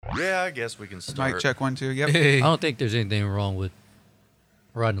Yeah, I guess we can start. Mic check 1 2. Yep. Hey. I don't think there's anything wrong with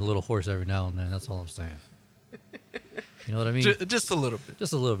riding a little horse every now and then. That's all I'm saying. You know what I mean? Just a little bit.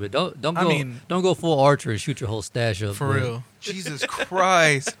 Just a little bit. Don't I go. mean- Don't go full archer and shoot your whole stash up. For but- real. Jesus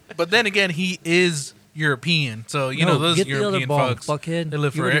Christ. But then again, he is European. So, you know, those get the European other ball, fucks, fuckhead. they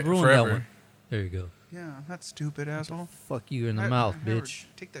live You already ruined that forever. one. There you go. Yeah, that's stupid, asshole. Fuck you in the I- mouth, I never- bitch.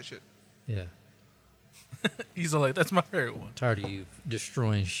 Take that shit. Yeah. He's like, that's my favorite one. Tired of you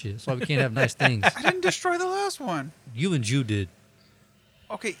destroying shit. That's why we can't have nice things. I didn't destroy the last one. You and Jew did.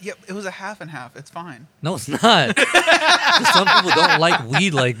 Okay, yep, it was a half and half. It's fine. No, it's not. Some people don't like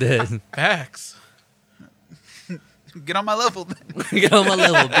weed like that. Facts. Get on my level then. Get on my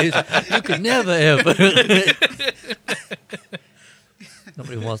level, bitch. You could never ever.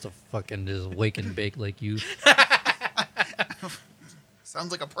 Nobody wants to fucking just wake and bake like you.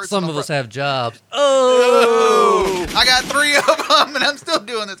 Sounds like a person. Some of us have jobs. Oh! I got 3 of them, and I'm still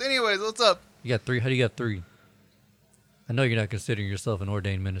doing this. Anyways, what's up? You got 3? How do you got 3? I know you're not considering yourself an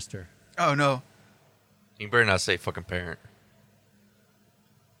ordained minister. Oh no. You better not say fucking parent.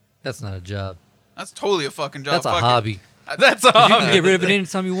 That's not a job. That's totally a fucking job. That's a Fuck it. hobby. That's all. You can get rid of it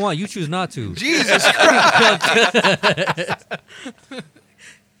anytime you want. You choose not to. Jesus Christ.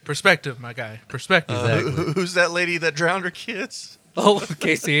 Perspective, my guy. Perspective. Exactly. Who's that lady that drowned her kids? Oh,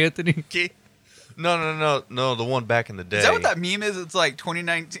 Casey Anthony. No, the one back in the day. Is that what that meme is? It's like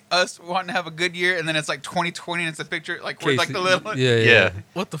 2019, us wanting to have a good year, and then it's like 2020, and it's a picture like we're like the little. Yeah.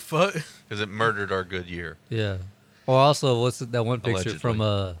 What the fuck? Because it murdered our good year. Yeah. Or also, what's that one picture Allegedly. from?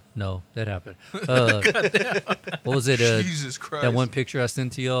 No, that happened. What was it? Jesus Christ. That one picture I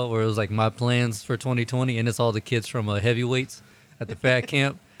sent to y'all where it was like my plans for 2020, and it's all the kids from Heavyweights at the fat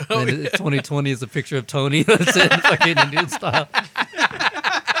camp. And then 2020 is a picture of Tony that's in fucking Indian style.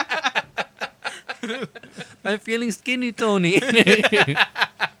 I'm feeling skinny, Tony.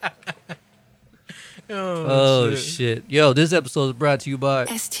 Oh shit! Yo, this episode is brought to you by.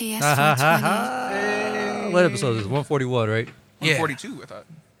 STS Ha, ha, ha, 420. ha. What episode is this? 141, right? Yeah. 142, I thought.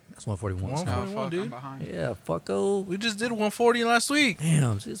 That's 141. Oh, 141, fuck, dude. I'm behind. Yeah, fucko. We just did 140 last week.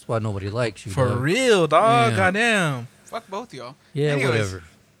 Damn, this is why nobody likes you. For dog. real, dog. Yeah. Goddamn. Fuck both y'all. Yeah, Anyways, whatever.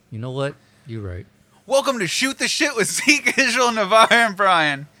 You know what? You're right. Welcome to Shoot the Shit with Zeke, Israel, Navarre, and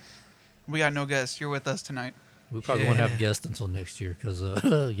Brian. We got no guests. You're with us tonight. We probably won't Yeah. have guests until next year because,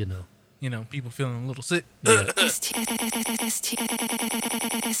 you know. You know, people feeling a little sick. Yeah. STS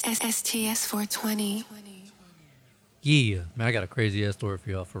 420. Yeah, man, I got a crazy ass story for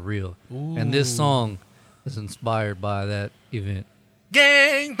y'all, for real. And this song is inspired by that event.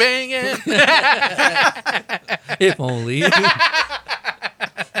 Gang banging. If only.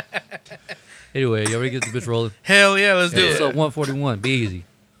 Anyway, you ready to get the bitch rolling? Hell yeah, let's do Episode it. 141. Be easy.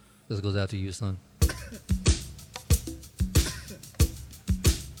 This goes out to you, son.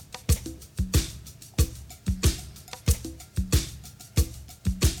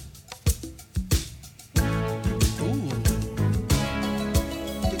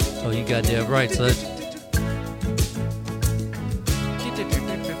 Oh, you goddamn right, son.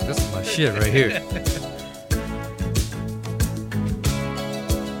 This is my shit right here.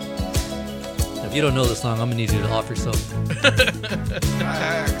 If you don't know the song, I'm gonna need you to off yourself.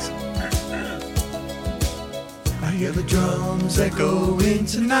 I hear the drums echoing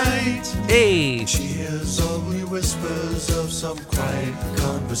tonight. Hey! She hears only whispers of some quiet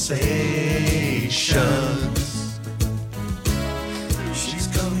conversations. She's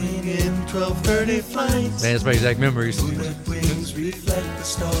coming in 12:30 flight. Man, it's my exact memories. Moonlit wings reflect the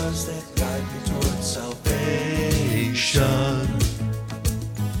stars that guide me towards salvation.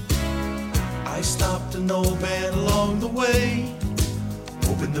 I stopped an old man along the way,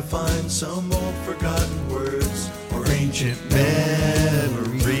 hoping to find some old forgotten words or ancient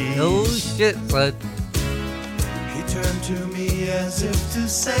memories. Oh shit, son. He turned to me as if to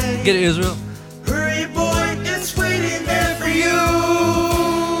say, Get it, Israel. hurry boy, it's waiting there for you.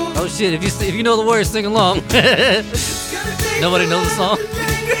 Oh shit, if you know the words, sing along. Nobody knows the song?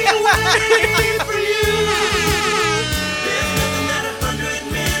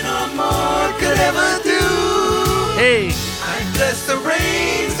 Could ever do. Hey! I bless the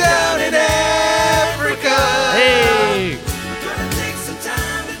rains down in Africa. Hey! We're gonna take some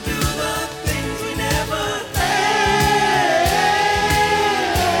time to do the things we never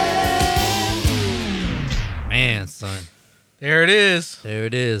had. Man, son. There it is. There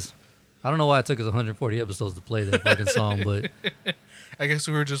it is. I don't know why it took us 140 episodes to play that fucking song, but I guess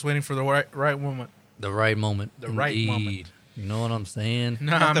we were just waiting for the right moment. the right moment. The right moment. Indeed. You know what I'm saying?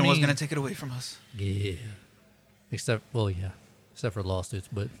 Nah, Nothing I was mean, going to take it away from us. Yeah. Except for lawsuits,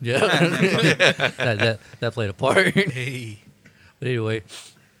 but yeah. that played a part. Hey. But anyway,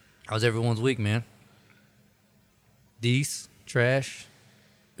 How's everyone's week, man? Decent, trash.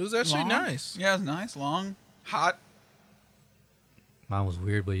 It was actually Long. nice. Yeah, it was nice, long, hot. Mine was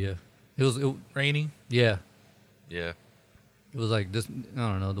weird, but yeah, it Rainy. yeah, Yeah. it was like this. I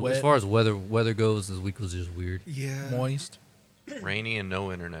don't know. As Wet. far as weather goes, this week was just weird. Yeah. Moist. Rainy and no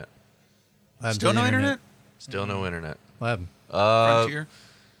internet. I haven't Still done no internet? Still no internet. What happened? Frontier.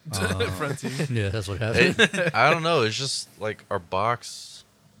 Frontier. Yeah, that's what happened. I don't know. It's just like our box,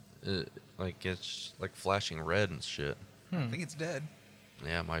 like it's like flashing red and shit. I think it's dead.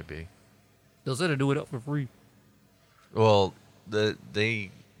 Yeah, it might be. They'll say to do it up for free. Well,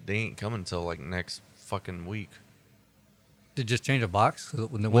 they ain't coming until like next fucking week. Did just change a box?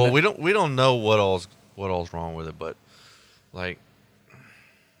 When Well, we don't know what all's wrong with it, but like,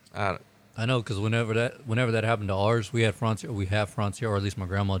 I know because whenever that happened to ours, we have Frontier, or at least my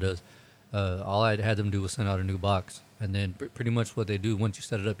grandma does. All I had them do was send out a new box, and then pretty much what they do once you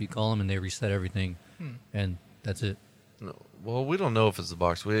set it up, you call them and they reset everything, and that's it. no, well, we don't know if it's the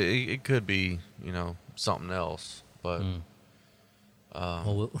box. It could be, something else, but.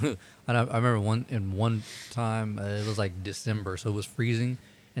 Well, I remember one time it was like December, so it was freezing,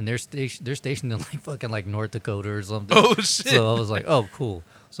 and they're stationed in like fucking like North Dakota or something. Oh, shit. So I was like, oh, cool.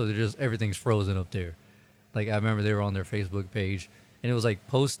 So they're just everything's frozen up there. Like I remember they were on their Facebook page, and it was like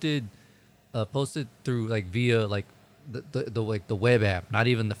posted through like via like the web app, not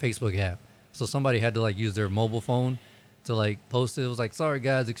even the Facebook app. So somebody had to like use their mobile phone to like post it. It was like, sorry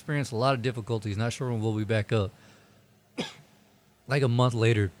guys, experienced a lot of difficulties. Not sure when we'll be back up. Like a month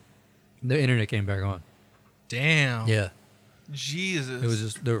later, the internet came back on. Damn. Yeah, Jesus. it was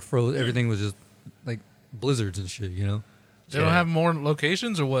just they were froze. Everything was just like blizzards and shit. They don't Yeah. have more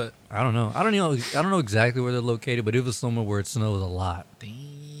locations or what? I don't know. I don't know exactly where they're located, but it was somewhere where it snows a lot.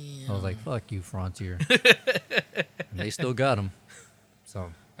 Damn. I was like, "Fuck you, Frontier." And they still got them.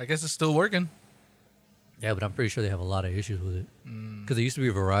 So I guess it's still working. yeah, but I'm pretty sure they have a lot of issues with it because it used to be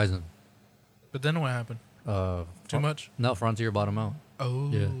Verizon. But then what happened? Too much? No, Frontier bought them out. Oh.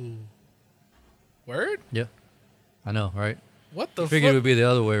 Yeah. Word? Yeah, I know, right? What the Figured it fuck? would be the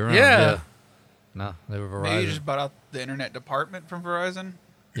other way around. Yeah. No, they were Maybe you Verizon. just bought out the internet department from Verizon.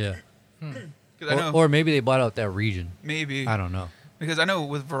 Yeah. 'Cause I know Or maybe they bought out that region. maybe I don't know. because I know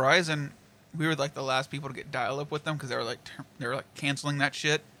with Verizon, we were like the last people to get dial-up with them because they were like canceling that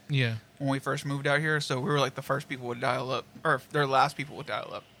shit Yeah. when we first moved out here. So we were like the first people with dial-up, or they're the last people with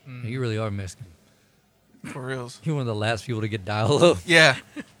dial-up. You really are Mexican. For reals. You're one of the last people to get dial up. Yeah.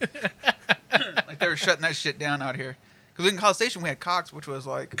 Like they were shutting that shit down out here. Because in College Station we had Cox, which was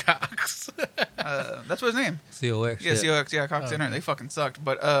like Cox. that's what his name. COX. Yeah, COX. Yeah, Cox Internet. They fucking sucked.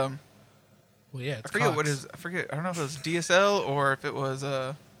 But Well, yeah, I it's forget Cox. what his. I forget. I don't know if it was DSL or if it was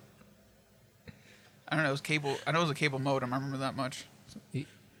I don't know. It was cable. I know it was a cable modem. I remember that much. I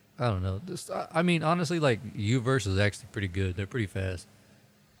don't know. I mean, honestly, like Uverse is actually pretty good. They're pretty fast.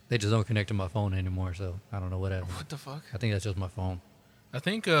 They just don't connect to my phone anymore, so I don't know what happened. What the fuck? I think that's just my phone. I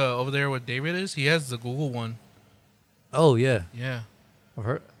think over there where David is, he has the Google one. Oh yeah, Yeah. I've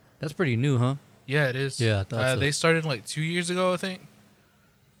heard. That's pretty new, huh? Yeah, it is. Yeah, I thought so. They started like 2 years ago, I think.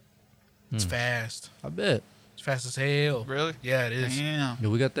 It's fast. I bet. It's fast as hell. Really? Yeah, it is. Damn. Yeah,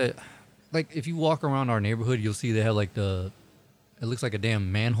 we got that. Like, if you walk around our neighborhood, you'll see they have like it looks like a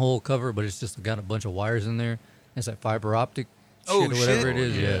damn manhole cover, but it's just got a bunch of wires in there. It's like fiber optic Oh, shit or whatever shit. it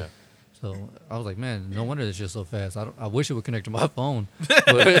is. Oh, Yeah. yeah. So I was like, man, no wonder it's just so fast. I wish it would connect to my phone.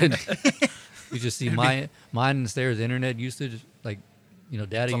 But you just see mine and Sarah's internet usage, like,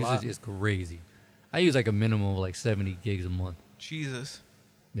 data It's a lot. usage is crazy. I use like a minimum of like 70 gigs a month. Jesus.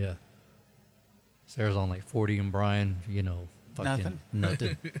 Yeah. Sarah's on like 40 and Brian, fucking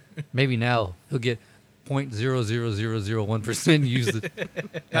nothing. Maybe now he'll get 0.00001% use it.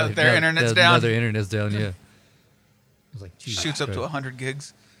 Now that their internet's down. Now their internet's down, yeah. I was like, Jesus Shoots up to Christ. 100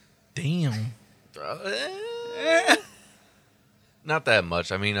 gigs. Damn. Not that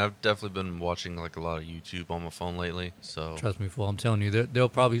much. I mean, I've definitely been watching like a lot of YouTube on my phone lately. So Trust me, fool. I'm telling you, they'll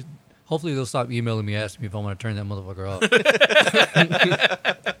probably, hopefully they'll stop emailing me asking me if I want to turn that motherfucker off.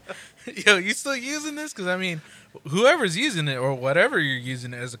 Yo, you still using this? Because, I mean, whoever's using it or whatever you're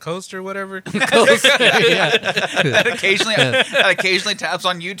using it as a coaster or whatever. That occasionally taps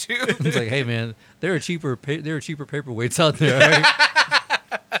on YouTube. It's like, hey man, there are cheaper paperweights out there. All right?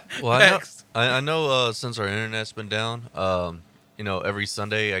 well, Next. I know since our internet's been down, every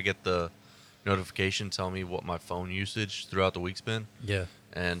Sunday I get the notification telling me what my phone usage throughout the week's been, Yeah.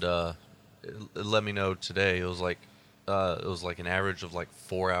 and it let me know today. It was like an average of like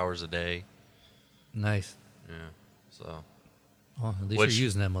 4 hours a day. Nice. Yeah. So, Oh, at least Which- you're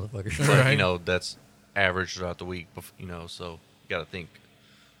using that motherfucker. but, Right. that's average throughout the week. So you got to think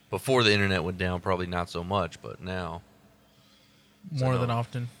before the internet went down, probably not so much, but now, More So- than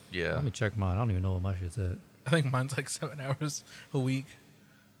often. yeah. Let me check mine. I don't even know what my shit's at. I think mine's like 7 hours a week.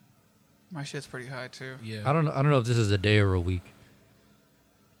 My shit's pretty high too. Yeah. I don't know if this is a day or a week.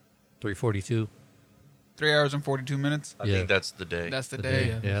 342. 3 hours and 42 minutes. I Yeah. think that's the day. That's the The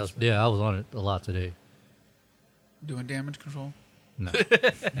day. Yeah. Yeah, I was on it a lot today. Doing damage control. No.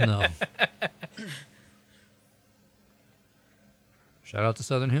 No. Shout out to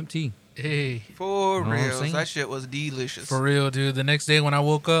Southern Hemp Tea. Hey, For Know what I'm real. saying? That shit was delicious. for real, dude. The next day when I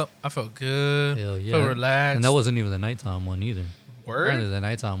woke up, I felt good. Hell yeah. Felt relaxed. And that wasn't even the nighttime one either. Apparently word. the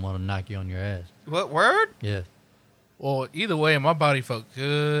nighttime one will knock you on your ass. What word? Yeah. Well, either way, my body felt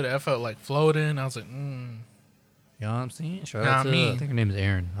good. I felt like floating. I was like, You know what I'm saying? Shout Nah, out to me. I think her name is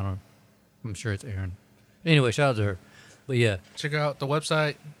Erin. I'm sure it's Erin. Anyway, shout out to her. But yeah, check out the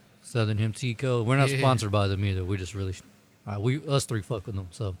website. Southern Hemp Tea Co. We're not Yeah. sponsored by them either. We just really us three fuck with them.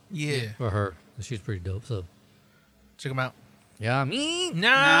 So Yeah. for her, she's pretty dope. So Check them out. yeah, I mean,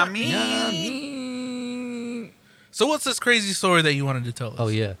 Nah, me. yeah, I mean. So what's this crazy story that you wanted to tell us? Oh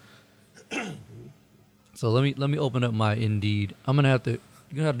yeah. So let me open up my Indeed. I'm gonna have to. You're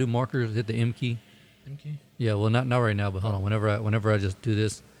gonna have to do markers. Hit the M key. Okay. Yeah. Well, not right now, but hold on. Whenever I just do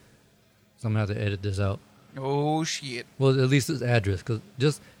this, so I'm gonna have to edit this out. Oh shit. Well, at least this address, because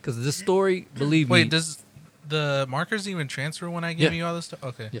this story, believe me. Wait, does the markers even transfer when I give Yeah. you all this stuff?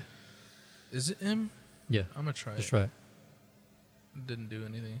 Okay. Yeah. Is it M? Yeah. I'm gonna try Just it. try it. Didn't do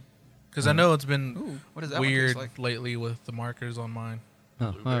anything. Because I know it's been Ooh, what does that one weird taste like? lately with the markers on mine. Oh,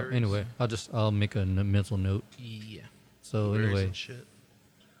 all right, Blueberries. anyway, I'll make a mental note. Yeah. So Blueberries anyway, and shit.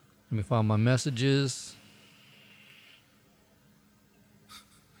 let me find my messages.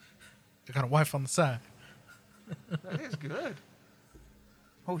 I got a wife on the side. That is good.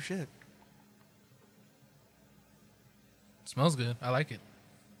 Oh shit. Smells good. I like it.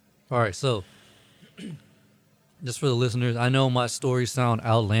 All right, so just for the listeners, I know my stories sound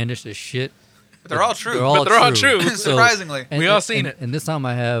outlandish as shit. But they're all true. They're all But they're all true. So- Surprisingly. We all seen it. And this time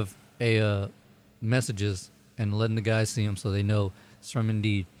I have a messages and letting the guys see them so they know it's from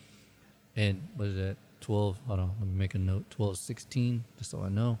Indeed. And what is that? 12. Hold on, let me make a note. 12:16, just so I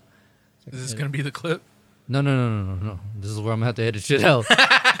know. Is this going to be the clip? No. This is where I'm gonna have to edit shit out.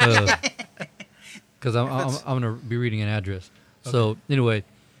 Because I'm gonna be reading an address. So anyway,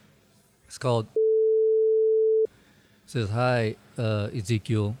 it's called. It says, "Hi,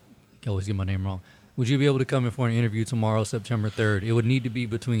 Ezekiel. I always get my name wrong. Would you be able to come in for an interview tomorrow, September 3rd? It would need to be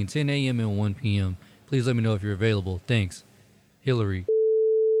between 10 a.m. and 1 p.m. Please let me know if you're available. Thanks, Hillary."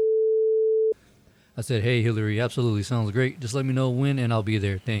 I said, "Hey, Hillary, absolutely sounds great. Just let me know when, and I'll be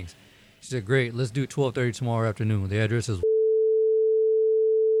there. Thanks." She said, "Great, let's do 12:30 tomorrow afternoon. The address is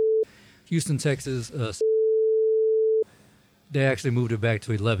Houston, Texas. They actually moved it back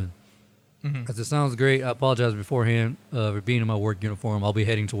to 11. I said, "Sounds great. I apologize beforehand for being in my work uniform. I'll be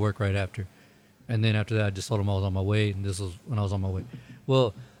heading to work right after." And then after that, I just told them I was on my way, and this was when I was on my way.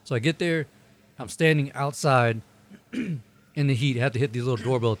 Well, so I get there. I'm standing outside in the heat. I have to hit these little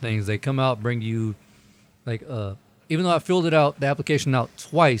doorbell things. They come out, bring you, like, even though I filled it out, the application out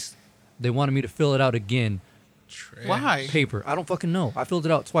twice, they wanted me to fill it out again. Trash. Why? Paper. I don't fucking know. I filled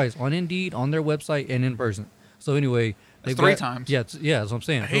it out twice on Indeed, on their website, and in person. So anyway, That's 3 times. Yeah, yeah, that's what I'm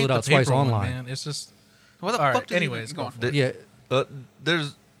saying. I I filled hate it the out twice paper one, online. man. It's just What the All fuck right, did you anyways, even go go for for? it. Yeah.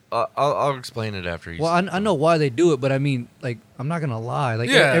 There's. I'll explain it after you. Well, I know why they do it, but I mean, like, I'm not gonna lie. Like,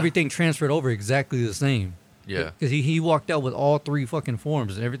 Yeah. everything transferred over exactly the same. Yeah. Because he walked out with all 3 fucking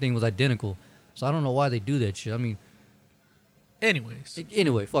forms, and everything was identical. So I don't know why they do that shit. I mean, anyways.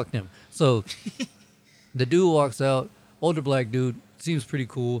 anyway, fuck them. So the dude walks out, older black dude, seems pretty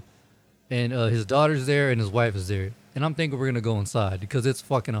cool, and his daughter's there and his wife is there. And I'm thinking we're gonna go inside because it's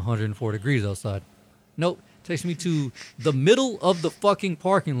fucking 104 degrees outside. Nope. Takes me to the middle of the fucking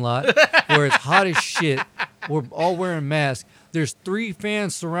parking lot where it's hot as shit. We're all wearing masks. There's 3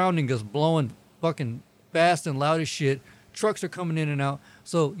 fans surrounding us blowing fucking fast and loud as shit. Trucks are coming in and out.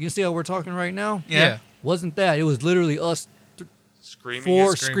 So you see how we're talking right now? Yeah. Wasn't that. It was literally us Screaming.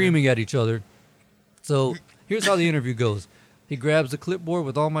 4 screaming at each other. So here's how the interview goes. He grabs the clipboard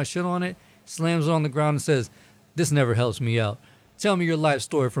with all my shit on it, slams it on the ground and says, "This never helps me out. Tell me your life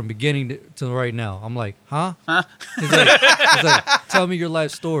story from beginning to right now." I'm like, huh? He's like, "Tell me your life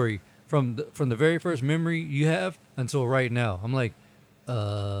story from the very first memory you have until right now." I'm like,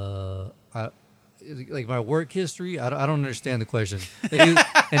 like my work history? I don't understand the question. And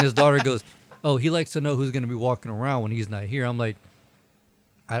his daughter goes, "Oh, he likes to know who's going to be walking around when he's not here." I'm like,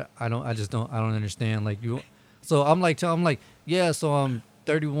 I don't understand. Like, you, so I'm like, yeah, so I'm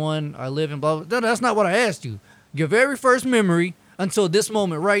 31, I live in blah, blah. No, that's not what I asked you. Your very first memory until this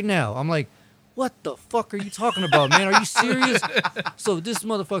moment right now. I'm like, what the fuck are you talking about, man? Are you serious? So this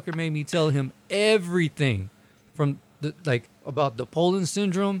motherfucker made me tell him everything from about the Poland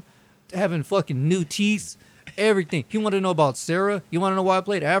syndrome to having fucking new teeth, everything. He wanted to know about Sarah. You want to know why I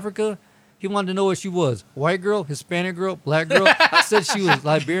played Africa? He wanted to know what she was. White girl, Hispanic girl, black girl. I said she was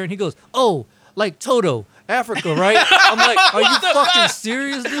Liberian. He goes, oh, like Toto, Africa, right? I'm like, are you fucking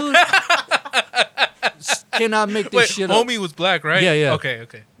serious, dude? Cannot make this shit up. Homie was black, right? Yeah. Okay.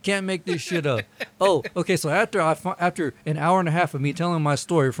 Can't make this shit up. Oh, okay. So after an hour and a half of me telling my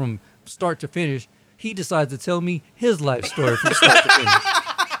story from start to finish, he decides to tell me his life story from start to finish,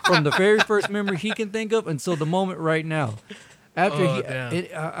 from the very first memory he can think of until the moment right now. After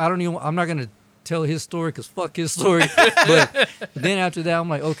I'm not gonna tell his story because fuck his story. But then after that, I'm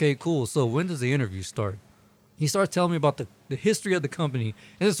like, okay, cool. So when does the interview start? He starts telling me about the history of the company,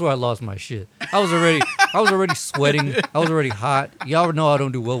 and this is where I lost my shit. I was already sweating. I was already hot. Y'all know I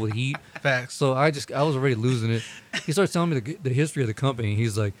don't do well with heat. Facts. So I was already losing it. He starts telling me the history of the company.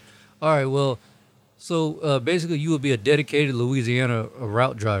 He's like, all right, well, so basically you would be a dedicated Louisiana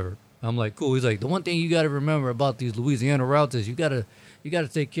route driver. I'm like, cool. He's like, the one thing you got to remember about these Louisiana routes is you gotta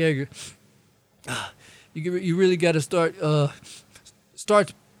take care of your. You really got to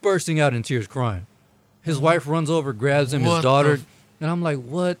start bursting out in tears, crying. His wife runs over, grabs him, his daughter, and I'm like,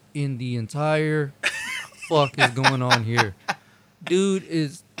 what in the entire fuck is going on here? Dude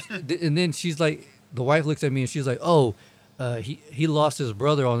is, and then she's like, the wife looks at me and she's like, oh, he lost his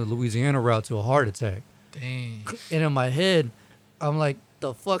brother on the Louisiana route to a heart attack. Dang. And in my head, I'm like,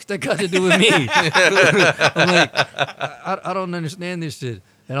 the fuck's that got to do with me? I'm like, I don't understand this shit.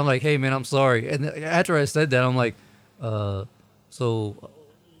 And I'm like, hey, man, I'm sorry. And after I said that, I'm like, so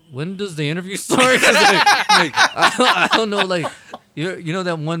when does the interview start? I don't know, like, you know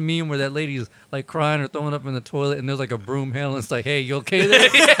that one meme where that lady's like crying or throwing up in the toilet and there's like a broom handle and it's like, hey, you okay there?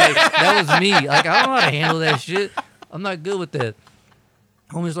 Like, that was me. Like, I don't know how to handle that shit. I'm not good with that.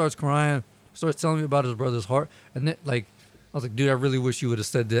 Homie starts crying, starts telling me about his brother's heart. And then, like, I was like, dude, I really wish you would have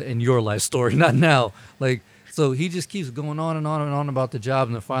said that in your life story, not now. Like, so he just keeps going on and on and on about the job.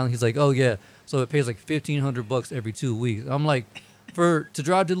 And then finally he's like, oh, yeah, so it pays like $1,500 every 2 weeks. I'm like, to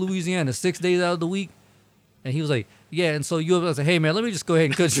drive to Louisiana 6 days out of the week? And he was like, yeah. And so I was like, hey, man, let me just go ahead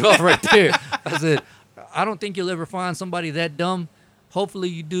and cut you off right there. I said, I don't think you'll ever find somebody that dumb. Hopefully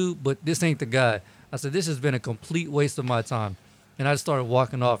you do, but this ain't the guy. I said, this has been a complete waste of my time. And I just started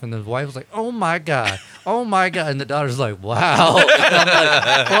walking off, and the wife was like, oh, my God. And the daughter's like, wow. And I'm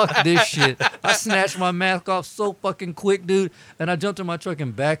like, fuck this shit. I snatched my mask off so fucking quick, dude. And I jumped in my truck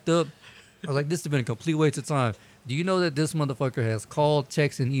and backed up. I was like, this has been a complete waste of time. Do you know that this motherfucker has called,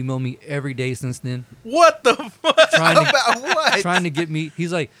 texted, and emailed me every day since then? What the fuck? About what? Trying to get me.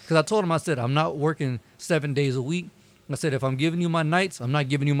 He's like, because I told him, I said, I'm not working 7 days a week. I said, if I'm giving you my nights, I'm not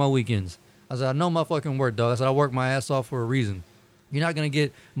giving you my weekends. I said, I know my fucking work, dog. I said, I work my ass off for a reason. You're not going to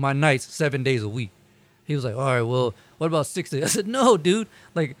get my nights 7 days a week. He was like, all right, well, what about 6 days? I said, no, dude.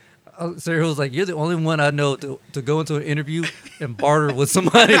 Like, Sarah was like, you're the only one I know to go into an interview and barter with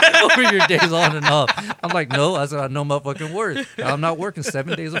somebody over your days on and off. I'm like, no. I said, I know my fucking worth. I'm not working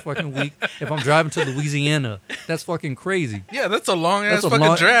 7 days a fucking week if I'm driving to Louisiana. That's fucking crazy. Yeah, that's a long-ass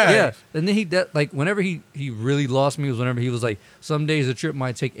fucking drive. Yeah. And then whenever he really lost me was whenever he was like, some days the trip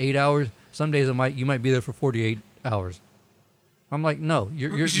might take 8 hours. Some days you might be there for 48 hours. I'm like, no,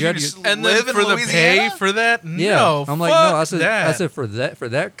 you're and then for the pay for that? Yeah. No, I'm like, no. I that. said for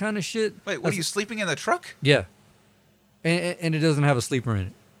that kind of shit. Wait, what are you sleeping in the truck? Yeah. And it doesn't have a sleeper in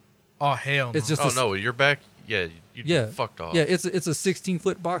it. Oh hell no. It's just no, you're back. Yeah, you fucked off. Yeah, it's a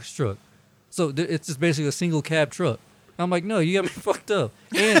 16-foot box truck. So it's just basically a single cab truck. I'm like, no, you got me fucked up.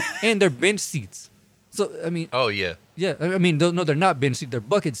 And they're bench seats. So I mean. Oh yeah. Yeah, I mean, no, they're not bench seats. They're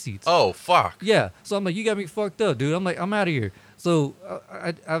bucket seats. Oh fuck. Yeah. So I'm like, you got me fucked up, dude. I'm like, I'm out of here. So,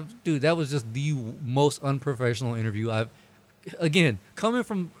 dude, that was just the most unprofessional interview again, coming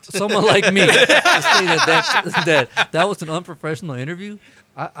from someone like me, to say that was an unprofessional interview,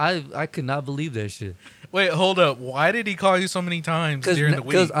 I could not believe that shit. Wait, hold up. Why did he call you so many times during the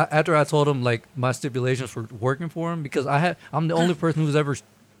week? Because after I told him, like, my stipulations for working for him, because I'm the only person who's ever,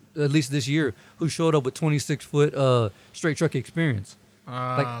 at least this year, who showed up with 26-foot straight truck experience.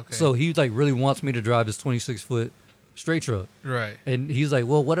 Okay. So he, like, really wants me to drive this 26-foot straight truck. Right. And he's like,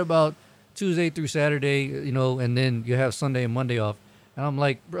 well, what about Tuesday through Saturday, and then you have Sunday and Monday off? And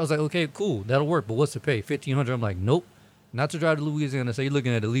I was like, okay, cool, that'll work, but what's the pay? $1,500. I'm like, nope, not to drive to Louisiana. So you're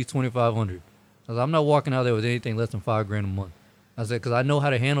looking at least $2,500. I was like, I'm not walking out there with anything less than $5,000 a month. I said, because I know how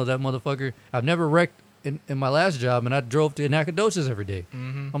to handle that motherfucker. I've never wrecked in my last job, and I drove to Nacogdoches every day.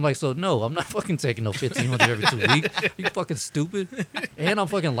 I'm like, so no, I'm not fucking taking no 1,500 every 2 weeks. You fucking stupid. And I'm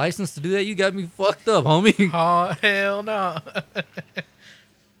fucking licensed to do that. You got me fucked up, homie. Oh, hell no.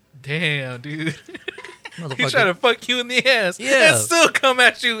 Damn, dude. He's trying to fuck you in the ass. Yeah. And still come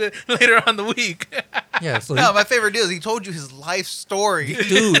at you later on the week. Yeah, so No, my favorite deal is he told you his life story.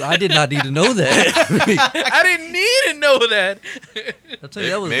 dude, I did not need to know that. I didn't need to know that. I'll tell you,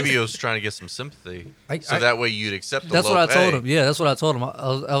 that was Maybe he was trying to get some sympathy, so I- that way you'd accept the That's low what I told pay. him. Yeah, that's what I told him.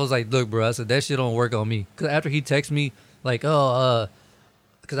 I was like, look, bro. I said that shit don't work on me. Cause after he texted me, like, because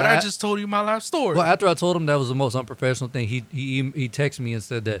But I just told you my life story. well, after I told him that was the most unprofessional thing, he texted me and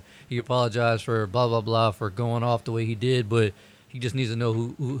said that he apologized for blah blah blah for going off the way he did, but he just needs to know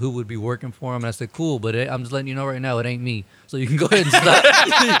who would be working for him. And I said, cool, but I'm just letting you know right now, it ain't me. So you can go ahead and stop.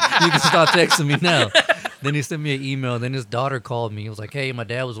 You can stop texting me now. Then he sent me an email. Then his daughter called me. He was like, hey, my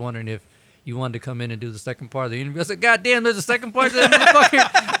dad was wondering if you wanted to come in and do the second part of the interview. I said, God damn, there's a second part to that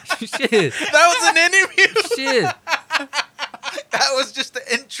motherfucker. Shit. That was an interview. Shit. That was just the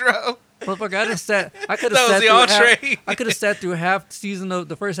intro. Motherfucker, I just sat. I could That have was sat the through entree. I could have sat through half season of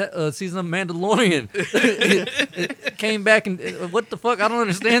the first season of Mandalorian. It came back and what the fuck? I don't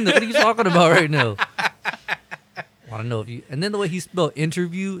understand that. What are you talking about right now? Want to know if you? And then the way he spelled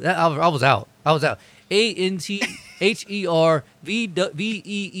interview, I was out. I was out.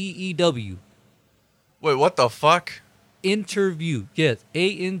 ANTHERVEEEW. Wait, what the fuck? Interview. Yes.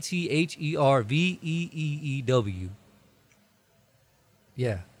 ANTHERVEEEW.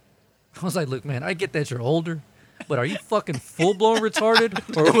 Yeah. I was like, look, man, I get that you're older, but are you fucking full blown retarded?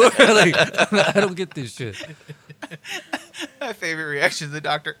 Or what? Like, I don't get this shit. My favorite reaction is the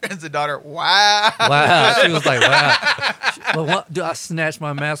daughter, wow. Wow. She was like, wow. But what, dude, I snatched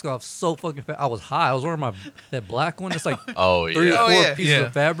my mask off so fucking fast. I was high. I was wearing that black one. It's like Oh, three or yeah. four yeah. pieces Yeah.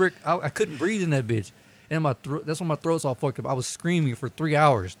 of fabric. I couldn't breathe in that bitch. And my throat, that's when my throat's all fucked up. I was screaming for 3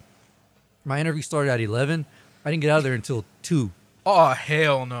 hours. My interview started at 11. I didn't get out of there until 2. Oh,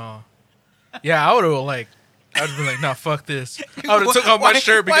 hell no. Yeah, I would have been like, nah, fuck this. I would have took off my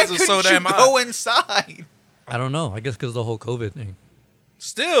shirt because it was so damn Why couldn't you hot. go inside? I don't know. I guess because of the whole COVID thing.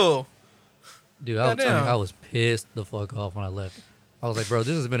 Still. Dude, I Goddamn. was pissed the fuck off when I left. I was like, bro,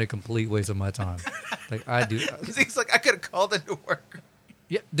 this has been a complete waste of my time. Like, I do. He's like, I could have called into work.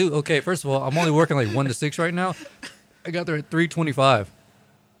 Yeah, dude, okay, first of all, I'm only working like 1 to 6 right now. I got there at 3:25.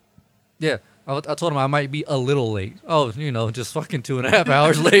 Yeah, I told him I might be a little late. Oh, just fucking 2.5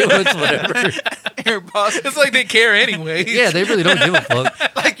 hours late. It's whatever. Your boss, It's like they care anyway. Yeah, they really don't give a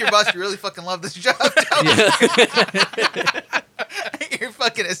fuck. like your boss, you really fucking love this job. Don't you? You're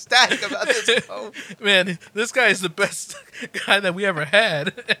fucking ecstatic about this. Oh, Man, this guy is the best guy that we ever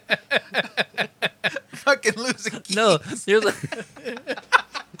had. fucking losing keys. No, here's a,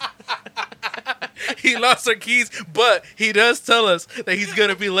 He lost our keys, but he does tell us that he's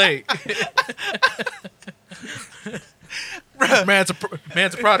gonna be late. man's a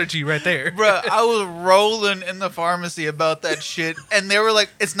prodigy right there. Bruh, I was rolling in the pharmacy about that shit, and they were like,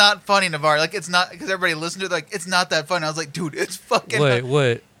 "It's not funny, Navarre. Like, it's not," because everybody listened to it. Like, it's not that funny. I was like, "Dude, it's fucking." wait,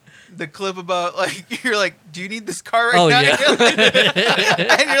 what? The clip about like you're like, "Do you need this car right Oh, now?"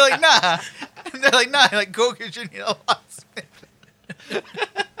 yeah. And you're like, "Nah." And they're like, "Nah." You're like, go because you need a locksmith.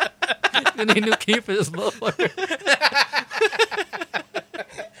 You need a new key for this motherfucker.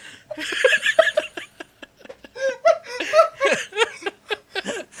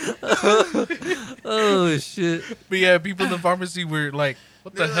 Oh, shit. But yeah, people in the pharmacy were like,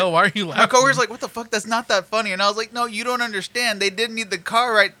 "What the hell? Why are you My laughing?" coworker's like, "What the fuck? That's not that funny." And I was like, "No, you don't understand. They didn't need the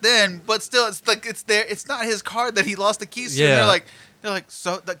car right then, but still, it's like it's there. It's not his car that he lost the keys to." And Yeah. they're like,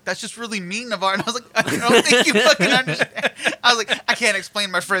 so that's just really mean, Navarre. And I was like, I don't think you fucking understand. I was like, I can't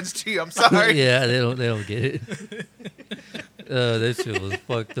explain my friends to you. I'm sorry. Yeah, they don't get it. That shit was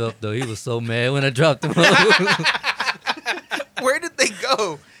fucked up though. He was so mad when I dropped him off. Where did they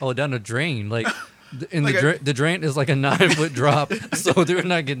go? Oh, down the drain. Like, in Like the drain is like a 9-foot drop, so they're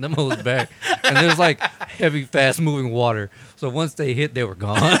not getting them hoes back. And there's like heavy, fast moving water. So once they hit, they were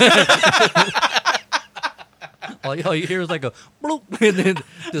gone. all you hear is like a bloop, and then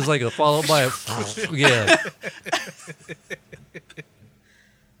there's like a followed by a yeah.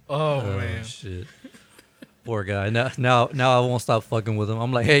 Oh Oh man. shit. Poor guy. Now I won't stop fucking with him.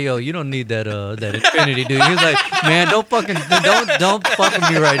 I'm like, hey yo, you don't need that Infinity, dude. He's like, man, don't fuck with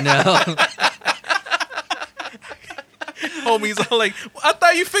me right now. Homie's all like, "I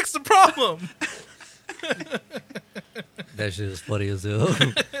thought you fixed the problem." That shit is funny as hell.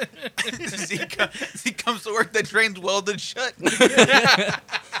 He comes to work, that drain's welded shut.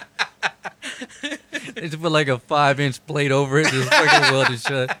 They just put like a 5-inch plate over it, just fucking welded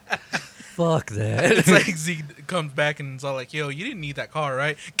shut. Fuck that. It's like Zeke comes back and it's all like, yo, you didn't need that car,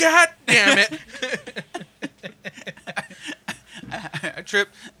 right? God damn it. I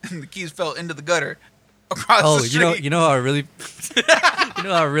tripped and the keys fell into the gutter across Oh, the street. you know how I really, you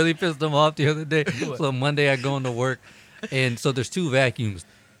know how I really pissed them off the other day. So Monday I go into work, and so there's two vacuums.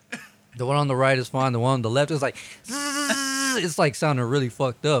 The one on the right is fine. The one on the left is like, it's like sounding really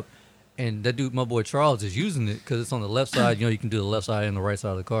fucked up. And that dude, my boy Charles, is using it because it's on the left side. You know, you can do the left side and the right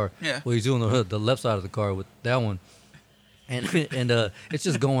side of the car. Yeah. Well, he's doing the left side of the car with that one, and it's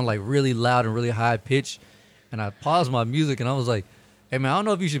just going like really loud and really high pitch. And I paused my music and I was like, hey man, I don't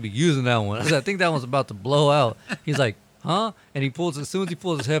know if you should be using that one. I said, I think that one's about to blow out. He's like, huh? And as soon as he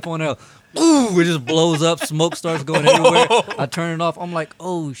pulls his headphone out, ooh, it just blows up. Smoke starts going everywhere. I turn it off. I'm like,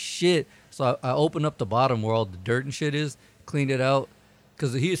 oh shit. So I opened up the bottom where all the dirt and shit is, cleaned it out.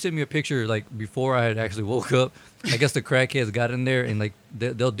 Because he had sent me a picture like before I had actually woke up. I guess the crackheads got in there and like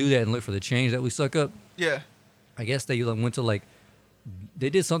they'll do that and look for the change that we suck up. Yeah. I guess they went to like, they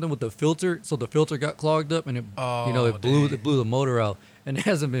did something with the filter, so the filter got clogged up and it blew the motor out, and it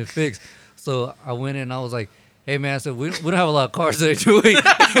hasn't been fixed. So I went in and I was like, hey man, I said we don't have a lot of cars today, do we?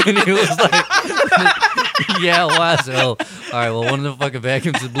 And he was like, yeah, why? I said, oh, all right, well one of the fucking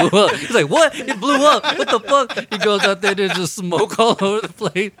vacuums just blew up. He's like, what? It blew up? What the fuck? He goes out there, there's just smoke all over the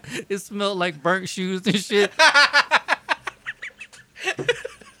place. It smelled like burnt shoes and shit.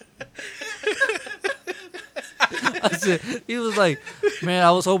 I said, he was like, man,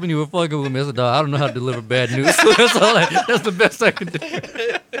 I was hoping you were fucking with me. I said, dog, I don't know how to deliver bad news. So that's the best I can do.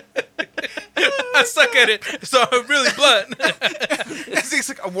 I suck at it, so I'm really blunt. He's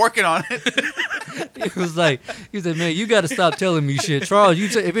like, I'm working on it. He said, man, you got to stop telling me shit. Charles,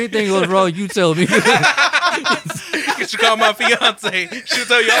 if anything goes wrong, you tell me. You should call my fiance. She'll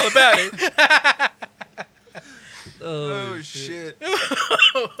tell you all about it. Oh, shit. I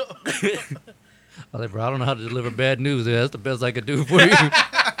was like, bro, I don't know how to deliver bad news. That's the best I could do for you.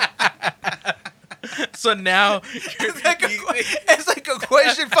 So now It's like a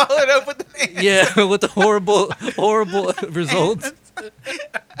question followed up with the name. Yeah, with the horrible results.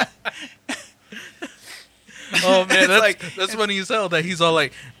 Oh man, that's like- that's funny as hell that he's all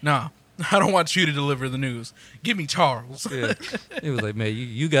like, nah, I don't want you to deliver the news. Give me Charles. Yeah. He was like, man,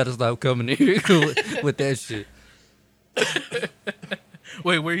 you got to stop coming here with that shit.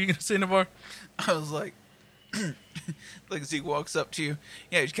 Wait, where are you gonna say, Navar? I was like, like Zeke walks up to you.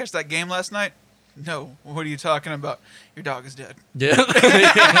 Yeah, did you catch that game last night? No. What are you talking about? Your dog is dead. Yeah.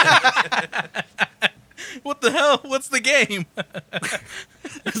 What the hell? What's the game?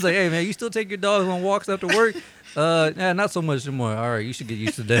 It's like, hey man, you still take your dogs on walks after work? Nah, not so much anymore. All right, you should get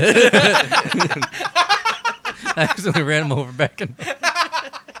used to that. I accidentally ran him over back in.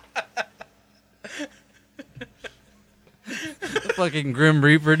 Fucking Grim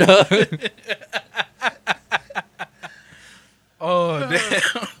Reaper, dog. Oh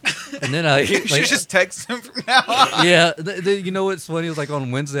damn! And then I You should just text him from now on. yeah, you know what's funny? It was like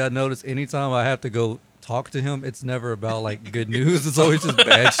on Wednesday, I noticed anytime I have to go talk to him, it's never about like good news. It's always just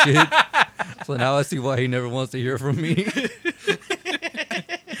bad shit. So now I see why he never wants to hear from me.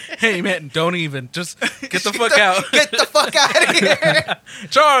 Hey man, don't even. Just get the fuck out. Get the fuck out of here.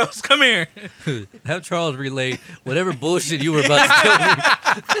 Charles, come here. Have Charles relay whatever bullshit you were about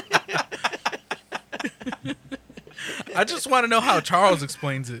to tell me. I just want to know how Charles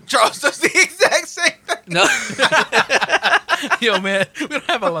explains it. Charles does the exact same thing. No, Yo, man, we don't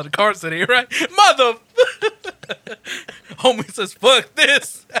have a lot of cars today, right? Mother. Homie says, "Fuck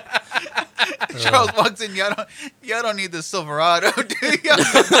this." Charles walks in. Y'all don't need the Silverado, do you?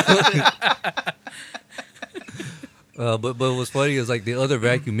 but what's funny is like the other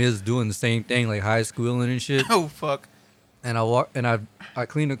vacuum is doing the same thing, like high schooling and shit. Oh fuck. And I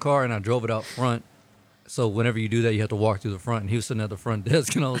cleaned the car and I drove it out front. So whenever you do that, you have to walk through the front. And he was sitting at the front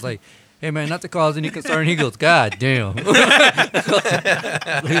desk, and I was like, "Hey man, not to cause any concern." He goes, "God damn." He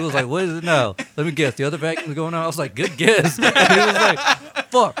was like, "What is it now? Let me guess. The other vacuum's going on." I was like, "Good guess." And he was like,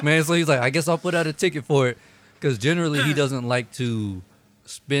 "Fuck, man." So he's like, "I guess I'll put out a ticket for it," because generally he doesn't like to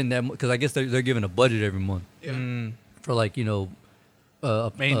spend that much. Because I guess they're given a budget every month for like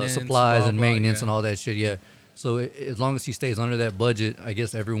Maintenance, supplies blah, and blah, maintenance yeah. and all that shit. Yeah. So as long as he stays under that budget, I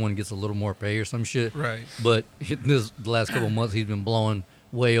guess everyone gets a little more pay or some shit. Right. But the last couple of months, he's been blowing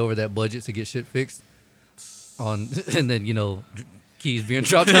way over that budget to get shit fixed. And then keys being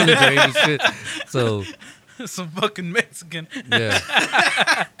dropped on the drain and shit. So Some fucking Mexican. yeah.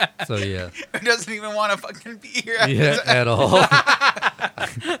 So yeah. He doesn't even want to fucking be here. After Yeah, that. at all.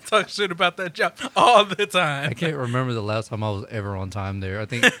 Talk shit about that job all the I time. can't remember the last time I was ever on time there. I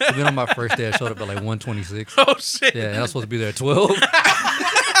think even on my first day, I showed up at like 1:26. Oh shit. Yeah, and I was supposed to be there at 12.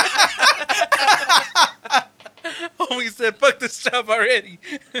 homie said, "Fuck this job already.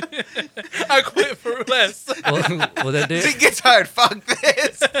 I quit for less." well, that He day, gets hired. Fuck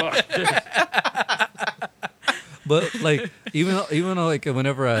this. but like even though, like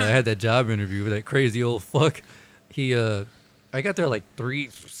whenever I had that job interview with that crazy old fuck, he I got there like 3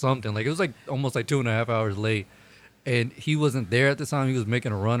 something, like it was like almost like 2.5 hours late, and he wasn't there at the time. He was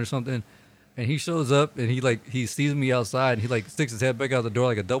making a run or something, and he shows up and he sees me outside and he like sticks his head back out the door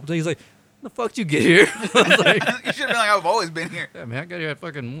like a double take. He's like, "The fuck you get here?" I was like, You should have been like, I've always been here. "Yeah, man, I got here at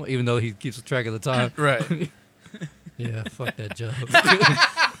fucking," even though he keeps track of the time. Right. Yeah, fuck that job.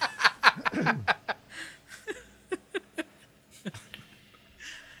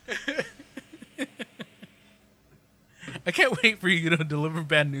 I can't wait for you to deliver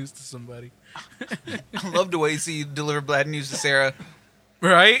bad news to somebody. I love the way you see you deliver bad news to Sarah.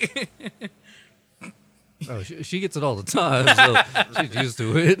 Right? Oh, she gets it all the time, so she's used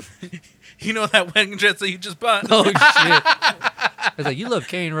to it. You know that wedding dress that you just bought? Oh shit! I was like, "You love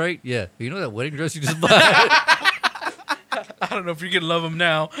Kane, right?" "Yeah." "You know that wedding dress you just bought?" I don't know if you're gonna love him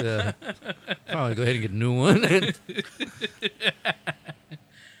now. Yeah. Probably go ahead and get a new one.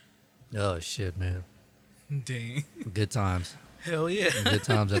 Oh shit, man! Dang. Good times. Hell yeah. Good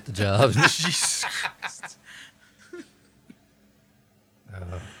times at the job. Jesus Christ.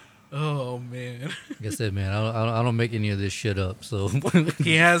 Oh man. Like I said, man, I don't make any of this shit up. So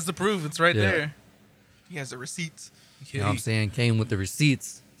He has the proof. It's right Yeah. there. He has the receipts. you know what I'm saying, came with the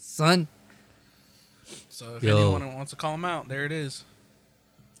receipts, son. So if Yo. anyone wants to call him out, there it is.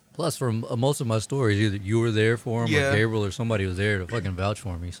 Plus, for most of my stories, either you were there for him, Yeah. or Gabriel, or somebody was there to fucking vouch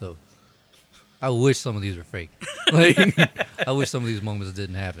for me. So I wish some of these were fake. Like, I wish some of these moments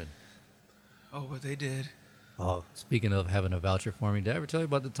didn't happen. Oh, but they did. Oh, speaking of having a voucher for me, did I ever tell you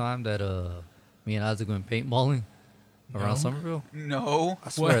about the time that me and Isaac went paintballing around No. Somerville? No. I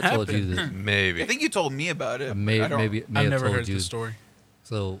swear I told you happened? this. I Maybe. think you told me about it. I but may I don't- maybe may I've have never told heard you. this story.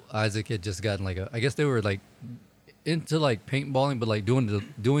 So Isaac had just gotten like I guess they were like into like paintballing, but like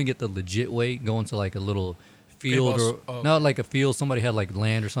doing it the legit way, going to like a little field Paintballs- or oh. not like a field. Somebody had like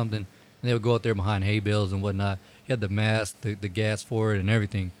land or something, and they would go out there behind hay bales and whatnot. He had the mask, the gas for it, and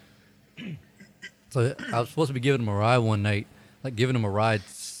everything. So I was supposed to be giving him a ride one night, like giving him a ride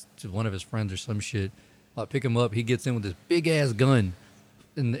to one of his friends or some shit. I pick him up. He gets in with this big ass gun,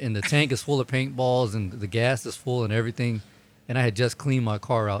 and the tank is full of paintballs, and the gas is full and everything. And I had just cleaned my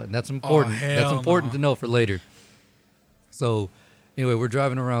car out, and that's important. That's hell important no. to know for later. So, anyway, we're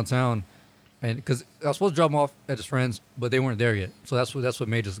driving around town, and because I was supposed to drop him off at his friends, but they weren't there yet. So that's what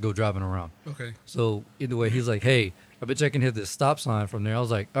made us go driving around. Okay. So either way, he's like, "Hey, I bet you I can hit this stop sign from there." I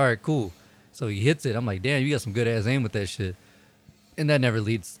was like, "All right, cool." So he hits it. I'm like, "Damn, you got some good ass aim with that shit," and that never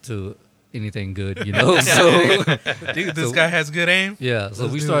leads to anything good, you know. So Dude, this So- guy has good aim. yeah, so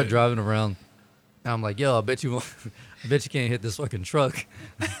Let's we do started it. driving around. And I'm like, "Yo, I bet you can't hit this fucking truck."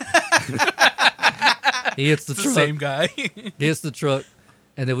 He hits the It's the truck. same guy. He hits the truck,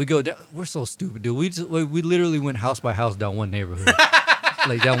 and then we go down. We're so stupid, dude. We literally went house by house down one neighborhood,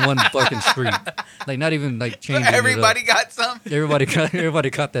 like down one fucking street, like not even like changing. Everybody it up. got some. Everybody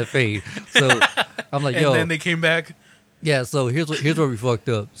caught that fade. So I'm like, And yo, then they came back. yeah. So here's where we fucked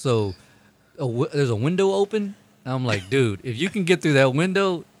up. So there's a window open. I'm like, dude, if you can get through that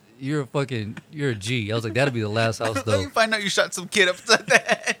window, you're a G. I was like, that'll be the last house Let though. me find out you shot some kid upside the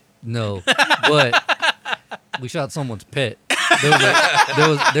head. No, but we shot someone's pet.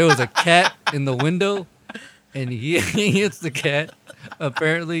 There was a cat in the window, and he hits the cat.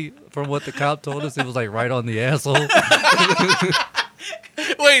 Apparently, from what the cop told us, it was like right on the asshole. Wait,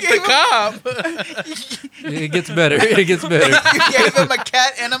 the cop. It gets better. It gets better. You gave him a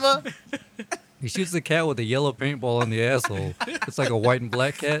cat enema. He shoots the cat with a yellow paintball on the asshole. It's like a white and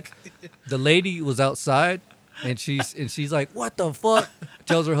black cat. The lady was outside, and she's like, "What the fuck?"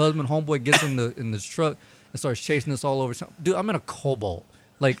 Tells her husband. Homeboy gets in the truck and starts chasing us all over. Dude, I'm in a Cobalt.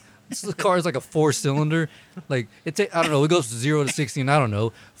 Like, this car is like a 4-cylinder. Like, I don't know. It goes from 0 to 60 in, I don't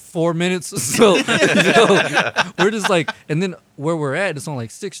know, 4 minutes. So we're just like, and then where we're at, it's on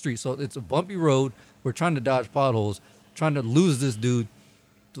like 6th Street. So it's a bumpy road. We're trying to dodge potholes, trying to lose this dude.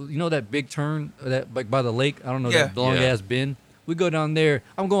 You know that big turn that like by the lake? I don't know, Yeah. that long Yeah. ass bend. We go down there.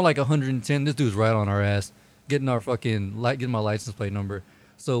 I'm going like 110. This dude's right on our ass, getting getting my license plate number.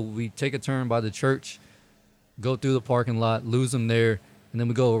 So we take a turn by the church, go through the parking lot, lose him there, and then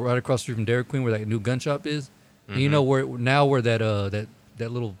we go right across the street from Dairy Queen where that new gun shop is. And you know where that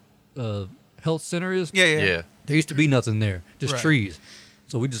little health center is? Yeah, yeah. Yeah. There used to be nothing there, just Right. trees.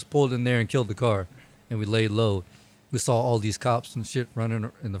 So we just pulled in there and killed the car, and we laid low. We saw all these cops and shit running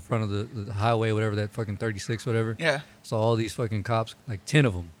in the front of the highway, whatever, that fucking 36, whatever. Yeah. Saw all these fucking cops, like 10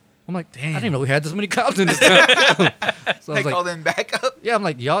 of them. I'm like, Damn. I didn't know we had this many cops in this town. So I was I like, called in backup. yeah, I'm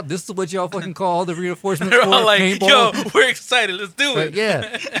like, y'all, this is what y'all fucking call all the reinforcements They're for all like, paintball. yo, we're excited. Let's do Like, it.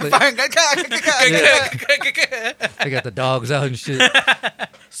 yeah. Like, Fire, they got the dogs out and shit.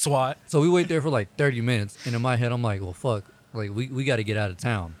 SWAT. So we wait there for like 30 minutes, and in my head, I'm like, well, fuck. Like, we got to get out of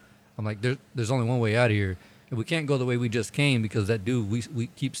town. I'm like, there's only one way out of here. And we can't go the way we just came because that dude, we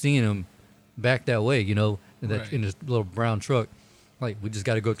keep seeing him back that way, you know, Right. in this little brown truck. Like, we just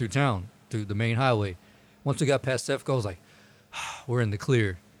got to go through town, through the main highway. Once we got past Sefco, I was like, we're in the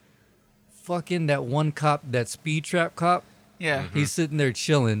clear. Fucking that one cop, that speed trap cop, Yeah. he's sitting there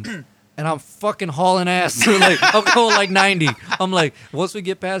chilling. And I'm fucking hauling ass. Like, I'm going like 90. I'm like, once we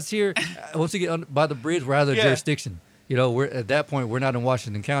get past here, once we get by the bridge, we're out of the Yeah. jurisdiction. You know, we're at that point, we're not in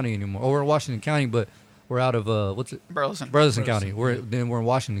Washington County anymore. Or we're in Washington County, but we're out of Burleson. Burleson County. We're in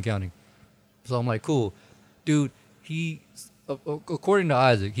Washington County. So I'm like, cool, dude. According to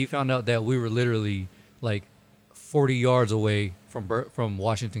Isaac, he found out that we were literally like 40 yards away from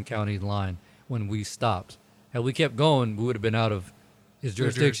Washington County's line when we stopped. Had we kept going, we would have been out of his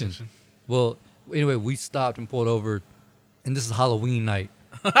jurisdiction. Well, anyway, we stopped and pulled over, and this is Halloween night.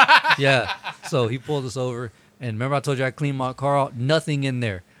 Yeah. So he pulled us over, and remember I told you I cleaned my car out? Nothing in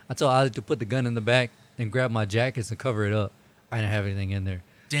there. I told Isaac to put the gun in the back and grab my jackets and cover it up. I didn't have anything in there.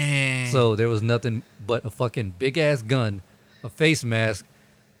 Dang. So there was nothing but a fucking big-ass gun, a face mask,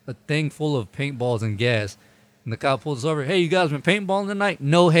 a thing full of paintballs and gas. And the cop pulls us over. Hey, you guys been paintballing tonight?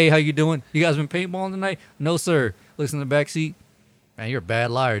 No. Hey, how you doing? You guys been paintballing tonight? No, sir. Looks in the back seat. Man, you're a bad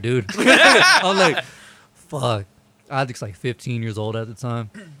liar, dude. I'm like, fuck. Isaac's like 15 years old at the time.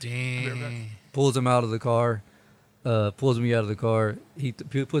 Dang. Pulls him out of the car. Pulls me out of the car. He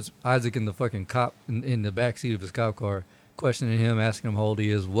puts Isaac in the fucking cop in the back seat of his cop car, questioning him, asking him how old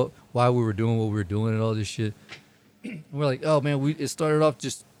he is, why we were doing what we were doing, and all this shit. And we're like, oh man, it started off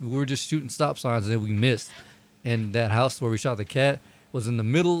we were just shooting stop signs and then we missed. And that house where we shot the cat was in the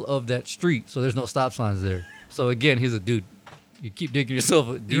middle of that street, so there's no stop signs there. So again, he's a dude. You keep digging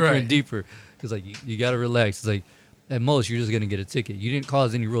yourself deeper Right. and deeper. Cause like you gotta relax. It's like at most you're just gonna get a ticket. You didn't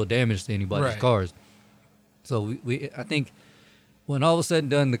cause any real damage to anybody's Right. cars. So I think when all was said and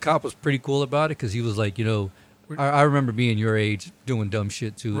done, the cop was pretty cool about it because he was like, you know, I remember being your age doing dumb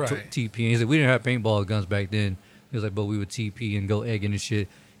shit too, Right. TP. And he's like, we didn't have paintball guns back then. He was like, but we would TP and go egging and shit.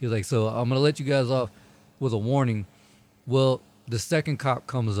 He was like, so I'm gonna let you guys off with a warning. Well, the second cop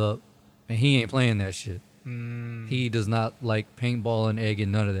comes up and he ain't playing that shit. He does not like paintball and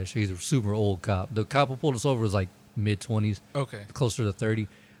egging, none of that shit. He's a super old cop. The cop who pulled us over was like mid-20s, Okay. closer to 30.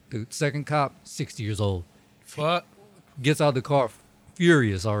 The second cop, 60 years old. Fuck. Gets out of the car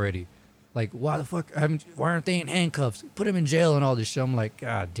furious already. Like, why the fuck? Why aren't they in handcuffs? Put him in jail and all this shit. I'm like,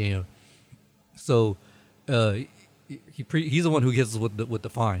 God damn. So, he's the one who gets us with the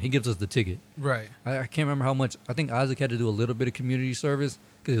fine. He gives us the ticket. Right. I can't remember how much. I think Isaac had to do a little bit of community service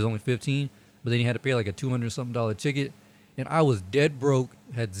because he was only 15. But then he had to pay like a $200-something ticket. And I was dead broke,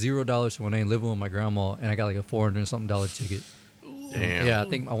 had $0 for my name, living with my grandma, and I got like a $400-something ticket. Damn. Yeah,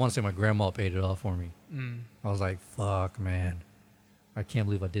 I want to say my grandma paid it off for me. I was like, fuck, man. I can't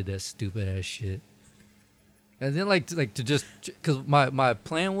believe I did that stupid ass shit. And then to just, because my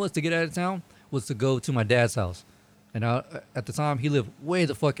plan was to get out of town was to go to my dad's house. And at the time, he lived way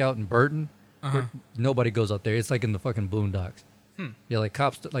the fuck out in Burton. Where nobody goes out there. It's like in the fucking boondocks. Yeah, like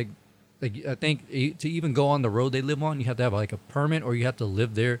cops, like I think to even go on the road they live on, you have to have like a permit or you have to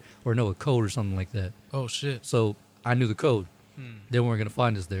live there or know a code or something like that. Oh shit. So I knew the code. They weren't going to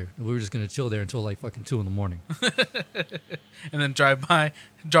find us there. We were just going to chill there until like fucking 2 a.m. And then drive by,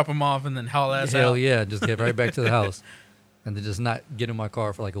 drop him off, and then haul ass Hell out. yeah, just get right back to the house. And then just not get in my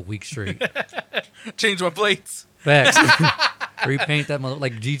car for like a week straight. Change my plates. Facts. Repaint that mother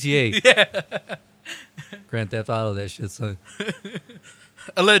like GTA. Yeah. Grand Theft Auto, that shit, son.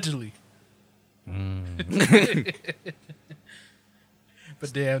 Allegedly.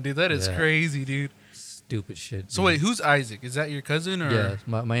 But damn, dude, that is Yeah. crazy, dude. Stupid shit. So dude. wait, who's Isaac? Is that your cousin or? Yeah,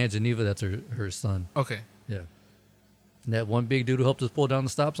 my Aunt Geneva, that's her son. Okay. Yeah. And that one big dude who helped us pull down the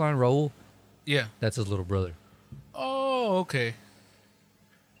stop sign, Raul, Yeah. that's his little brother. Oh, okay.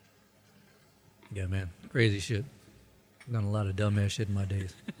 Yeah, man. Crazy shit. Done a lot of dumbass shit in my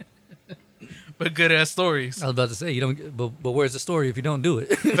days. But good ass stories. I was about to say, you don't, but where's the story if you don't do it?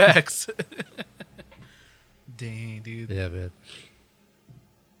 Facts. Dang, dude. Yeah, man.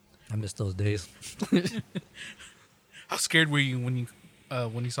 I miss those days. How scared were you when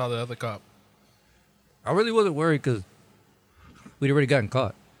you saw the other cop? I really wasn't worried because we'd already gotten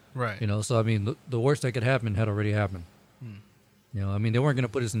caught. Right. You know, so I mean, the worst that could happen had already happened. You know, I mean, they weren't going to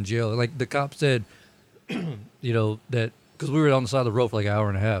put us in jail. Like the cop said, you know, that because we were on the side of the road for like an hour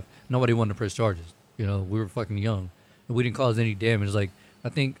and a half. Nobody wanted to press charges. You know, we were fucking young, and we didn't cause any damage. Like I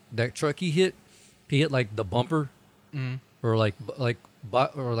think that truck he hit like the bumper, or like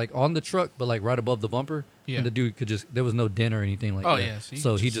on the truck, but like right above the bumper. Yeah. And the dude could just there was no dent or anything like Oh, that. yeah,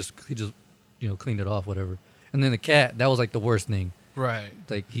 So he just cleaned it off, whatever. And then the cat, that was like the worst thing. Right.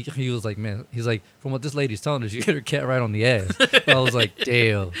 Like he was like, man, he's like, from what this lady's telling us, you hit her cat right on the ass. I was like,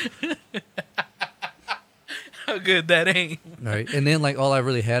 damn. How good that ain't. Right. And then like all I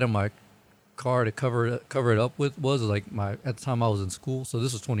really had in my car to cover it up with was like at the time I was in school, so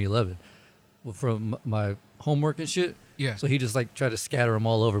this was 2011. From my homework and shit. Yeah. So he just like tried to scatter them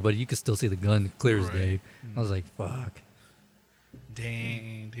all over, but you could still see the gun clear as Right. day. I was like, fuck.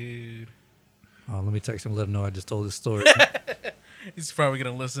 Dang, dude. Oh, let me text him, let him know I just told this story. He's probably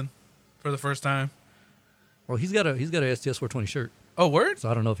gonna listen for the first time. Well, he's got a STS 420 shirt, Oh, word? so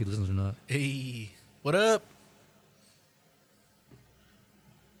I don't know if he listens or not. Hey, what up?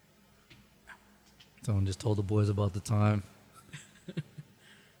 Someone just told the boys about the time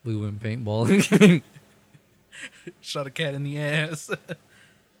we went paintballing. Shot a cat in the ass.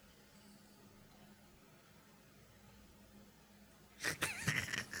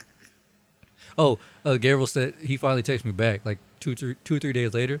 Oh, Gabriel said he finally texted me back like two or 3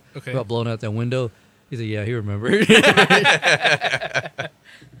 days later Okay. about blowing out that window. He said, yeah, he remembered.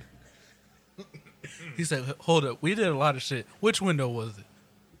 He said, hold up, we did a lot of shit. Which window was it?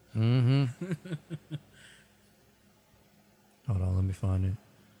 Hold on, let me find it.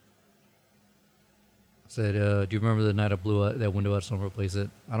 Said, do you remember the night I blew out that window out somewhere place? It.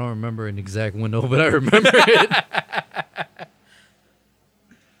 I don't remember an exact window, but I remember it.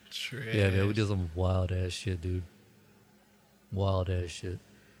 Trash. Yeah, man, we did some wild ass shit, dude. Wild ass shit.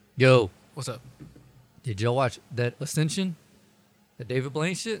 Yo, What's up? did y'all watch that Ascension? That David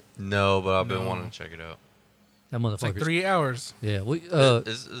Blaine shit? No, but I've been No. wanting to check it out. That It's like motherfucker. 3 hours. Yeah, we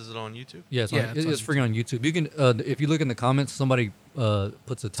Is it on YouTube? yeah, it's, Yeah, on, it's it's on free on YouTube. You can if you look in the comments, somebody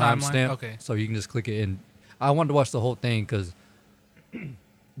puts a Timeline? timestamp, Okay. so you can just click it. And I wanted to watch the whole thing because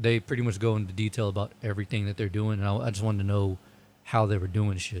they pretty much go into detail about everything that they're doing, and I just wanted to know how they were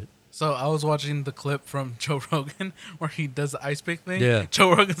doing shit. So I was watching the clip from Joe Rogan where he does the ice pick thing. Yeah.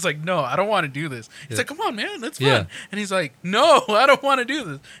 Joe Rogan's like, no, I don't want to do this. He's Yeah. like, come on, man, that's fun. Yeah. And he's like, no, I don't want to do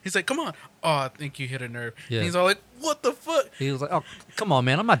this. He's like, come on. Oh, I think you hit a nerve. Yeah. And he's all like, what the fuck? He was like, "Oh, come on,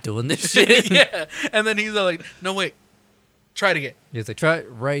 man, I'm not doing this shit." Yeah. And then he's all like, no, wait, try it again. He's like, "Try it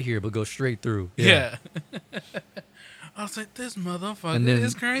right here, but go straight through." Yeah. I was like, this motherfucker And then,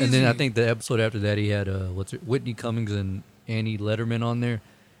 is crazy. and then I think the episode after that, he had Whitney Cummings and Annie Letterman on there,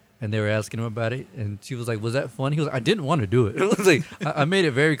 and they were asking him about it, and she was like, "Was that fun?" He was like, "I didn't want to do it." It was like I made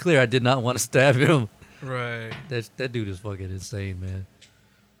it very clear I did not want to stab him. Right. That dude is fucking insane, man.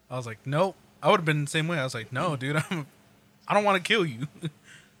 I was like, nope. I would have been the same way. I was like, no, dude, I don't want to kill you.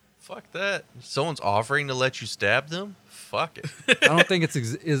 Fuck that. Someone's offering to let you stab them? Fuck it. I don't think it's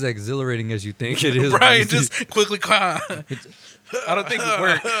as exhilarating as you think it is. Right, just quickly. I don't think it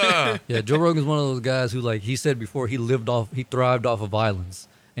worked. Yeah, Joe Rogan's one of those guys who, like he said before, he thrived off of violence.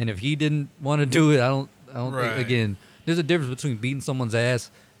 And if he didn't want to do it, I don't Right. think, again, there's a difference between beating someone's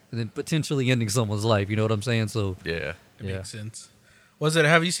ass and then potentially ending someone's life. You know what I'm saying? So, Yeah. It yeah. makes sense.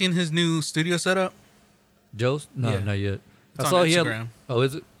 Have you seen his new studio setup? Joe's? No, Yeah. not yet. It's I on saw he had. Instagram. Oh,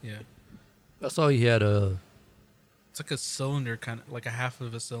 is it? Yeah. I saw he had a. It's like a cylinder kind of, like a half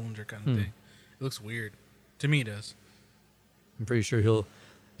of a cylinder kind Hmm. of thing. It looks weird. To me, it does. I'm pretty sure he'll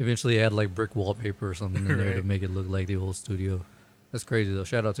eventually add like brick wallpaper or something in there to Right. make it look like the old studio. That's crazy though.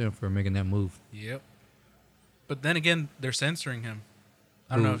 Shout out to him for making that move. Yep. But then again, they're censoring him.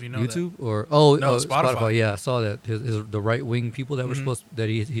 I don't know if you know YouTube that. or No, Spotify. Spotify. Yeah, I saw that. The right wing people that were supposed that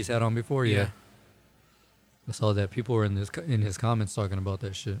he's had on before. Yeah. Yeah. I saw that people were in his comments talking about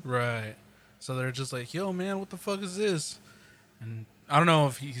that shit. Right. So they're just like, yo, man, what the fuck is this? And I don't know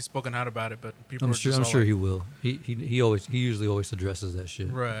if he's spoken out about it, but people I'm are sure. just I'm all sure like, he will. He usually always addresses that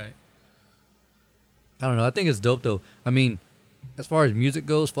shit. Right. I don't know. I think it's dope though. I mean, as far as music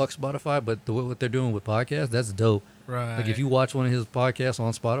goes, fuck Spotify. But what they're doing with podcasts, that's dope. Right. Like if you watch one of his podcasts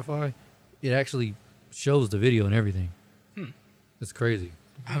on Spotify, it actually shows the video and everything. It's crazy.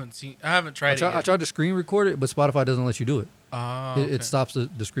 I haven't tried it yet. I tried to screen record it, but Spotify doesn't let you do it. Oh, It okay. stops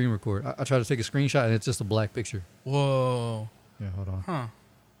the screen record. I tried to take a screenshot and it's just a black picture. Whoa. Yeah, hold on. Huh.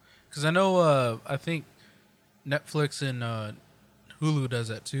 Because I know, I think Netflix and Hulu does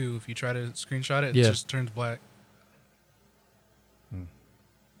that too. If you try to screenshot it, Yeah. it just turns black. Let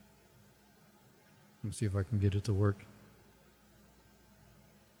me see if I can get it to work.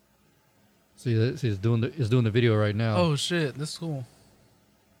 See, it's doing the video right now. Oh shit, that's cool.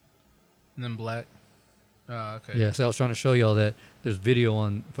 And then black. Okay. Yeah, so I was trying to show y'all that there's video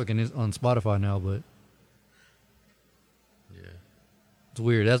on on Spotify now, but Yeah. it's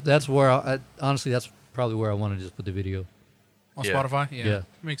weird. That's where I honestly that's probably where I want to just put the video. On Yeah. Spotify? Yeah.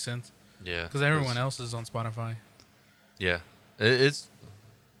 Makes sense. Yeah. Because everyone else is on Spotify. Yeah.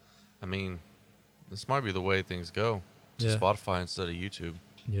 I mean, this might be the way things go. To Yeah. Spotify instead of YouTube.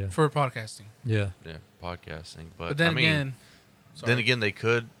 Yeah. For podcasting. Yeah. Yeah, podcasting. But then I mean, again... then again, they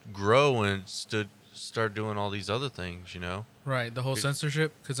could grow and start doing all these other things, you know? Right, the whole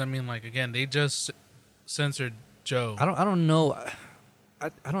censorship. Because, I mean, like, again, they just censored Joe. I don't know.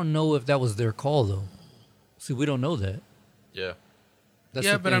 I don't know if that was their call though. See, we don't know that. Yeah. That's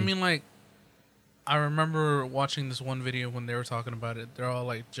yeah, the but I thing. mean, like, I remember watching this one video when they were talking about it. They're all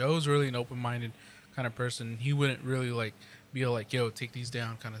like, Joe's really an open-minded kind of person. He wouldn't really, like, be like, yo, take these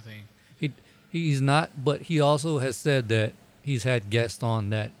down kind of thing. He's not, but he also has said that he's had guests on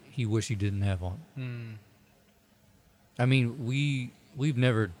that he wish he didn't have on. Hmm. I mean, we've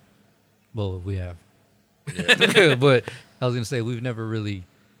never, well, we have, but I was gonna say we've never really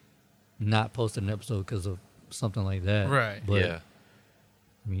not posted an episode because of something like that. Right. But yeah.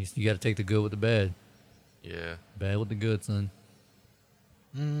 I mean, you got to take the good with the bad. Yeah. Bad with the good, son.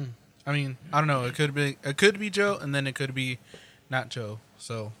 I mean, I don't know. It could be Joe, and then it could be not Joe.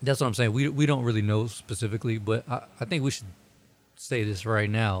 So That's what I'm saying. We don't really know specifically, but I think we should say this right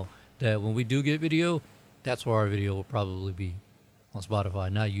now that when we do get video, that's where our video will probably be on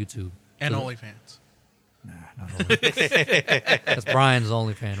Spotify, not YouTube. and So- OnlyFans. That's Brian's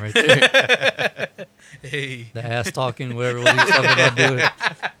OnlyFans right there. Hey, The ass talking, whatever what he's talking about doing.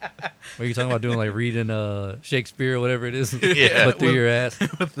 What are you talking about doing? Like reading Shakespeare or whatever it is, Yeah. but through your ass.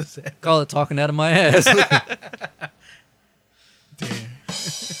 with this ass. Call it talking out of my ass.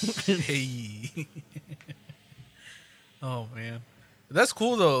 Hey. Oh man, that's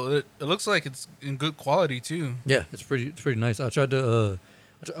cool though. It looks like it's in good quality too. Yeah, it's pretty nice. I tried to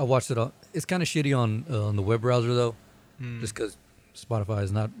I watched it on. It's kind of shitty on the web browser though, just because Spotify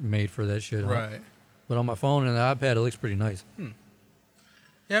is not made for that shit. huh? Right. But on my phone and the iPad, it looks pretty nice.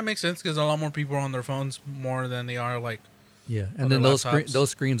 Yeah, it makes sense because a lot more people are on their phones more than they are like. Yeah, and Other then laptops. those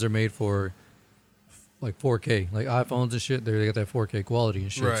screens are made for like 4K, like iPhones and shit. They got that 4K quality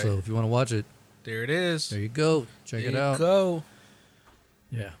and shit. Right. So if you want to watch it, There it is. there you go. Check it There you out. Go.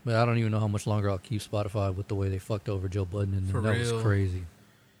 Yeah, but I don't even know how much longer I'll keep Spotify with the way they fucked over Joe Budden, and For that real. was crazy.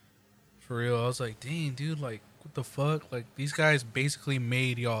 For real, I was like, dang, dude, like, what the fuck? Like, these guys basically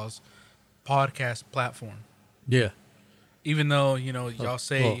made y'all's podcast platform. Yeah. Even though, you know, y'all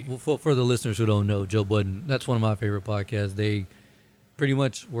say, Well, for the listeners who don't know, Joe Budden, that's one of my favorite podcasts. They pretty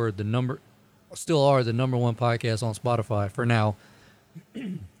much still are the number one podcast on Spotify for now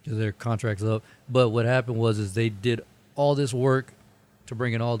because their contract's up. But what happened was they did all this work to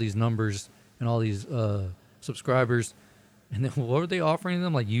bring in all these numbers and all these subscribers. And then what were they offering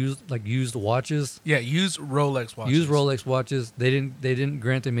them? Like used watches? yeah, use Rolex watches. Use Rolex watches. They didn't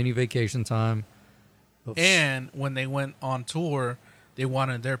grant them any vacation time. And when they went on tour, they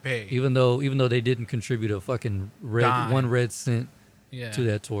wanted their pay. even though they didn't contribute a fucking Dime. one red cent Yeah. to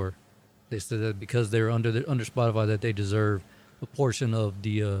that tour, they said that because they're under Spotify that they deserve a portion of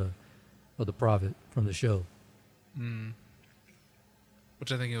the profit from the show.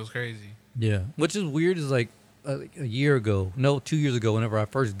 Which I think it was crazy. Yeah, which is weird. Is like a year ago, no, 2 years ago, whenever I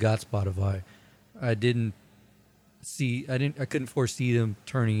first got Spotify, I couldn't foresee them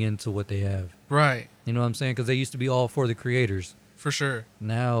turning into what they have. Right. You know what I'm saying? Because they used to be all for the creators. For sure.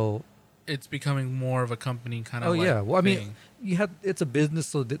 Now, It's becoming more of a company kind of yeah. Well, I mean, thing. it's a business,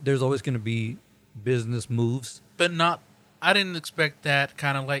 so there's always going to be business moves. But not, I didn't expect that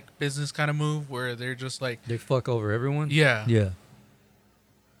kind of like business kind of move where they're just like, They fuck over everyone. yeah. Yeah.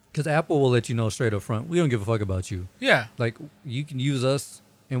 Because Apple will let you know straight up front, we don't give a fuck about you. Yeah. Like, you can use us,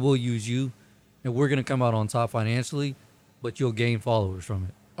 and we'll use you, and we're going to come out on top financially, but you'll gain followers from it.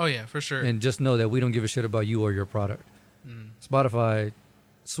 Oh, yeah, for sure. And just know that we don't give a shit about you or your product. Mm. Spotify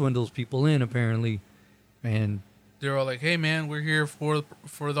swindles people in, apparently, and They're all like, hey, man, we're here for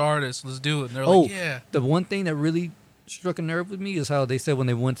the artist. Let's do it. And they're oh, like, yeah. the one thing that really struck a nerve with me is how they said when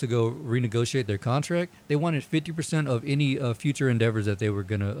they went to go renegotiate their contract, they wanted 50% of any future endeavors that they were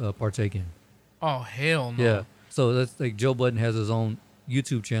going to partake in. Oh, hell no. Yeah. So that's like Joe Budden has his own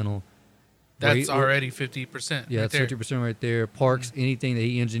YouTube channel. where That's he- already 50%. Yeah, right it's there. 50% right there. Parks, anything that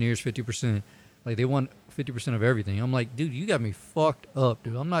he engineers, 50%. Like they want 50% of everything. I'm like, dude, you got me fucked up,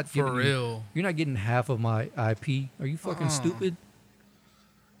 dude. I'm not For giving you- real. you're not getting half of my IP. Are you fucking stupid?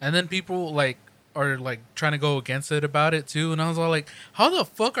 And then people like are like trying to go against it about it too. And I was all like, how the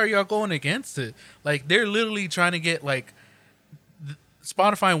fuck are y'all going against it? Like they're literally trying to get like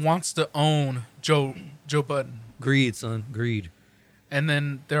Spotify wants to own Joe Budden, Greed, son. Greed. and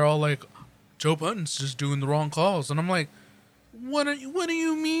then they're all like, Joe Budden's just doing the wrong calls, and I'm like, what do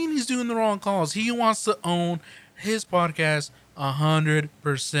you mean he's doing the wrong calls? He wants to own his podcast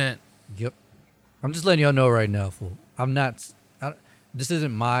 100%. Yep. I'm just letting y'all know right now, fool. This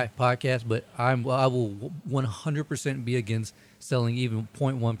isn't my podcast, but I will 100% be against selling even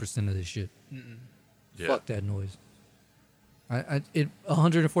 0.1% of this shit. Yeah. Fuck that noise.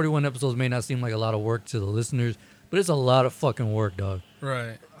 141 episodes may not seem like a lot of work to the listeners, but it's a lot of fucking work, dog.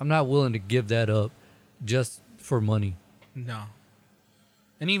 Right. I'm not willing to give that up just for money. No.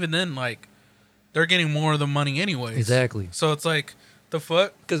 And even then, like, they're getting more of the money anyways. Exactly. So it's like, the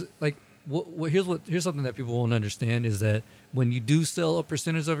fuck? Because like, here's something that people won't understand is that when you do sell a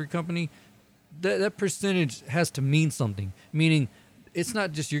percentage of your company, that percentage has to mean something. Meaning, it's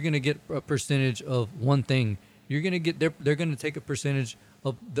not just you're gonna get a percentage of one thing. You're gonna get they're gonna take a percentage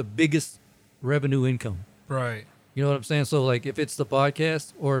of the biggest revenue income. Right. You know what I'm saying? So like, if it's the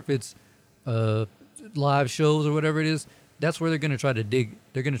podcast or if it's live shows or whatever it is, that's where they're gonna try to dig.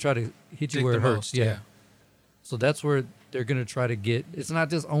 They're gonna try to hit you Dig where the it hurts. most, Yeah. yeah. So that's where they're gonna try to get. It's not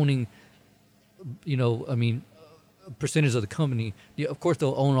just owning, a percentage of the company. Yeah, of course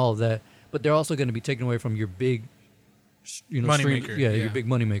they'll own all of that, but they're also gonna be taken away from your big, Money stream- maker, Yeah, yeah. your big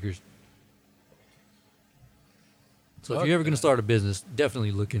money makers. So Fuck if you're ever gonna that. start a business,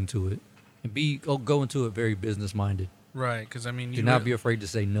 definitely look into it and go into it very business minded. Right. Because, I mean, Do not be afraid to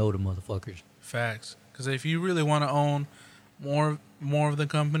say no to motherfuckers. Facts. Because if you really want to own more of the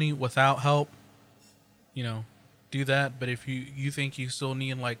company without help, do that. But if you think you still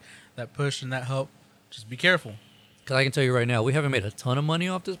need like that push and that help, just be careful. Because I can tell you right now, we haven't made a ton of money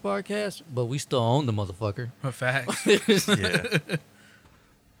off this podcast, but we still own the motherfucker. But facts. Yeah.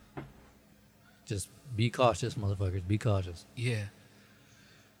 Just be cautious, motherfuckers. Be cautious. Yeah.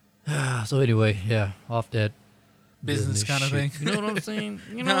 So anyway, yeah, off that Business kind of shit. thing. You know what I'm saying?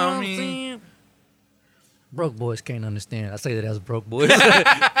 You know No, what I I'm mean- saying? Broke boys can't understand. I say that as broke boys.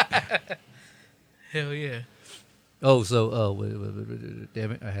 Hell yeah. Oh, so wait,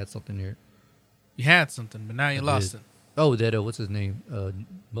 damn it, I had something here. You had something, but now you I lost did. it. Oh, that what's his name?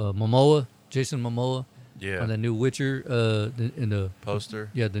 Momoa, Jason Momoa, Yeah. on the new Witcher. In the Poster.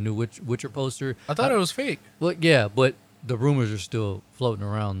 the new Witcher poster. I thought it was fake. Well, yeah, but the rumors are still floating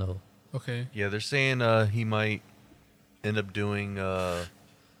around though. Okay. Yeah, they're saying he might end up doing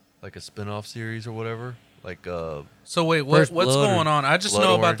like a spin-off series or whatever. Like So wait, First what's Blood or going on? I just Blood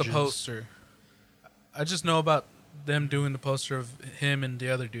know about the Origins? poster. I just know about them doing the poster of him and the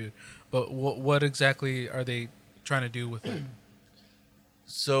other dude. But what exactly are they trying to do with it?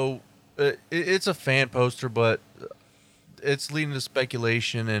 so it's a fan poster, but it's leading to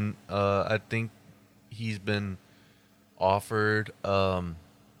speculation, and I think he's been offered a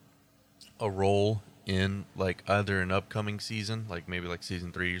role in like either an upcoming season, like maybe like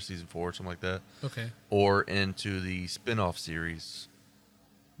season 3 or season 4 or something like that, Okay. or into the spin-off series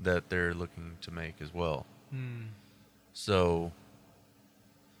that they're looking to make as well. So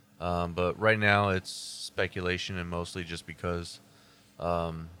but right now it's speculation, and mostly just because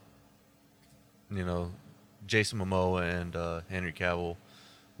Jason Momoa and Henry Cavill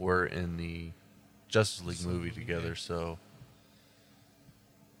were in the Justice League movie together, so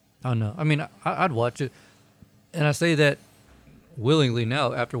I don't know. I mean, I'd watch it, and I say that willingly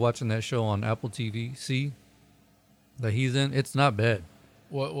now after watching that show on Apple TV, See, that he's in. It's not bad.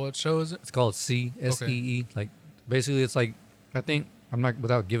 What show is it? It's called See, SEE. Like, basically, it's like, I think, I'm not,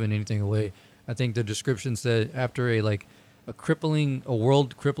 without giving anything away, I think the description said after a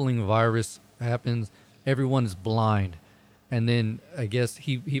world crippling virus happens, everyone is blind. And then I guess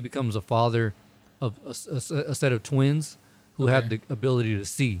he becomes a father of a set of twins who have the Okay. ability to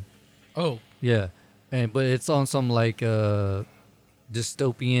see. Oh, Yeah. But it's on some like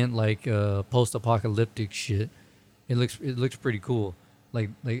dystopian, like post-apocalyptic shit. It looks pretty cool. Like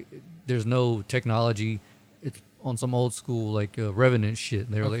there's no technology. It's on some old school like Revenant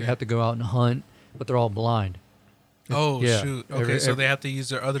shit. They like Okay. have to go out and hunt, but they're all blind. oh yeah. shoot. Okay, so they have to use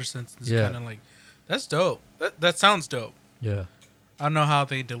their other senses. Yeah. Kind of like, that's dope. That sounds dope. Yeah. I don't know how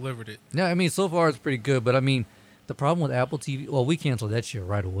they delivered it. Yeah, I mean, so far it's pretty good, but I mean, the problem with Apple TV, well, we canceled that shit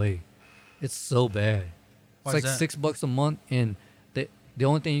right away. It's so bad. Why It's is like that? $6 a month, and the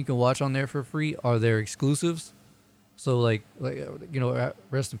only thing you can watch on there for free are their exclusives. So like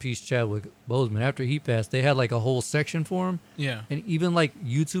rest in peace Chadwick Boseman. After he passed, they had like a whole section for him, Yeah. and even like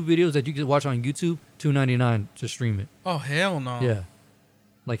YouTube videos that you could watch on YouTube, $2.99 to stream it. Oh hell no. Yeah,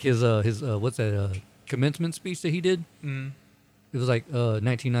 like his what's that commencement speech that he did? Mm. It was like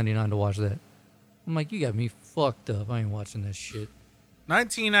 $19.99 to watch that. I'm like, you got me fucked up. I ain't watching that shit.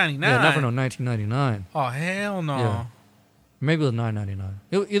 $19.99. Yeah, not for no $19.99. Oh hell no. Yeah. Maybe it was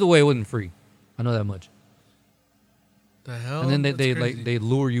 $9.99. Either way, it wasn't free. I know that much. The hell. And then That's they crazy. like they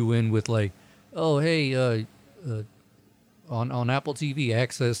lure you in with like, oh hey, on Apple TV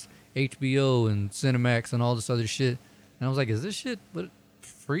access HBO and Cinemax and all this other shit. And I was like, is this shit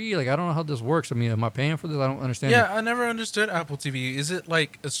free? Like I don't know how this works. I mean, am I paying for this? I don't understand. Yeah, I never understood Apple TV. Is it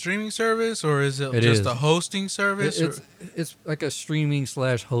like a streaming service or is it, It just is. a hosting service? It's like a streaming /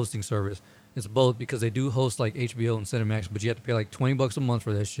 hosting service. It's both because they do host like HBO and Cinemax, but you have to pay like $20 a month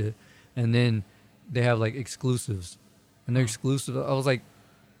for that shit, and then they have like exclusives, and they're exclusive. I was like,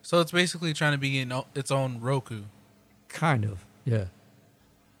 So it's basically trying to be in its own Roku. kind of, yeah.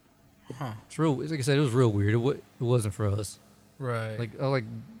 Huh. It's real. Like I said, it was real weird. It wasn't for us. Right. Like I was like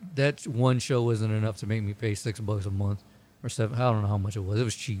that one show wasn't enough to make me pay $6 a month or $7. I don't know how much it was. It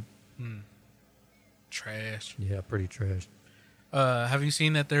was cheap. trash. Yeah, pretty trash. Have you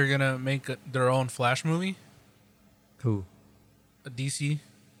seen that they're gonna make their own Flash movie? Who? A DC?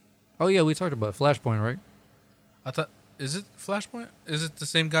 Oh yeah, we talked about Flashpoint, right? I thought, is it Flashpoint? Is it the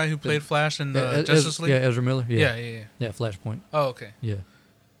same guy who played Flash in Yeah, the Justice League? Yeah, Ezra Miller. Yeah, yeah, yeah. Yeah, Flashpoint. Oh, okay. Yeah.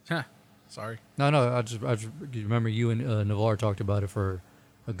 Huh. Sorry. No. I just remember you and Navarre talked about it for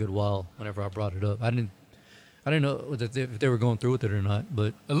a good while. Whenever I brought it up, I didn't know that if they were going through with it or not.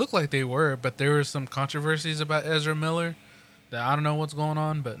 But It looked like they were, but there were some controversies about Ezra Miller that I don't know what's going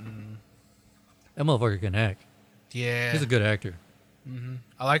on. But that motherfucker can act. yeah, He's a good actor.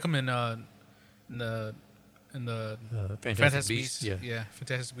 I like him in the Fantastic Beasts. Yeah,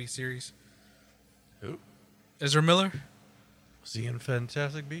 Fantastic Beasts series. Who? Ezra Miller. Was he in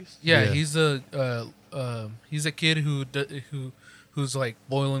Fantastic Beasts? Yeah, Yeah. he's a kid who's like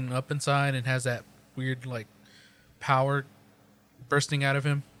boiling up inside and has that weird like power bursting out of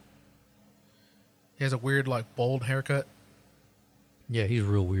him. He has a weird like bold haircut. Yeah, he's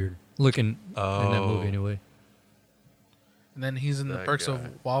real weird looking in that movie anyway. And then he's in the That Perks guy.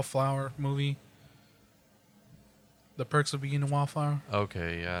 of Wildflower movie. The Perks of Being a Wallflower.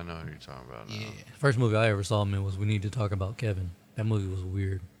 Okay, yeah, I know what you're talking about now. First movie I ever saw him in was We Need to Talk About Kevin. That movie was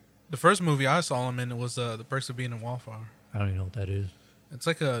weird. The first movie I saw him in was The Perks of Being a Wallflower. I don't even know what that is. It's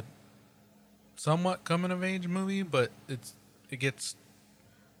like a somewhat coming of age movie, but it gets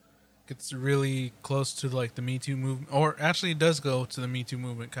really close to like the Me Too movement, or actually it does go to the Me Too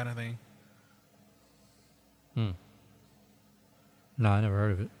movement kind of thing. No, I never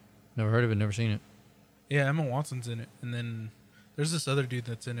heard of it. Never seen it. Yeah, Emma Watson's in it, and then there's this other dude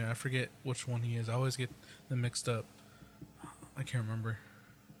that's in it. I forget which one he is. I always get them mixed up. I can't remember,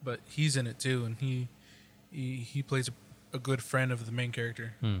 but he's in it too, and he plays a good friend of the main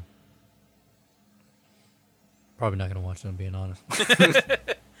character. Probably not gonna watch it, I'm being honest.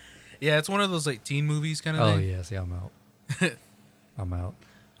 Yeah, it's one of those like teen movies kind of Oh thing. yeah, see, I'm out. I'm out.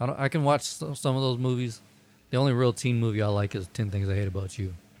 I can watch some of those movies. The only real teen movie I like is 10 Things I Hate About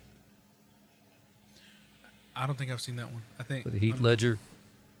You. I don't think I've seen that one. I think With Heath Ledger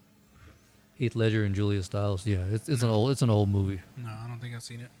and Julia Stiles. Yeah, it's an old movie. No, I don't think I've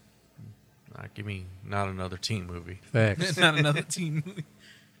seen it. Give me not another teen movie. Facts. Not another teen movie.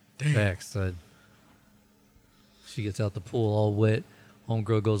 Damn. Facts, son. She gets out the pool all wet.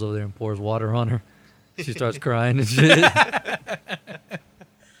 Homegirl goes over there and pours water on her. She starts crying and shit.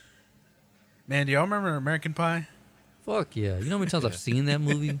 Man, do y'all remember American Pie? Fuck yeah. You know how many times I've seen that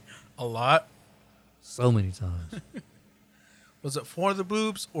movie? A lot. So many times. Was it for the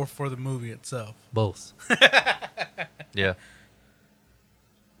boobs or for the movie itself? Both. Yeah.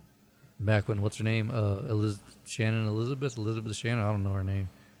 Back when, what's her name? Elizabeth Shannon. Elizabeth Shannon. I don't know her name.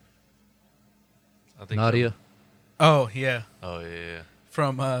 I think Nadia. Oh yeah, Oh, yeah.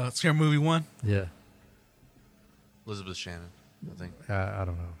 from Scary Movie 1. Yeah. Elizabeth Shannon, I think. I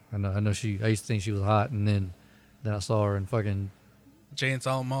don't know. I know she. I used to think she was hot, and then I saw her in fucking Jay and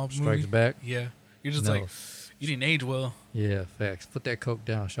Silent Bob movie. Strikes Back. Yeah, you're just No. like, you didn't age well. Yeah, facts. Put that coke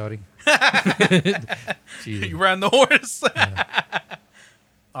down, shawty. You Jesus. ran the horse.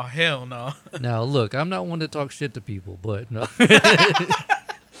 Oh hell no. Now look, I'm not one to talk shit to people, but no.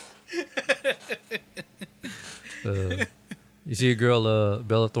 You see a girl,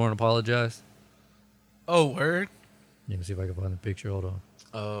 Bella Thorne, apologize. Oh word. You can see if I can find the picture. Hold on.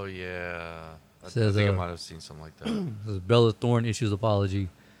 Oh, yeah. I Says, think I might have seen something like that. It says Bella Thorne issues apology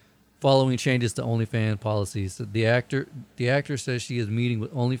following changes to OnlyFans policies. The actor says she is meeting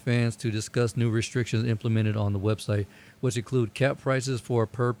with OnlyFans to discuss new restrictions implemented on the website, which include cap prices for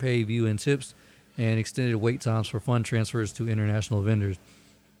per pay view and tips, and extended wait times for fund transfers to international vendors.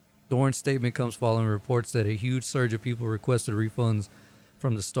 Thorne's statement comes following reports that a huge surge of people requested refunds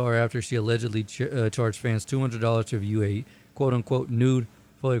from the star after she allegedly charged fans $200 to view a quote-unquote nude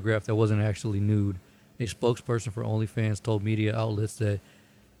photograph that wasn't actually nude. A spokesperson for OnlyFans told media outlets that,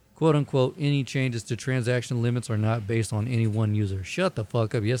 quote-unquote, any changes to transaction limits are not based on any one user. Shut the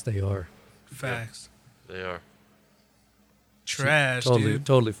fuck up. Yes, they are. Facts. They are. Trash, Totally, dude.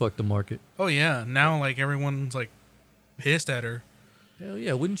 totally fucked the market. Oh yeah. Now like everyone's like pissed at her. Hell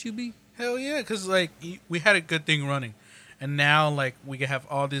yeah, wouldn't you be? Hell yeah, because like we had a good thing running, and now like we can have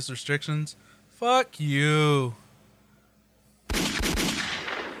all these restrictions. Fuck you.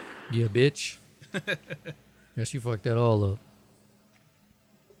 Yeah, bitch. Yeah, she fucked that all up.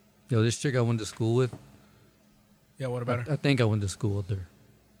 Yo, this chick I went to school with, Yeah, what about her? I think I went to school with her.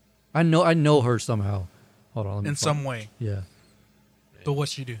 I know her somehow. Hold on, let me In find- some way. Yeah. But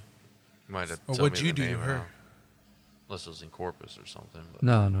what'd she do? Might have. Or told what'd me you the do to name her? now. Unless it was in Corpus or something. But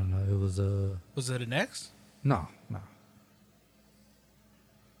No. It was Was it an ex? no.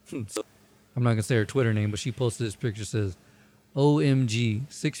 So, I'm not gonna say her Twitter name, but she posted this picture. Says, "OMG,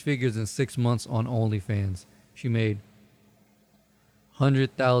 6 figures in 6 months on OnlyFans. She made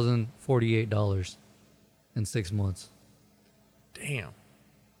 $100,048 in 6 months." damn.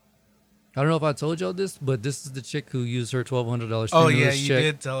 I don't know if I told y'all this, but this is the chick who used her $1,200 Oh stimulus yeah, you check.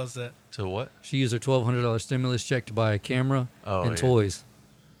 did tell us that. To what? She used her $1,200 stimulus check to buy a camera Oh, and yeah. toys.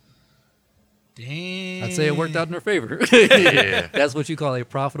 Dang. I'd say it worked out in her favor. Yeah. That's what you call a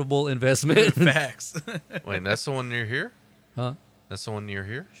profitable investment. Facts. Wait, that's the one near here? Huh? That's the one near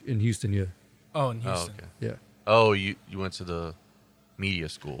here? In Houston, yeah. Oh, in Oh, Houston. okay. Yeah. Oh, you went to the media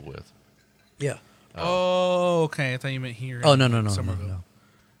school with. Yeah. Oh, okay. I thought you meant here. Oh, in no. Somerville.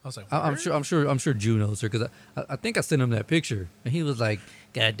 I was like, I'm where? sure Jew knows her because I think I sent him that picture and he was like,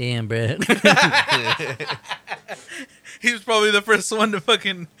 "God damn, Brad." He was probably the first one to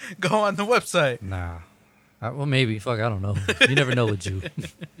fucking go on the website. Nah. Well, maybe. Fuck, I don't know. You never know with Jew.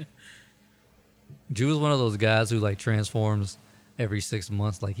 Jew is one of those guys who like transforms every 6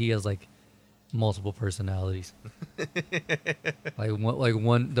 months. Like he has like multiple personalities.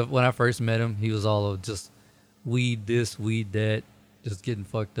 When I first met him, he was all of just weed this, weed that, just getting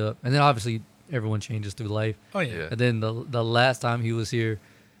fucked up. And then obviously everyone changes through life. Oh yeah. Yeah. And then the last time he was here,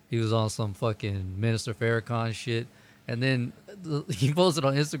 he was on some fucking Minister Farrakhan shit. And then he posted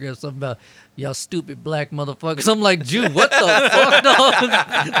on Instagram something about, "Y'all stupid black motherfuckers." I'm like, Jew, what the fuck,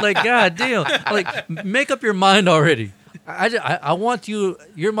 dog? Like, goddamn. Like, make up your mind already. I want you.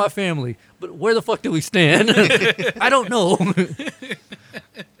 You're my family. But where the fuck do we stand? I don't know.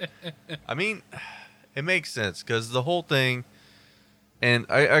 I mean, it makes sense because the whole thing, and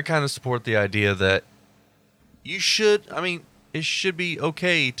I kind of support the idea that it should be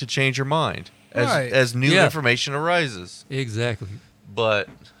okay to change your mind Right. as new Yeah. information arises. Exactly. But,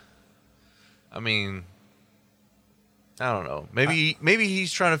 I mean, I don't know. Maybe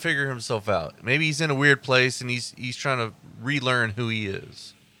he's trying to figure himself out. Maybe he's in a weird place and he's trying to relearn who he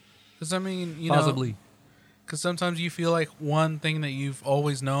is. Because I mean, you Possibly. know, because sometimes you feel like one thing that you've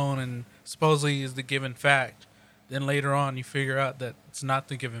always known and supposedly is the given fact. Then later on, you figure out that it's not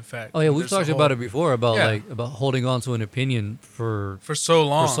the given fact. Oh yeah, we've There's a talked whole- about it before about Yeah. about holding on to an opinion for so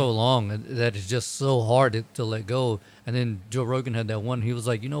long. for so long and that it's just so hard to let go. And then Joe Rogan had that one. He was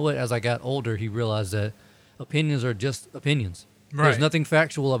like, you know what? As I got older, he realized that opinions are just opinions. Right. There's nothing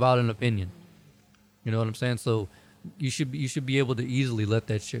factual about an opinion. You know what I'm saying? So you should be able to easily let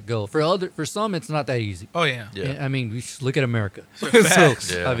that shit go. For some, it's not that easy. Oh yeah. Yeah. I mean, we should look at America. Facts.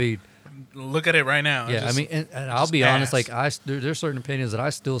 So Yeah. I mean, Look at it right now. It's yeah. I just- mean, and I'll just be honest. ass. Like there's certain opinions that I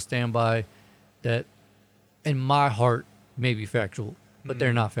still stand by, that in my heart may be factual, but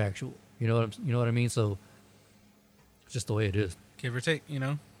they're not factual. You know what I mean? So it's just the way it is. give or take, you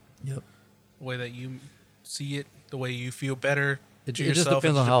know, Yep. the way that you see it, the way you feel better. It to just yourself,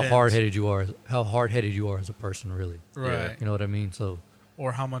 depends it on how depends. hard-headed you are. How hard-headed you are as a person, really. Right. You know what I mean? So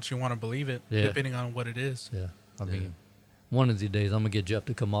Or how much you want to believe it, Yeah. depending on what it is. yeah. I mean, one of these days I'm gonna get Jeff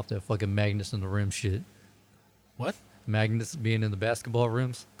to come off that fucking Magnus in the rim shit. What? Magnus being in the basketball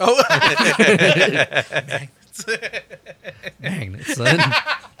rims. Oh, Magnus, son.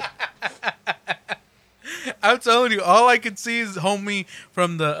 I'm telling you, all I could see is homie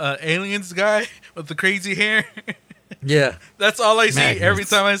from the Aliens guy with the crazy hair. Yeah. That's all I see every Magnets.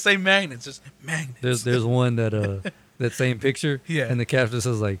 time I say magnets. Just magnets. There's one that that same picture. Yeah. And the caption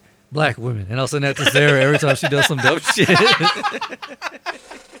says like black women, and I'll send that to Sarah every time she does some dope shit.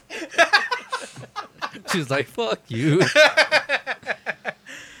 She's like, "Fuck you,"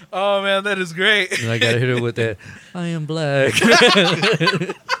 Oh man, that is great. and I gotta hit her with that. I am black.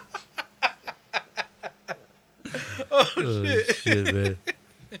 Oh shit, man.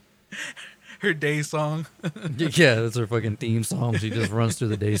 Her day song. Yeah, that's her fucking theme song. She just runs through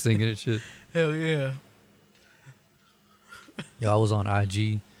the day singing and shit. Hell yeah. Yeah, I was on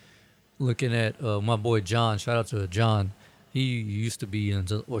IG looking at my boy John. Shout out to John. He used to be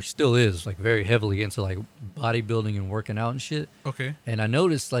into, or still is, like very heavily into like bodybuilding and working out and shit. Okay. And I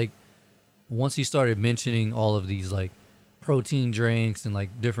noticed like once he started mentioning all of these like protein drinks and like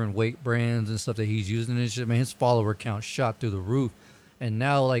different weight brands and stuff that he's using and shit, man, his follower count shot through the roof. And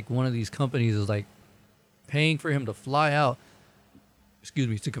now like one of these companies is like paying for him to fly out,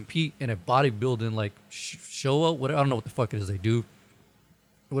 to compete in a bodybuilding like show up. What I don't know what the fuck it is they do,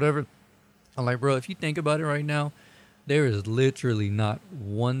 whatever. I'm like, bro, if you think about it right now, there is literally not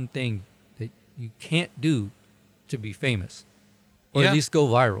one thing that you can't do to be famous, or Yeah. at least go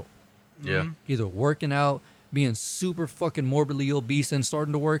viral. Yeah. Either working out, being super fucking morbidly obese and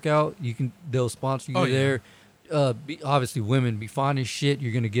starting to work out, they'll sponsor you Oh, yeah. there. Obviously, women be fine as shit.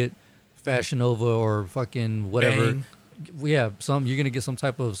 You're gonna get Fashion Nova or fucking whatever. Bang. Yeah, you're gonna get some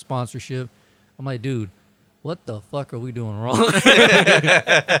type of sponsorship. I'm like, dude, what the fuck are we doing wrong?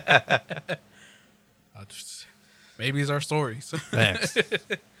 Maybe it's our stories. Facts.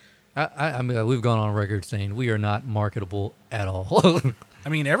 I mean, we've gone on record saying we are not marketable at all. I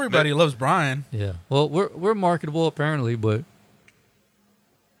mean, everybody loves Brian. Yeah. Well, we're marketable apparently, but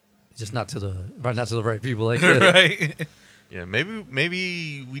just not to the right people. Like that. Right. Yeah,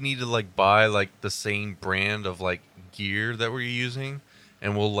 maybe we need to like buy like the same brand of like gear that we're using,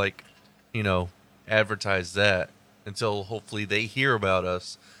 and we'll like, advertise that until hopefully they hear about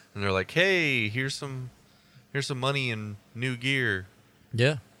us and they're like, hey, here's some money and new gear.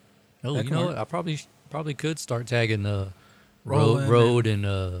 Yeah. Oh, That you can know work. what? I probably could start tagging Roland Rode and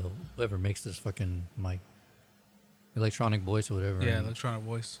whoever makes this fucking mic, electronic voice or whatever. Yeah, and electronic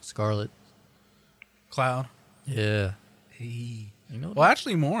voice. Scarlett. Cloud. Yeah. Hey. You know. Well,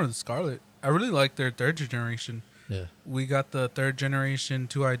 actually, more than Scarlet. I really like their third generation. Yeah. We got the third generation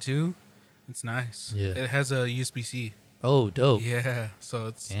 2i2. It's nice. Yeah. It has a USB-C. Oh, dope. Yeah, so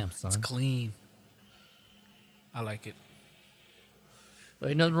it's Damn, son. it's clean. I like it.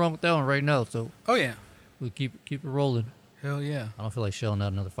 Ain't nothing wrong with that one right now. So Oh yeah. we keep it rolling. Hell yeah. I don't feel like shelling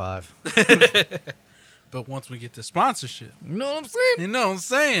out another 5. But once we get the sponsorship, You know what I'm saying? you know what I'm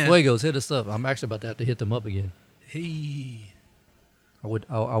saying? Fuegos, hit us up. I'm actually about to have to hit them up again. Hey. I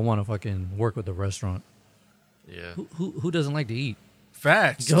want to fucking work with the restaurant. Yeah. Who doesn't like to eat?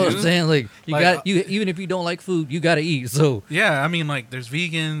 Facts, You know what I'm dude. saying? Like Like, even if you don't like food, you gotta eat. So Yeah, I mean, like, there's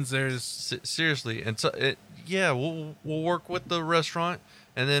vegans, there's... Seriously, and so we'll work with the restaurant,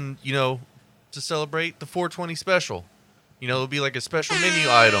 and then to celebrate the 420 special, it'll be like a special menu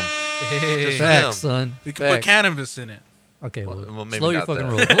item. Hey, Just facts, them. son. we can put Facts. cannabis in it. Okay, Well, well, well, maybe slow your not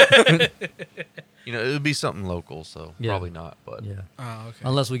fucking that. roll. It would be something local, so Yeah. probably not. But Yeah, Oh, okay.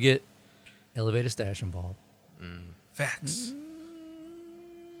 unless we get elevated stash involved. Facts.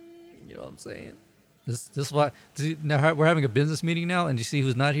 You know what I'm saying? This is why. See, now we're having a business meeting now, and you see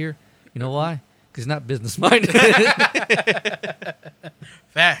who's not here. You know why? Because he's not business minded.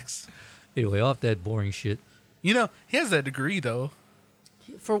 Facts. Anyway, off that boring shit. He has that degree, though.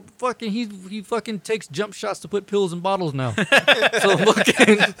 For fucking, he fucking takes jump shots to put pills in bottles now. So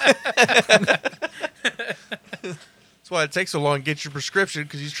fucking. that's why it takes so long to get your prescription,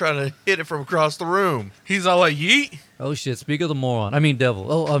 because he's trying to hit it from across the room. He's all like, yeet. Oh shit! Speak of the moron. I mean devil.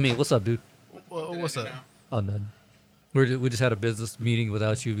 Oh, I mean, what's up, dude? What's up? Oh, nothing. We just had a business meeting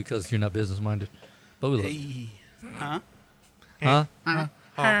without you because you're not business minded. But we love you. Hey.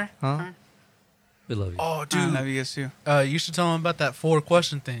 Huh? We love you. Oh, I dude. love you guys too. You should tell him about that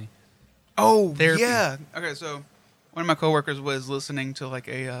 4-question thing. Oh, Therapy. yeah. Okay, so one of my coworkers was listening to like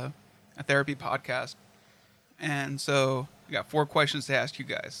a therapy podcast, and so I got 4 questions to ask you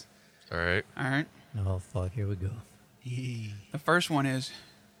guys. All right. All right. Oh fuck! Here we go. The first one is,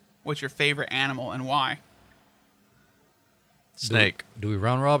 what's your favorite animal and why? Snake. Do we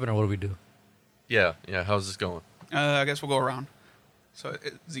round robin or what do we do? Yeah. How's this going? I guess we'll go around. So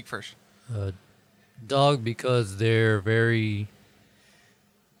Zeke first. Dog, because they're very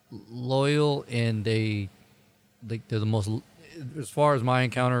loyal and they're the most, as far as my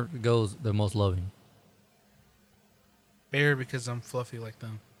encounter goes, they're most loving. Bear, because I'm fluffy like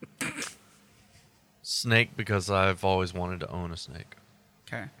them. Snake, because I've always wanted to own a snake.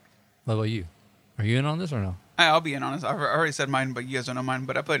 Okay. What about you? Are you in on this or no? I'll be in on this. I've already said mine, but you guys don't know mine.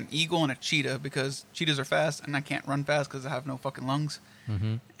 But I put an eagle and a cheetah because cheetahs are fast and I can't run fast because I have no fucking lungs.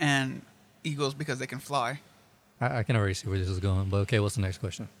 Mm-hmm. And eagles because they can fly. I can already see where this is going, but okay, what's the next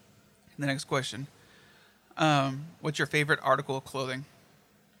question? The next question. What's your favorite article of clothing?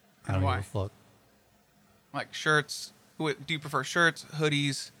 I And don't why? give a fuck. Like shirts. Do you prefer shirts,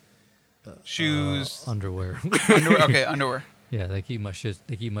 hoodies, shoes, Underwear. underwear? Okay, underwear. Yeah, they keep my shit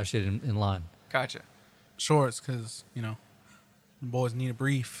in line. Gotcha. Shorts, because, The boys need a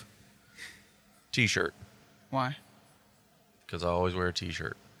brief. T-shirt, Why? because I always wear a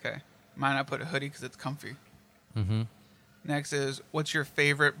T-shirt. Okay. Mine, I put a hoodie because it's comfy. Mm-hmm. Next is, what's your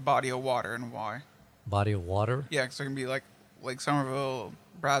favorite body of water and why? Body of water. Yeah, because it can be like Lake Somerville,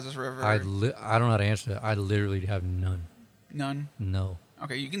 Brazos River. I don't know how to answer that. I literally have none. None. No.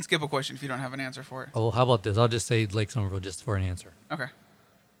 Okay, you can skip a question if you don't have an answer for it. Oh, how about this? I'll just say Lake Somerville just for an answer. Okay.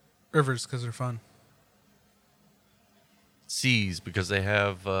 Rivers, because they're fun. Seas, because they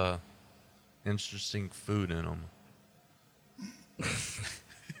have interesting food in them.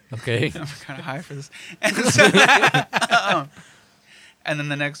 Okay. I'm kind of high for this. And, so, and then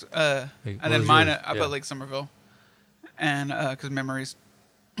the next, Hey, and what then was mine, yours? I Yeah. put Lake Somerville, and because memories.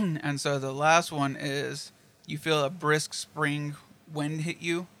 And so the last one is, you feel a brisk spring wind hit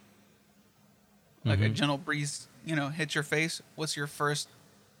you, like a Mhm. gentle breeze, hits your face. What's your first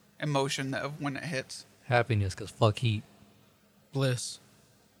emotion of when it hits? Happiness, because fuck heat. Bliss.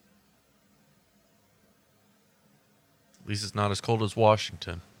 At least it's not as cold as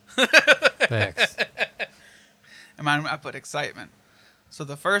Washington. Facts. And mine, I put excitement. So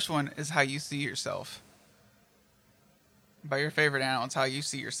the first one is how you see yourself. By your favorite animal, it's how you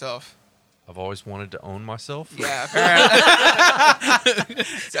see yourself. I've always wanted to own myself. Yeah,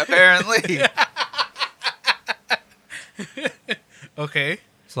 apparently. Okay.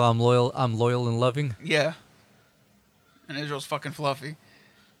 So I'm loyal. I'm loyal and loving. Yeah. And Israel's fucking fluffy.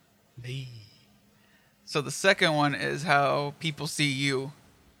 So the second one is how people see you.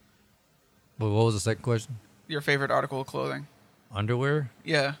 But what was the second question? Your favorite article of clothing. Underwear.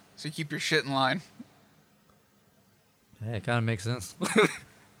 Yeah. So you keep your shit in line. Yeah, it kind of makes sense.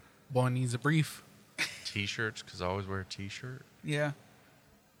 Boy needs a brief. T-shirts, because I always wear a T-shirt. Yeah.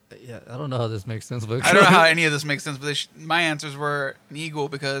 Yeah, I don't know how this makes sense, but I don't know how any of this makes sense, but my answers were an eagle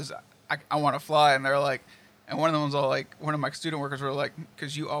because I want to fly, and they're like, and one of the ones all like, one of my student workers were like,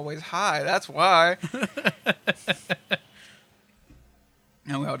 because you always high, that's why.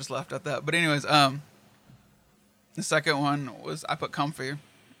 And we all just laughed at that. But anyways, the second one was I put comfy, and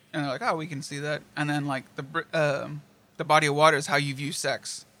they're like, oh, we can see that. And then like the body of water is how you view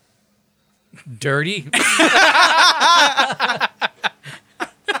sex. dirty.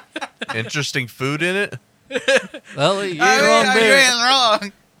 Interesting food in it. Well, you're I mean, wrong you there. ain't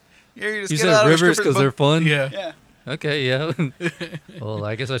wrong. You You said rivers because they're fun. Yeah. Yeah. Okay, yeah. Well,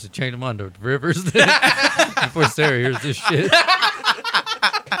 I guess I should change them on to rivers then. Before Sarah hears this shit.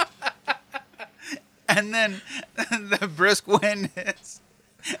 And then the brisk wind is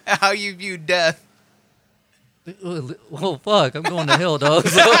how you view death. Oh fuck! I'm going to hell, dog.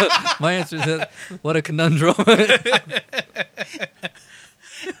 So my answer is that. What a conundrum.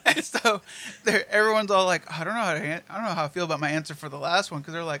 And so everyone's all like, I don't know how I feel about my answer for the last one,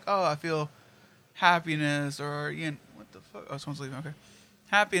 because they're like, oh, I feel happiness, or what the fuck? Oh, someone's leaving. Okay,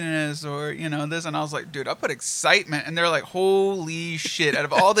 happiness, or this, and I was like, dude, I put excitement, and they're like, holy shit! Out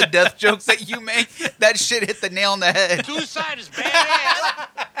of all the death jokes that you make, that shit hit the nail on the head. Suicide is badass.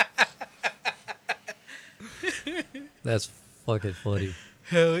 That's fucking funny.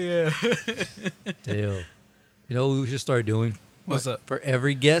 Hell yeah. Damn. You know what we should start doing? What's up? For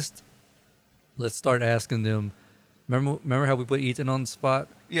every guest, let's start asking them. Remember how we put Ethan on the spot?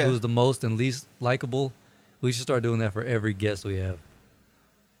 Yeah. Who's the most and least likable? We should start doing that for every guest we have.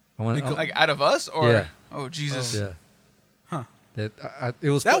 I want Like out of us, or Yeah. oh Jesus, yeah. Huh. It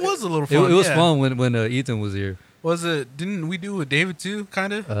was That fun. was a little It, fun. it was yeah. fun when Ethan was here. Was it? Didn't we do with David too?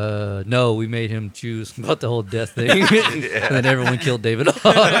 Kind of. No, we made him choose about the whole death thing, and then everyone killed David off.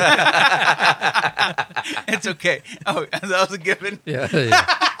 it's okay. Oh, that was a given. yeah.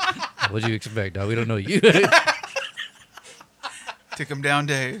 What'd you expect, dog? We don't know you. Tick him down,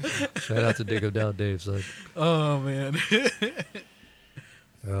 Dave. Shout out to Dig 'em Down Dave, son. Oh man.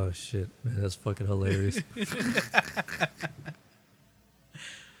 Oh shit, man, that's fucking hilarious.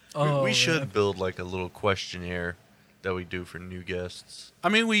 Oh, we should man. build like a little questionnaire that we do for new guests. I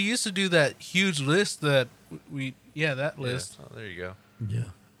mean, we used to do that huge list that that list. Yeah. Oh, there you go. Yeah.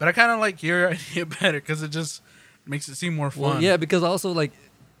 But I kind of like your idea better because it just makes it seem more fun. Well, yeah, because also like,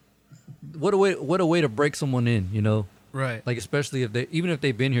 what a way to break someone in, you know? Right. Like especially if if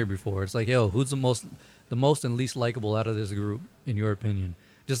they've been here before, it's like, yo, who's the most and least likable out of this group in your opinion?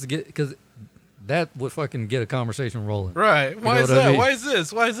 Just to get, because that would fucking get a conversation rolling. Right. Why know is what I that? mean? Why is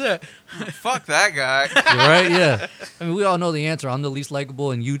this? Why is that? Fuck that guy. You're right? Yeah. I mean, we all know the answer. I'm the least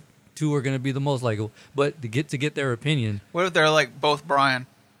likable, and you two are gonna be the most likable. But to get their opinion. What if they're like both Brian?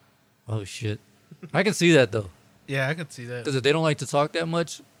 Oh shit. I can see that though, Yeah, I could see that. because if they don't like to talk that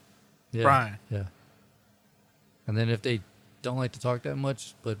much, yeah, Brian. Yeah. And then if they don't like to talk that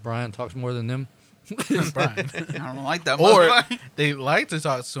much, but Brian talks more than them, Brian. I don't like that. Or motherfucker. they like to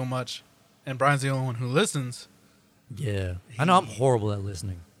talk so much, and Brian's the only one who listens. Yeah. I know I'm horrible at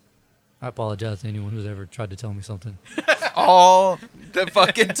listening. I apologize to anyone who's ever tried to tell me something. all the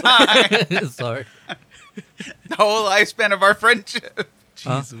fucking time, Sorry. the whole lifespan of our friendship.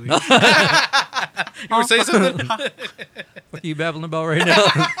 Huh? Jeez, you were saying something? What are you babbling about right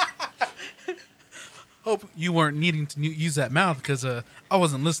now? Hope you weren't needing to use that mouth because I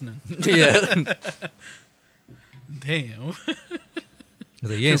wasn't listening. Yeah. Damn.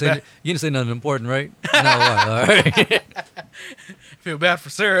 Like, you didn't say nothing important, right? No, why? All right. Feel bad for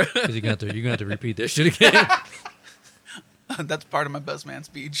Sarah. 'Cause you're gonna have to repeat that shit again. That's part of my best man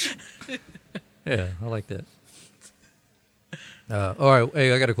speech. Yeah, I like that. All right,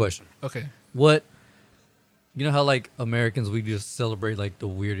 hey, I got a question. Okay. What? You know how like Americans we just celebrate like the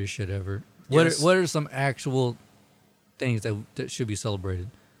weirdest shit ever. Yes. What are some actual things that should be celebrated?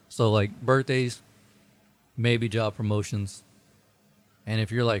 So like birthdays, maybe job promotions, and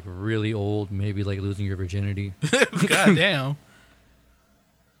if you're like really old, maybe like losing your virginity. God damn.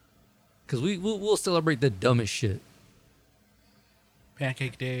 Because we'll celebrate the dumbest shit.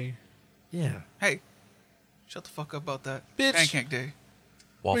 Pancake Day. Yeah. Hey, shut the fuck up about that. Bitch. Pancake Day.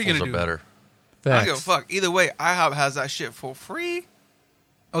 Waffles gonna are do? better. I don't Facts. give a fuck. Either way, IHOP has that shit for free.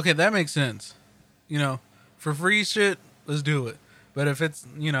 Okay, that makes sense. You know, for free shit, let's do it. But if it's,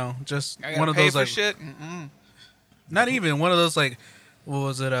 you know, just I gotta one of pay those for like shit. Mm-mm. not even one of those like what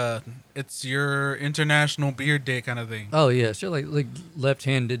was it? It's your international beard day kind of thing. Oh yeah, sure. Like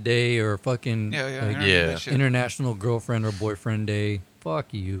left-handed day or fucking Yeah, yeah, like, I Yeah. that shit. international girlfriend or boyfriend day.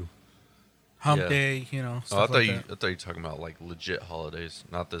 Fuck you. Hump Yeah. day, you know. Oh, I Stuff thought like you. that. I thought you were talking about like legit holidays,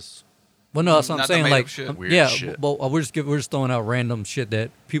 not this. Well, no, that's what I'm Not the saying. made-up Like, shit. Weird yeah, shit. well, we're just throwing out random shit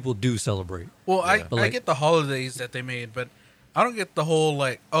that people do celebrate. Well, Yeah. But I like- get the holidays that they made, but I don't get the whole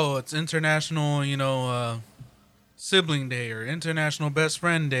like, oh, it's international, you know, sibling day or international best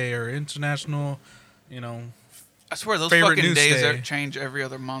friend day or international, you know. I swear those Favorite fucking news days day. change every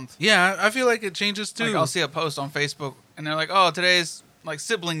other month. Yeah, I feel like it changes too. Like I'll see a post on Facebook and they're like, "Oh, today's like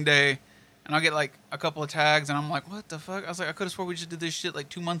sibling day," and I'll get like a couple of tags and I'm like, "What the fuck?" I was like, "I could have swore we just did this shit like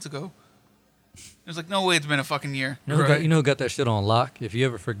 2 months ago." There's like no way it's been a fucking year. Right. You know who got that shit on lock? If you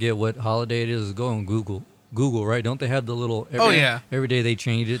ever forget what holiday it is, go on Google. Google, right? Don't they have the little? Oh, yeah. Every day they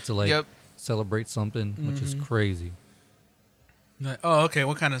change it to like Yep. celebrate something, which is crazy. Like, oh, okay.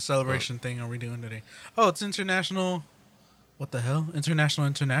 What kind of celebration thing are we doing today? Oh, it's international. What the hell? International.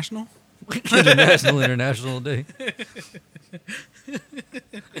 International Day.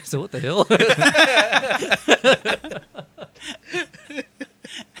 So what the hell?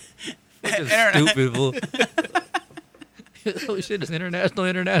 Fucking stupid fool. Oh shit! It's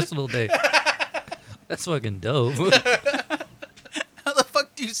International Day. That's fucking dope. How the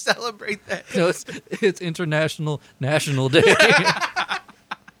fuck do you celebrate that? No, it's International National Day.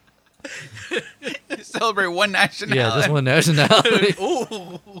 You celebrate one nationality. Yeah, just one nationality.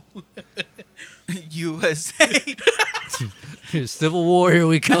 Ooh. USA. Civil War, here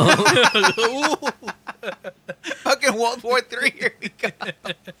we come. Fucking World War III. Here we go.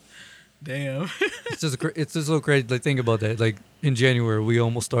 Damn. It's just so crazy. Like think about that. Like in January, we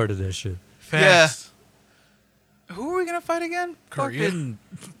almost started that shit. Facts. Who are we gonna fight again? Korea. Fucking-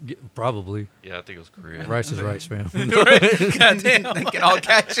 probably. Yeah, I think it was Korea. Rice is rice, fam. Goddamn, they can all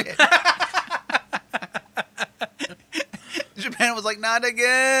catch it. Japan was like, not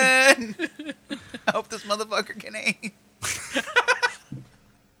again. I hope this motherfucker can aim.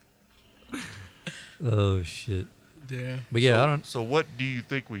 Oh shit. Yeah. But yeah, I don't. So what do you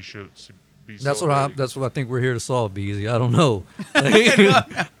think we should be That's what I think we're here to solve, Beezy. I don't know.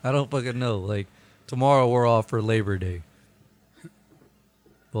 I don't fucking know. Like tomorrow we're off for Labor Day.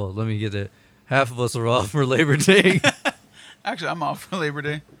 Well, let me get that. Half of us are off for Labor Day. Actually, I'm off for Labor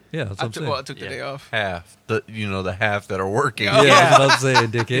Day. Yeah, that's what I'm saying. I took the day off. Half the half that are working. Yeah. Yeah, that's what I'm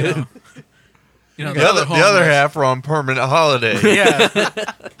saying, dickhead. You know, The other half are on permanent holiday. Yeah.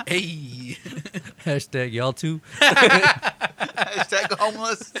 Hey. Hashtag y'all too. Hashtag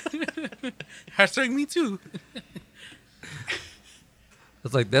homeless. Hashtag me too.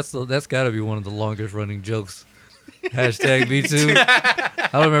 It's like that's got to be one of the longest running jokes. Hashtag me too. I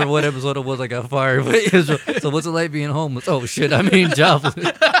don't remember what episode it was. I got fired. But it was, so what's it like being homeless? Oh shit! I mean jobless.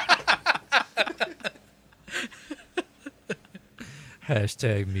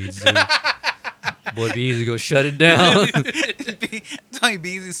 Hashtag me too. Boy, be easy to go shut it down. Tony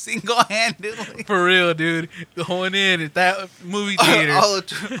Beezy single-handedly. For real, dude. Going in at that movie theater.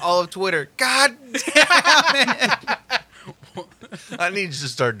 all of Twitter. God damn it. I need to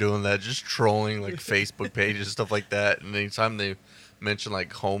start doing that, just trolling like Facebook pages, stuff like that. And anytime they mention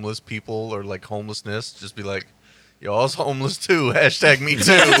like homeless people or like homelessness, just be like, "Yo, I was homeless too." Hashtag me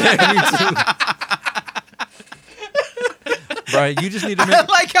too. Right, you just need to I make.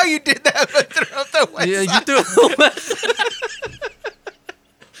 like how you did that, but throughout the West Yeah, you Side. do.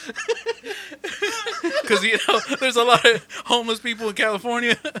 Because there's a lot of homeless people in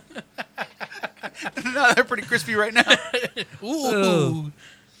California. No, they're pretty crispy right now. Ooh,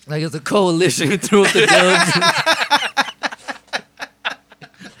 Like it's a coalition through the dubs.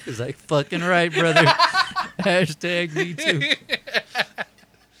 It's like fucking right, brother. Hashtag me too.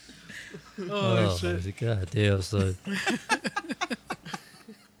 oh shit! God damn, son.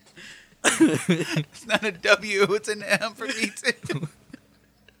 It's not a W, it's an M for me too.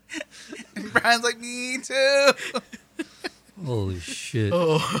 And Brian's like, me too. Holy shit.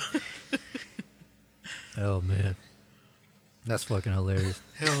 Oh Oh man. That's fucking hilarious.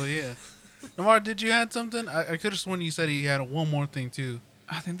 hell yeah! Lamar, did you add something? I could have sworn you said he had one more thing too.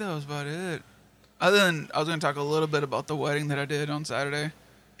 I think that was about it. Other than I was going to talk a little bit about the wedding that I did on Saturday,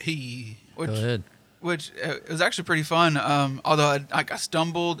 He Go ahead. which it was actually pretty fun. Although I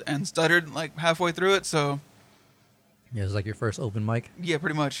stumbled and stuttered like halfway through it, so Yeah, it's like your first open mic. yeah,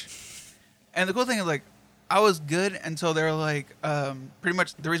 pretty much. And the cool thing is like I was good until they were like pretty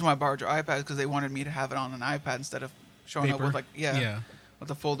much the reason why I borrowed your iPad is because they wanted me to have it on an iPad instead of showing up Paper? with like with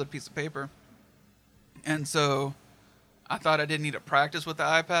a folded piece of paper. And so I thought I didn't need to practice with the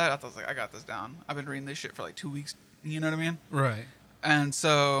iPad. I thought like I got this down. I've been reading this shit for like 2 weeks. You know what I mean? right. And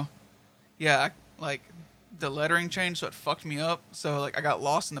so, yeah, like the lettering changed, so it fucked me up. So like I got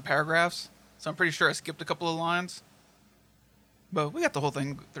lost in the paragraphs. So I'm pretty sure I skipped a couple of lines. But we got the whole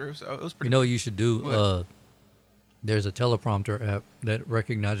thing through, so it was pretty. You know what you should do? What? There's a teleprompter app that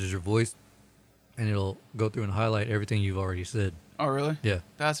recognizes your voice, and it'll go through and highlight everything you've already said. Oh really? Yeah.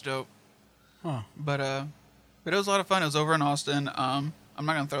 That's dope. Huh. But it was a lot of fun. It was over in Austin. I'm not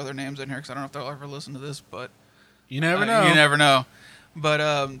gonna throw their names in here because I don't know if they'll ever listen to this. But You never know. You never know.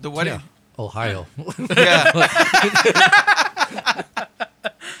 But the wedding. Yeah. Ohio. Yeah.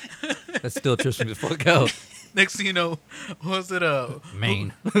 That still trips me the fuck out. Next thing you know, was it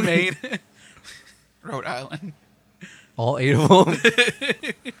Maine. Maine? Rhode Island. All 8 of them.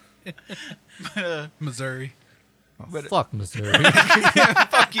 Missouri. But Fuck Missouri.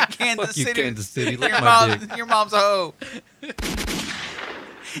 fuck you, Kansas Fuck you, City. Kansas City. Lick Your, my dick. your mom's a hoe.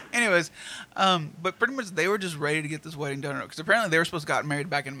 Anyways, but pretty much they were just ready to get this wedding done because apparently they were supposed to get married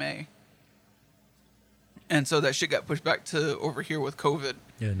back in May, and so that shit got pushed back to over here with COVID.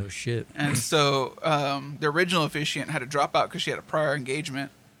 Yeah, no shit. And so the original officiant had to drop out because she had a prior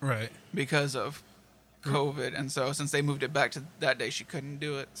engagement Right. because of COVID, and so since they moved it back to that day, she couldn't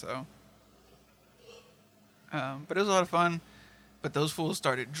do it. So, but it was a lot of fun. But those fools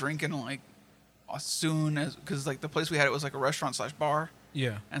started drinking like as soon as because like the place we had it was like a restaurant / bar.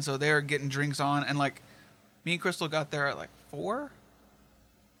 Yeah. And so they were getting drinks on, and like me and Crystal got there at like 4,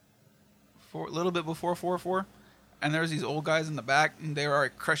 a little bit before 4, and there was these old guys in the back, and they were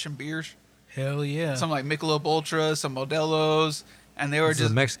like crushing beers, Hell yeah. some like Michelob Ultra, some Modelo's, and they were Is it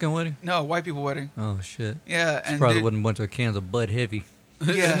just a Mexican wedding? no white people wedding. Oh shit. Yeah, and Probably dude- wasn't a bunch of cans of Bud Heavy.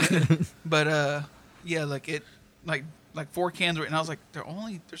 yeah, but yeah, like it, like 4 cans were, and I was like,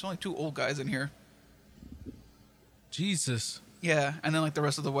 there's only 2 old guys in here. Jesus. Yeah, and then like the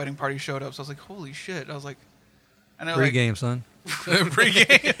rest of the wedding party showed up, so I was like, holy shit! I was like, and they're Free like, game, son.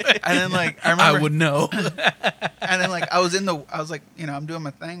 Pre-game. and then like I remember, I would know. and then like I was like, I'm doing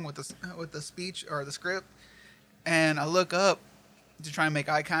my thing with the speech or the script, and I look up to try and make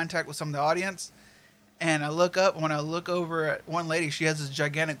eye contact with some of the audience, and I look up. When I look over at one lady, she has this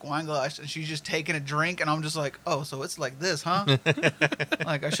gigantic wine glass, and she's just taking a drink, and I'm just like, oh, so it's like this, huh?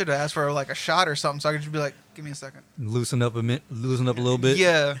 Like I should have asked for like a shot or something, so I could just be like, give me a second. Loosen up a little bit.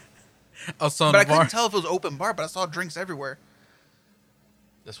 Yeah, I saw but I the bar. couldn't tell if it was open bar, but I saw drinks everywhere.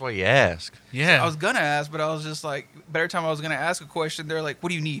 That's why you ask. Yeah. I was gonna ask, but I was just like, but every time I was gonna ask a question, they're like, what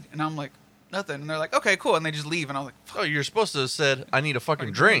do you need? And I'm like, nothing. And they're like, okay, cool. And they just leave. And I was like, Oh, you're supposed to have said, "I need a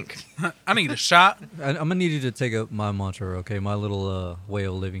fucking drink." I need a shot. I'm gonna need you to take up my mantra, okay? My little way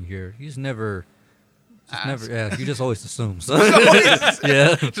of living here. You just never. Yeah, you just always assume. So.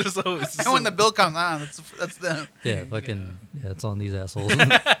 Yeah, Just always. and when the bill comes on, that's them. yeah, fucking, yeah, it's on these assholes.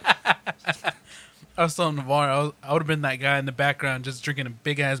 I was telling Navarre, I would have been that guy in the background just drinking a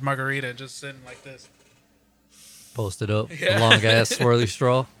big ass margarita, just sitting like this. Posted up, Yeah. a long ass swirly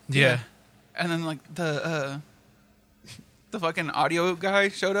straw. Yeah. And then like the fucking audio guy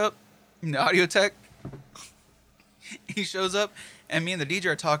showed up, the audio tech. He shows up, and me and the DJ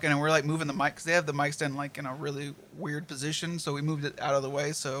are talking, and we're like moving the mic because they have the mic stand like in a really weird position. So we moved it out of the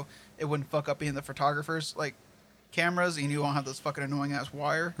way so it wouldn't fuck up any of the photographers like cameras, and you won't have this fucking annoying ass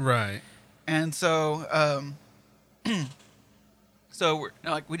wire. Right. And so,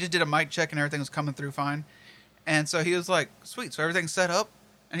 we just did a mic check and everything was coming through fine. And so he was like, "Sweet, so everything's set up?"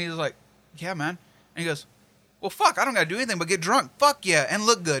 And he was like, "Yeah, man." And he goes, "Well, fuck, I don't gotta do anything but get drunk. Fuck yeah, and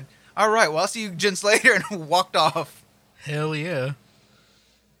look good. All right, well, I'll see you gents later," and walked off. Hell yeah.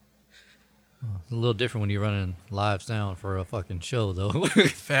 It's a little different when you're running live sound for a fucking show, though.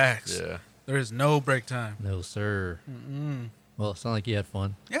 Facts. Yeah. There is no break time. No, sir. Well, it sounded like you had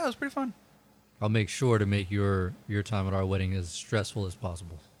fun. Yeah, it was pretty fun. I'll make sure to make your time at our wedding as stressful as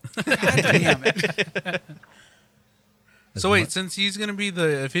possible. God damn it. As So wait, mu- since he's gonna be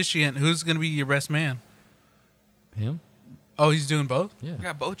the officiant, who's gonna be your best man? him? Oh, he's doing both. Yeah. I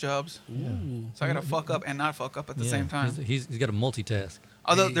got both jobs. So I gotta fuck up and not fuck up at the Yeah. same time. He's got to multitask.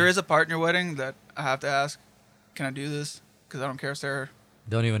 Although Hey. there is a partner wedding that I have to ask, can I do this? Because I don't care if Sarah.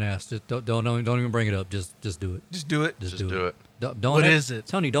 Don't even ask. Just don't even bring it up. Just do it. Just do it. Just Just do it. Don't What ask- is it?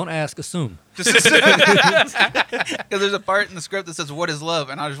 Tony, don't ask. Assume. Because there's a part in the script that says, "What is love?"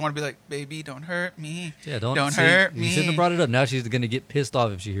 And I just want to be like, "Baby, don't hurt me. Yeah. Don't see, hurt You me." shouldn't have brought it up. Now she's gonna get pissed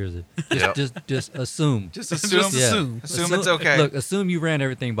off if she hears it. Yep. Just assume. Just assume. Just assume. Assume it's okay. Look, assume you ran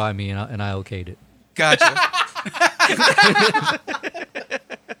everything by me and I okayed it. Gotcha.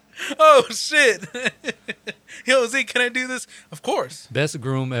 Oh shit! Yo, Z, can I do this? Of course. Best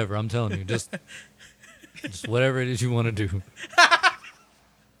groom ever. I'm telling you. Just whatever it is you want to do.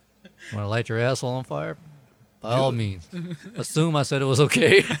 Want to light your asshole on fire? By all means. Assume I said it was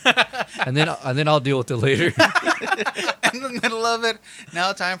okay, and then I'll deal with it later. In the middle of it,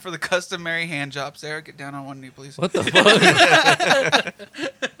 now time for the customary hand job. Sarah, get down on one knee, please. What the fuck?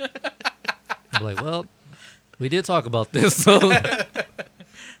 I'm like, well, we did talk about this, so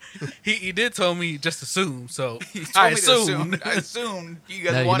He did tell me just assume, so You told I me to assumed. assume. I assumed you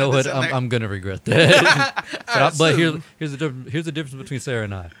guys now you wanted know what? this in there. I'm gonna regret that. but assume. here's the difference between Sarah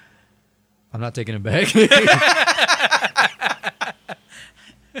and I. I'm not taking it back.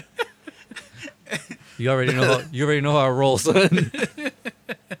 You already know how I roll, son.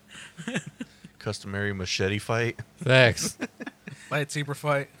 Customary machete fight. Facts. Lightsaber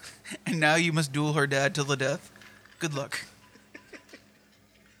fight. And now you must duel her dad till the death. Good luck.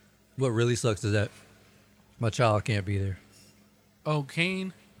 What really sucks is that my child can't be there. Oh,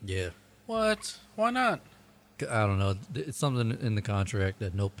 Kane. Yeah. What? Why not? I don't know. It's something in the contract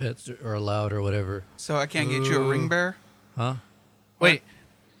that no pets are allowed or whatever. So I can't get you a ring bear? Huh? Wait.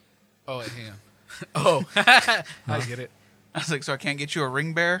 Oh, wait, hang on. Oh, I get it. I was like, so I can't get you a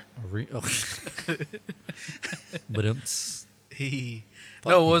ring bear? Oh. But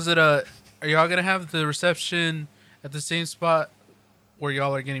No, was it are y'all gonna have the reception at the same spot where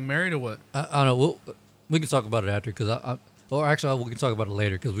y'all are getting married or what? I don't know. We can talk about it after because we can talk about it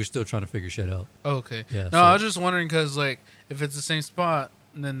later because we're still trying to figure shit out. Oh, okay. Yeah, No, so- I was just wondering because like if it's the same spot,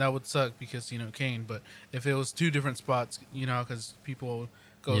 then that would suck because Kane. But if it was two different spots, because people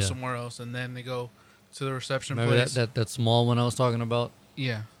go Yeah. somewhere else and then they go to the reception Remember place. that small one I was talking about?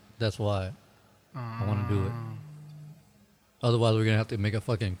 Yeah. That's why I want to do it. Otherwise, we're gonna have to make a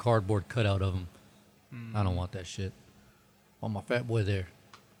fucking cardboard cutout of him. I don't want that shit. I want my fat boy there.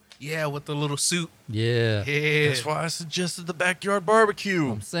 Yeah, with the little suit. Yeah. Yeah. That's why I suggested the backyard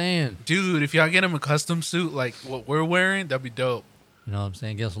barbecue. I'm saying. Dude, if y'all get him a custom suit like what we're wearing, that'd be dope. You know what I'm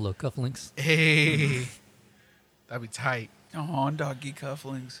saying? Get us a little cufflinks. Hey. That'd be tight. Oh, doggy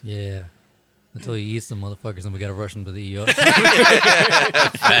cufflinks. Yeah. Until he eats some motherfuckers and we gotta rush him to the ER.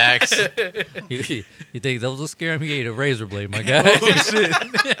 Facts. you think that was a scare him? He ate a razor blade, my guy.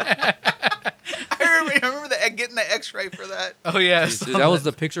 I remember getting the x-ray for that. Oh yeah. Dude, that was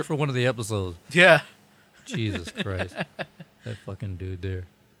the picture for one of the episodes. Yeah. Jesus Christ. That fucking dude there.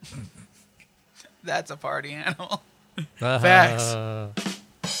 That's a party animal. Facts.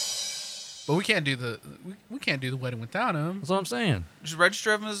 But we can't do the wedding without him. That's what I'm saying. Just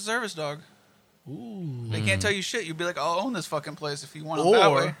register him as a service dog. Ooh. They can't tell you shit. You'd be like, I'll own this fucking place if you want it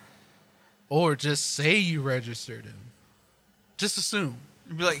that way. Or just say you registered him. Just assume.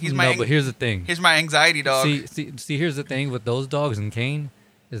 You'd be like, he's No, but here's the thing. here's my anxiety dog. See, here's the thing with those dogs and Kane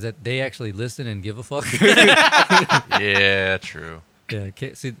is that they actually listen and give a fuck. Yeah, true. Yeah,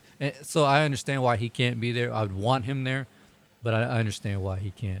 so I understand why he can't be there. I would want him there, but I understand why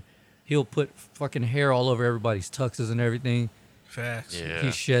he can't. He'll put fucking hair all over everybody's tuxes and everything. Facts. Yeah.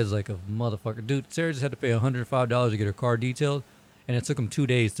 He sheds like a motherfucker. Dude, Sarah just had to pay $105 to get her car detailed, and it took him 2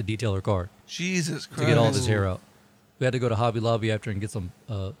 days to detail her car Jesus Christ. to get all this hair out. We had to go to Hobby Lobby after and get some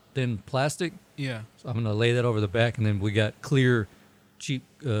thin plastic. Yeah. So I'm gonna lay that over the back, and then we got clear, cheap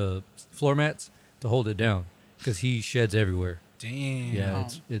floor mats to hold it down because he sheds everywhere. Damn. Yeah,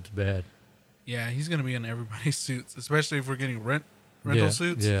 it's bad. Yeah, he's gonna be in everybody's suits, especially if we're getting rental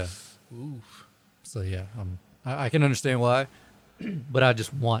suits. Yeah. Oof. So yeah, I can understand why, but I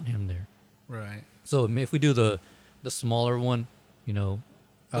just want him there. Right. So if we do the smaller one, you know,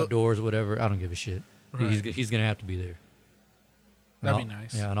 outdoors or whatever, I don't give a shit. Right. He's gonna have to be there. And That'd be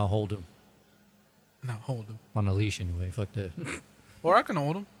nice. Yeah, and I'll hold him No, hold him. on a leash anyway. Fuck that. Or I can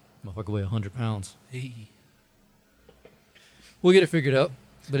hold him. Motherfucker weigh 100 pounds. Hey. We'll get it figured out.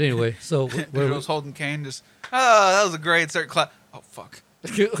 But anyway, so Dude was holding Kane. Just that was a great start. Oh fuck.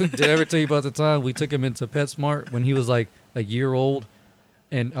 did I ever tell you about the time we took him into PetSmart when he was like a year old,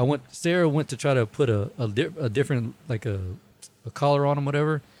 and Sarah went to try to put a different like a collar on him,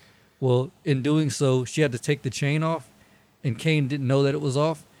 whatever. Well, in doing so, she had to take the chain off, and Kane didn't know that it was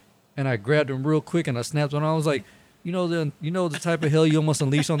off, and I grabbed him real quick and I snapped on. I was like, you know the type of hell you almost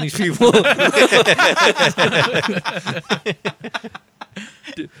unleash on these people.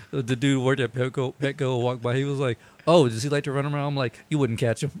 The dude who worked at Petco walked by. He was like, "Oh, does he like to run around?" I'm like, "You wouldn't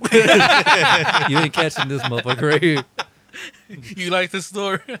catch him. You ain't catching this motherfucker right here." You like this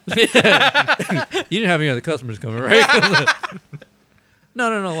store? You didn't have any other customers coming, right?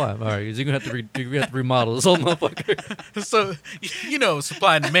 No. Why? All right, you're gonna have to remodel this whole motherfucker. So, you know,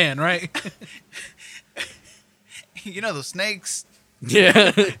 supply and demand, right? You know those snakes.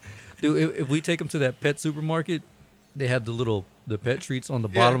 Yeah, dude. If we take him to that pet supermarket, they have the pet treats on the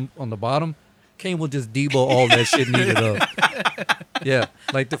bottom. On the bottom, Kane will just debo all that shit and eat it up. Yeah,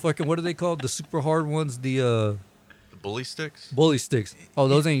 like the fucking, what are they called? The super hard ones. The bully sticks. bully sticks. Oh,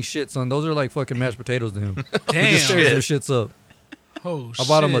 those ain't shit, son. Those are like fucking mashed potatoes to him. He Damn. just tears those shits up. Oh, I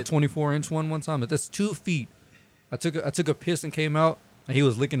bought him a shit. 24-inch one time. That's 2 feet. I took a piss and came out, and he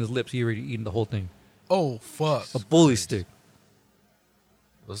was licking his lips. He already eaten the whole thing. Oh, fuck. A bully stick.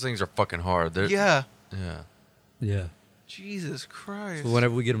 Those things are fucking hard. They're, Yeah. Yeah. Yeah. Jesus Christ. So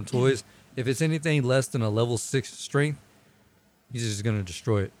whenever we get him toys, if it's anything less than a level 6 strength, he's just gonna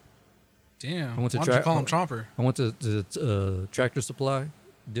destroy it. Damn. I went to Why don't you call him Chomper? I went to Tractor Supply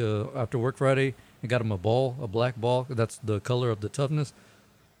after work Friday and got him a black ball. That's the color of the toughness.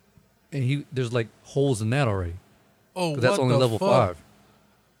 And there's like holes in that already. Oh, But that's what only the level fuck? 5.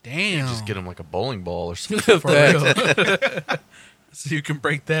 Damn. Just get him like a bowling ball or something. For real. So you can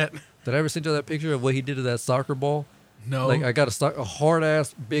break that. Did I ever send you that picture of what he did to that soccer ball? No. Like I got a hard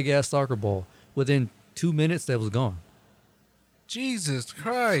ass, big ass soccer ball. Within 2 minutes, that was gone. Jesus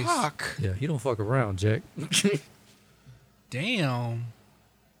Christ. Fuck. Yeah, he don't fuck around, Jack. Damn.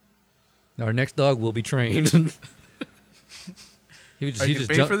 Our next dog will be trained. he Are you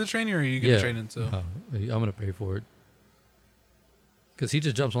paying for the training, or are you going to train himself? I'm gonna pay for it. Cause he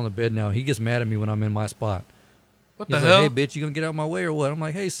just jumps on the bed now. He gets mad at me when I'm in my spot. What He's the like, hell? "Hey, bitch, you gonna get out of my way or what?" I'm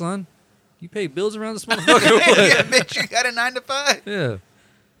like, "Hey, son, you pay bills around this motherfucker or what?" Yeah, bitch, you got a 9 to 5. Yeah.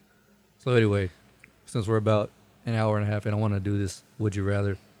 So anyway, since we're about an hour and a half, and I want to do this, would you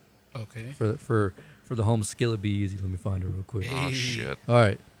rather Okay. for the home skillet be easy? Let me find it real quick. Oh shit. All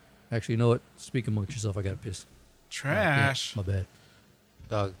right. Actually, you know what? Speak amongst yourself. I got to piss. Trash. Yeah, my bad.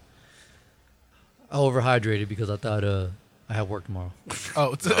 Dog. I overhydrated because I thought I have work tomorrow.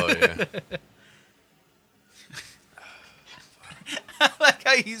 Oh, Oh yeah. I like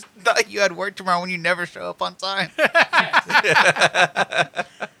how you thought you had work tomorrow when you never show up on time.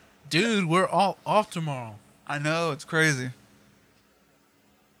 dude, we're all off tomorrow. I know, it's crazy.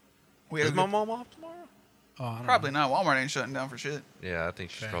 We Is had my mom off tomorrow? Oh, I don't Probably not. Walmart ain't shutting down for shit. Yeah, I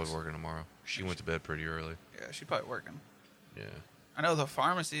think she's Facts. probably working tomorrow. She went to bed pretty early. Yeah, she's probably working. Yeah. I know the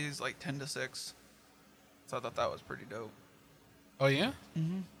pharmacy is like 10 to 6. So I thought that was pretty dope. know. Oh, yeah?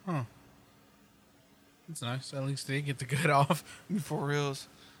 Mm-hmm. Huh. That's nice. At least they get the good off. For reals.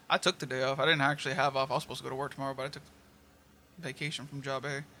 I took the day off. I didn't actually have off. I was supposed to go to work tomorrow, but I took vacation from job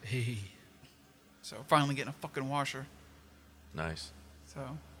A. Hey. So finally getting a fucking washer. Nice. So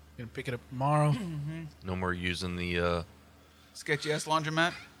Gonna pick it up tomorrow. No more using the. sketchy ass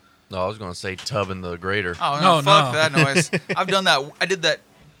laundromat. No, I was gonna say tub in the grater. Oh No, no, fuck no. that noise. I've done that. I did that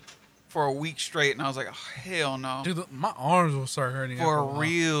for a week straight, and I was like, oh, hell no. Dude, my arms will start hurting. after For a while.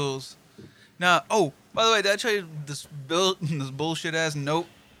 reals. Now, oh, by the way, did I tell you this this bullshit ass note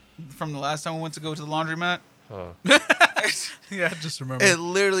from the last time we went to go to the laundromat? Yeah, I just remember. It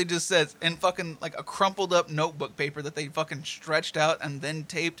literally just says in fucking like a crumpled up notebook paper that they fucking stretched out and then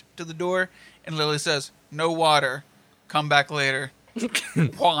taped to the door, and literally says, "No water, come back later."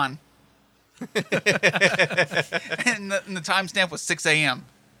 Juan. and the timestamp was 6 a.m.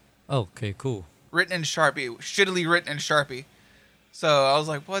 Okay, cool. Written in Sharpie, shittily written in Sharpie. So I was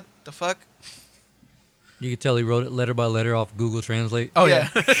like, "What the fuck?" You could tell he wrote it letter by letter off Google Translate. oh, yeah.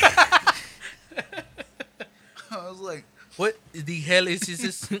 I was like, What the hell is this?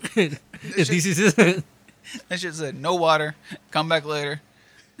 This is That shit said no water. Come back later.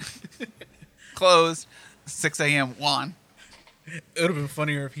 Closed. 6 a.m. Juan. It would have been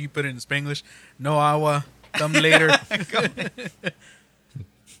funnier if he put it in Spanglish. No agua. Come later.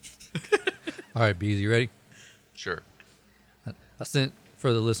 All right, Bees, you ready? Sure. I sent,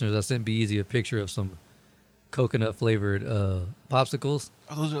 for the listeners, I sent Be Easy a picture of some coconut flavored popsicles.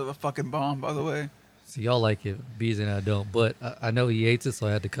 Oh, those are the fucking bomb, by the way. So y'all like it, Bees and I don't. But I know he hates it, so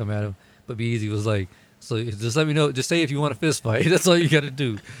I had to come at him. But Be Easy was like, so just let me know. Just say if you want a fist fight. That's all you got to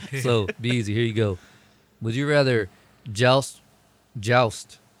do. So Be Easy, here you go. Would you rather joust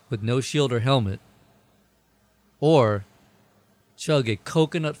with no shield or helmet, or chug a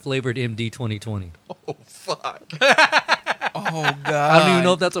coconut flavored MD 2020? Oh fuck. Oh, God. I don't even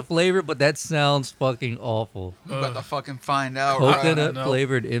know if that's a flavor, but that sounds fucking awful. We're about to fucking find out. Coconut no.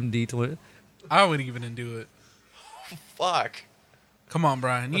 flavored MD 20. I wouldn't even do it. Fuck. Come on,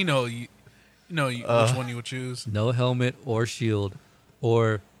 Brian. You know which one you would choose. No helmet or shield,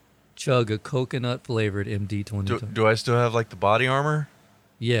 or chug a coconut flavored MD 2020. Do I still have like the body armor?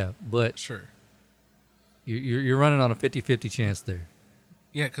 Yeah, but Sure. you're running on a 50-50 chance there.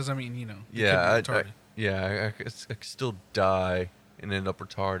 Yeah, because I mean, you Yeah, could be retarded. I could still die and end up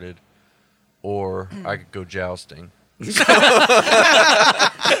retarded, or I could go jousting.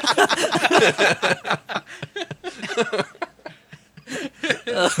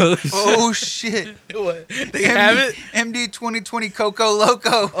 Oh, shit. What? They have it? MD 2020 Coco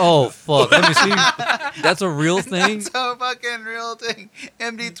Loco. Oh fuck! Let me see. That's a real thing. That's a fucking real thing.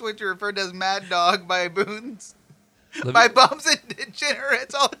 MD Twitter referred to as Mad Dog by Boons. Let By me- bums and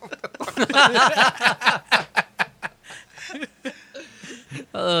degenerates all over the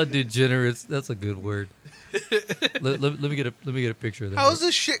world. Degenerates. That's a good word. let me get a picture of that. How is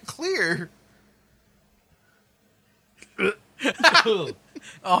this shit clear?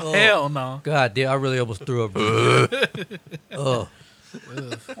 Oh, hell no. God damn! I really almost threw up. Oh,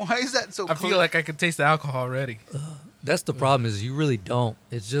 Why is that so I clear? feel like I could taste the alcohol already. that's the problem. Is you really don't.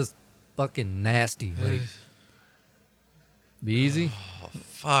 It's just fucking nasty. Like, be easy.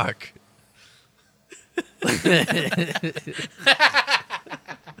 Fuck.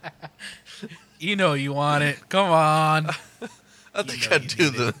 You know you want it. Come on. I think I'd do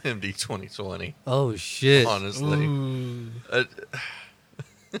the MD 2020. Oh shit! Honestly. Ooh.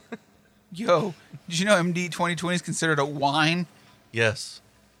 Yo, did you know MD 2020 is considered a wine? Yes.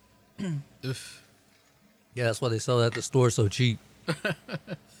 Oof. Yeah, that's why they sell that at the store so cheap.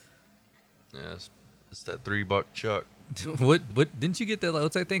 Yes. It's that $3 chuck. What didn't you get that?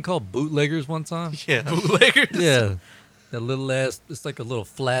 What's that thing called? Bootleggers one time? Yeah. Bootleggers. Yeah, that little ass. It's like a little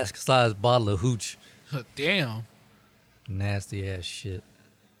flask-sized bottle of hooch. Damn. Nasty ass shit.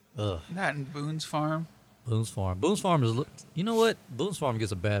 Ugh. That in Boone's Farm. Boone's Farm. Boone's Farm is. You know what? Boone's Farm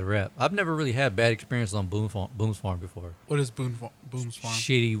gets a bad rap. I've never really had bad experiences on Boone's Farm before. What is Boone's Farm?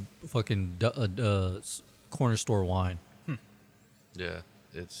 Shitty fucking corner store wine. Yeah.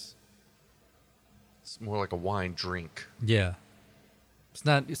 It's more like a wine drink. Yeah. It's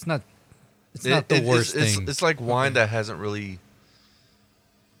not the worst thing. It's like wine that hasn't really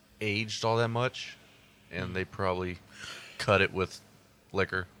aged all that much, and they probably cut it with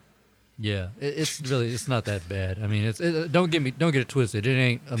liquor. Yeah, it's not that bad. I mean, don't get it twisted. It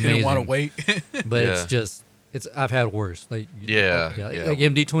ain't amazing. Didn't want to wait. but Yeah. I've had worse. Like Yeah, like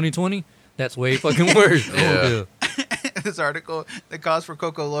MD 2020. That's way fucking worse. Yeah. This article, the cost for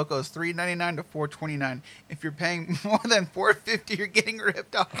Coco Loco is $3.99 to $4.29. If you're paying more than $4.50, you're getting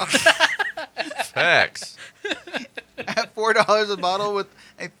ripped off. Facts. At $4 a bottle with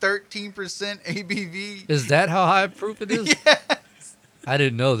a 13% ABV. Is that how high proof it is? Yes. I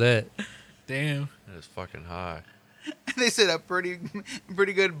didn't know that. Damn. That is fucking high. They said a pretty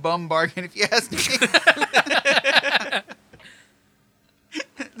good bum bargain, if you ask me.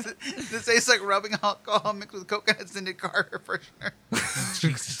 This tastes like rubbing alcohol mixed with coconut scented car freshener.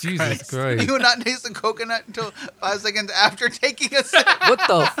 Jesus Christ. You will not taste the coconut until 5 seconds after taking a sip. What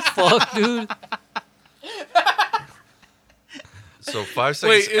the fuck, dude? So 5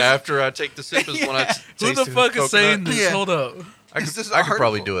 seconds Wait, is- after I take the sip is when I taste Who the fuck is saying this? Yeah. Hold up. I Is this could, I could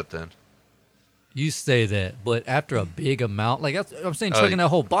probably article? do it then. You say that, but after a big amount, like I'm saying, Oh, chugging that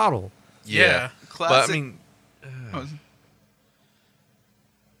whole bottle. Yeah. But I Classic. mean,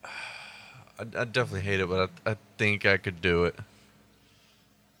 I definitely hate it, but I think I could do it.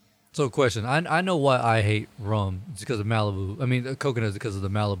 So, question: I know why I hate rum. It's because of Malibu. I mean, coconut is because of the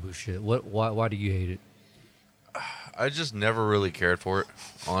Malibu shit. Why do you hate it? I just never really cared for it,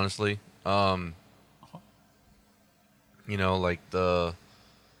 honestly. You know, like the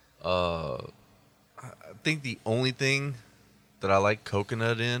I think the only thing that I like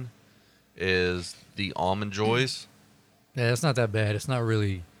coconut in is the Almond Joys. Yeah, it's not that bad. It's not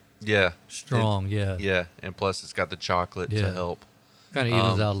really Yeah. strong. Yeah. Yeah, and plus it's got the chocolate to Yeah. help. Kind of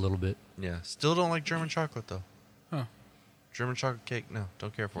evens Um, out a little bit. Yeah. Still don't like German chocolate though. Huh. German chocolate cake, no,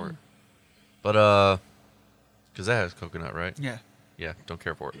 don't care for it. But because that has coconut, right? Yeah. Yeah, don't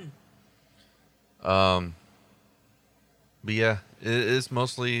care for it. But yeah, it's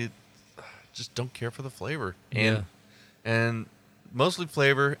mostly just don't care for the flavor, and mostly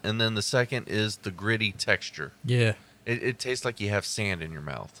flavor, and then the second is the gritty texture. Yeah. It tastes like you have sand in your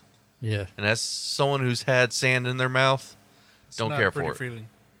mouth, Yeah. and as someone who's had sand in their mouth, It's don't not care a pretty for it. feeling.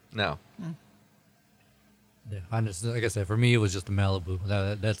 No, Yeah. I just, like I said, for me, it was just the Malibu.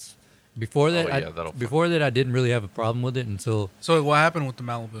 That's before that. Oh, yeah, that'll before that, I didn't really have a problem with it until So what happened with the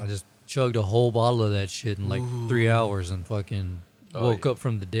Malibu? I just chugged a whole bottle of that shit in like 3 hours and fucking Oh, woke yeah. up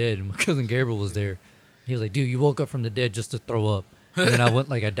from the dead. And my cousin Gabriel was there. He was like, "Dude, you woke up from the dead just to throw up." And then I went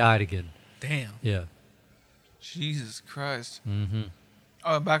like I died again. Damn. Yeah. Jesus Christ. Mm-hmm.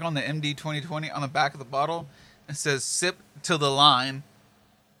 Oh, back on the MD 2020, on the back of the bottle, it says "sip to the line."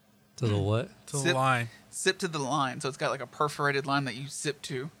 To the what? To the Sip. line. Sip to the line. So it's got like a perforated line that you sip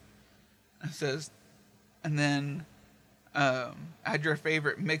to. It says, and then add your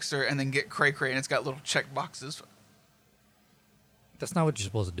favorite mixer, and then get cray cray, and it's got little check boxes. That's not what you're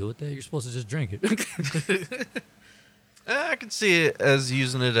supposed to do with that. You're supposed to just drink it. I can see it as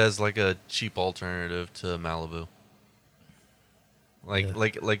using it as like a cheap alternative to Malibu. Like Yeah.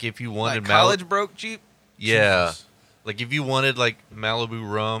 like if you Like wanted college broke cheap. Yeah. Jesus. Like if you wanted like Malibu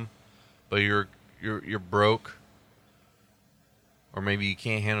rum, but you're broke, or maybe you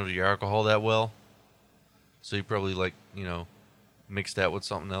can't handle your alcohol that well, so you probably like mix that with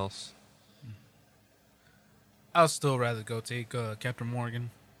something else. I'll still rather go take Captain Morgan.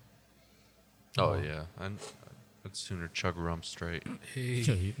 Oh yeah, I'd sooner chug rum straight.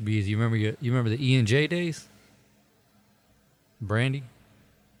 Hey. Bees, you remember the E&J days? Brandy?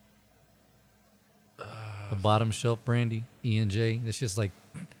 The bottom shelf brandy, E&J. It's just like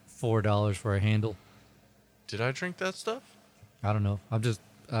 $4 for a handle. Did I drink that stuff? I don't know. I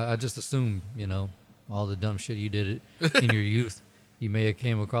just assume, all the dumb shit you did it in your youth. You may have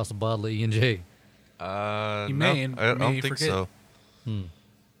came across a bottle of E&J. You may and I may don't think forget. so. You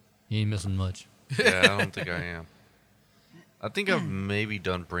ain't missing much. Yeah, I don't think I am. I think I've maybe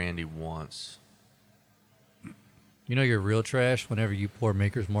done brandy once. You know you're real trash whenever you pour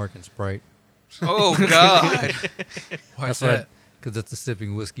Maker's Mark and Sprite. Oh God. Why is That's what that? because it's a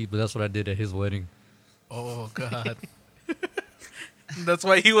sipping whiskey, but that's what I did at his wedding. Oh God. That's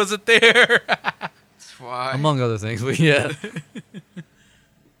why he wasn't there. That's why. Among other things, but yeah.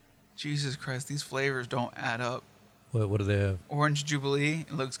 Jesus Christ, these flavors don't add up. What do they have? Orange Jubilee,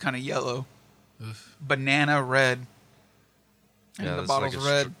 it looks kind of yellow. Banana red. And Yeah, the it's bottle's like a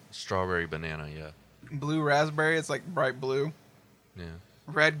red. strawberry banana. Yeah, Blue raspberry, it's like bright blue. yeah.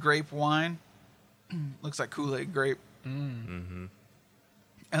 Red grape wine, looks like Kool-Aid grape. Mm-hmm.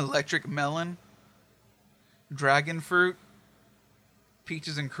 Electric melon. Dragon fruit.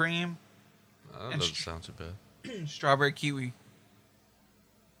 Peaches and cream. That And doesn't str- sound too bad. Strawberry kiwi.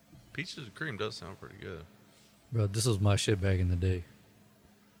 Peaches and cream does sound pretty good. Bro, this was my shit back in the day.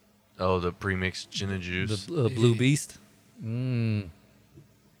 Oh, the pre-mixed gin and juice. The Blue Beast. Mm.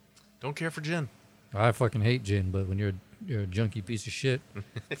 Don't care for gin. I fucking hate gin, but when you're a junky piece of shit,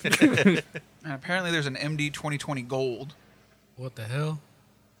 And apparently there's an MD 2020 gold. What the hell?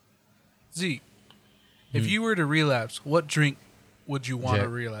 Zeke, if you were to relapse, what drink would you want to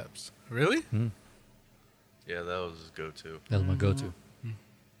Jack. relapse? Really? Yeah, that was his go-to. that was my go-to.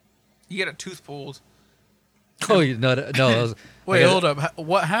 You get a tooth pulled. Oh, no. I was, Wait, I got- hold up.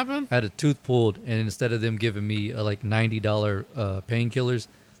 What happened? I had a tooth pulled, and instead of them giving me like $90 painkillers,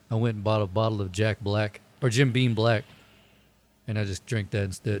 I went and bought a bottle of Jack Black or Jim Beam Black, and I just drank that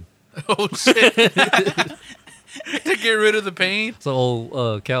instead. Oh shit! To get rid of the pain. It's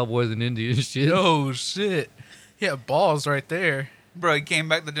old cowboys and Indians shit. Oh shit! Yeah, balls right there. Bro, he came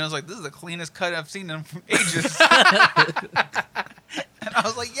back to dinner. I was like, this is the cleanest cut I've seen in ages. And I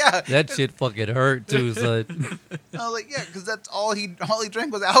was like, yeah. That shit fucking hurt too, son. I was like, yeah, because that's all he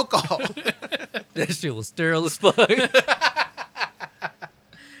drank was alcohol. That shit was sterile as fuck.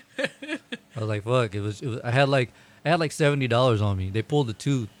 I was like, fuck. It was. I had like $70 on me. They pulled the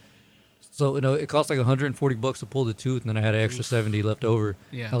tooth, so it cost like $140 to pull the tooth, and then I had an extra 70 left over.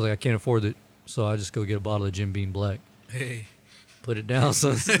 Yeah. I was like, I can't afford it, so I just go get a bottle of Jim Beam Black. Hey, Put it down,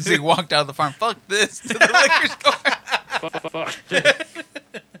 son. So he walked out of the farm. Fuck this to the liquor store.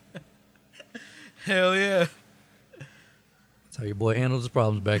 hell yeah! That's how your boy handled his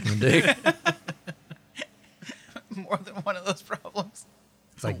problems back in the day. more than one of those problems.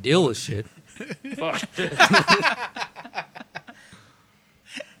 It's like deal with shit. Fuck.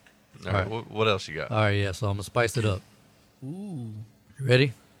 All right, what else you got? All right, yeah. So I'm gonna spice it up. Ooh. You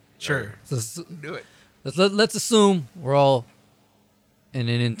ready? Sure. Do it. Let's assume we're all in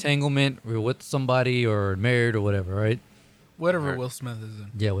an entanglement. We're with somebody or married or whatever, right? Whatever Will Smith is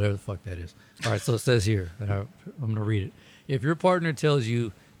in. Yeah, whatever the fuck that is. All right, so it says here, and I'm going to read it. If your partner tells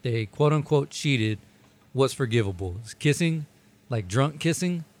you they quote unquote cheated, what's forgivable? Is kissing, like drunk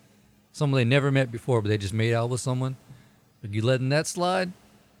kissing, someone they never met before, but they just made out with someone? Are you letting that slide?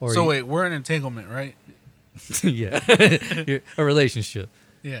 Or So you- wait, we're in entanglement, right? yeah, a relationship.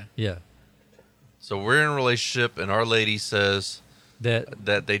 Yeah. Yeah, So we're in a relationship, and our lady says that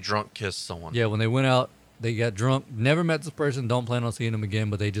that they drunk kissed someone. yeah, when they went out, they got drunk, never met this person, don't plan on seeing them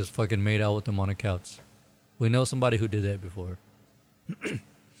again, but they just fucking made out with them on a couch. We know somebody who did that before.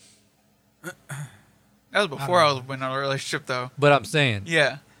 That was before I was in a relationship, though. But I'm saying,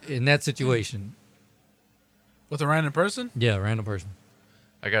 Yeah. in that situation, With a random person? yeah, random person.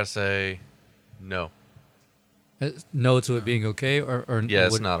 I gotta say, no. No to it being okay, or Yeah,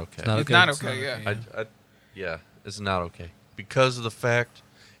 it's would- not okay. It's not It's okay. not It's okay, not yeah. okay. Yeah, it's not okay because of the fact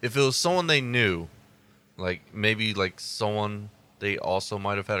if it was someone they knew, like maybe like someone they also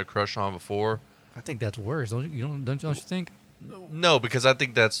might have had a crush on before. I think that's worse. Don't you think? No, because I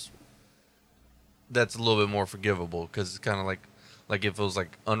think that's a little bit more forgivable because it's kind of like if it was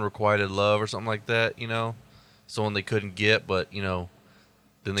like unrequited love or something like that, you know, someone they couldn't get, but you know,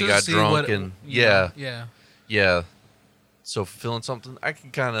 then they Just got see drunk what- and you know, yeah. Yeah. So fulfilling something, I can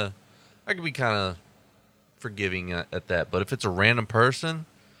be kind of forgiving at that. But if it's a random person,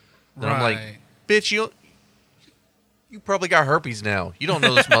 then I'm like, Right. bitch, you probably got herpes now. You don't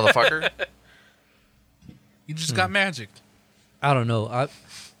know this motherfucker. You just got magic. I don't know.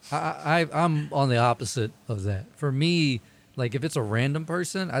 I'm on the opposite of that. For me, like if it's a random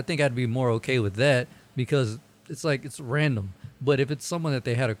person, I think I'd be more okay with that because it's like it's random. But if it's someone that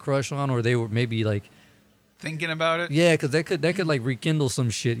they had a crush on, or they were maybe like, Thinking about it. yeah, because that could like rekindle some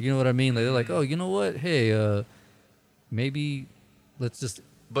shit. You know what I mean? Like they're like, oh, you know what? Hey, maybe let's just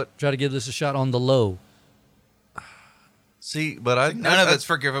But try to give this a shot on the low. see, but None of it's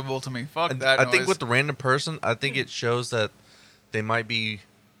forgivable to me. Fuck that I think noise. with the random person, I think it shows that they might be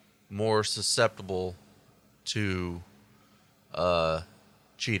more susceptible to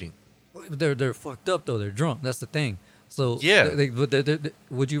cheating. They're fucked up though. They're drunk. That's the thing. So Yeah.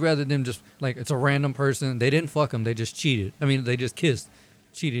 Would you rather them just like it's a random person? They didn't fuck them. They just cheated. I mean, they just kissed,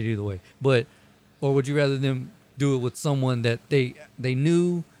 cheated either way. Or would you rather them do it with someone that they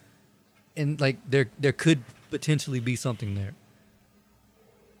knew, and like there could potentially be something there?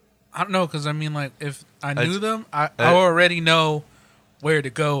 I don't know, because I mean, like, if I I- knew them, I I- already know where to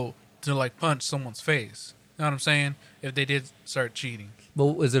go to, like, punch someone's face. You know what I'm saying? If they did start cheating.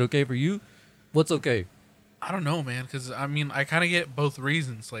 But is it okay for you? What's okay? I don't know, man, because, I mean, I kind of get both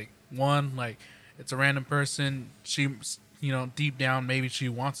reasons. Like, one, like, it's a random person. She, you know, deep down, maybe she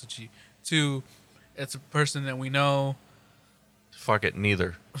wants to cheat. Two, it's a person that we know. Fuck it,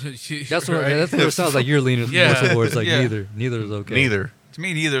 neither. That's what Right? that's what it sounds like. You're leaning Yeah. more towards like Yeah. neither is okay. Neither. To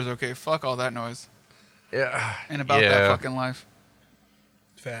me, neither's okay. Fuck all that noise. Yeah. And about that fucking life.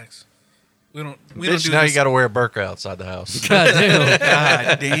 Facts. We don't do Bitch, now this. you got to wear a burqa outside the house. God damn.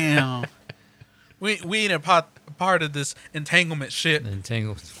 God damn. We ain't a part of this entanglement shit.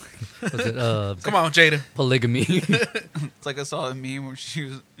 Entangled. Was it Come on, Jada. polygamy? It's like I saw a meme where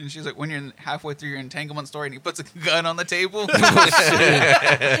she's like, when you're halfway through your entanglement story and he puts a gun on the table.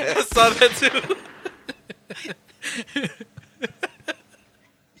 I saw that too.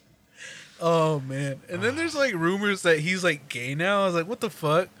 Oh man! And then there's like rumors that he's like gay now. I was like, what the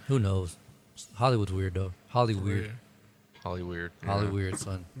fuck? Who knows? Hollywood's weird though. Hollywood. Hollywood. Hollywood,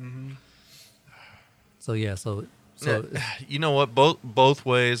 son. So yeah, so You know what? Both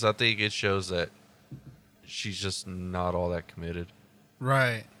ways, I think it shows that she's just not all that committed.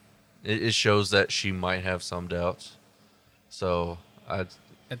 Right. It shows that she might have some doubts. So At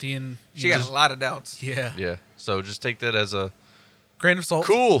the end, She you got just- a lot of doubts. yeah. yeah. So just take that as a Grain of salt.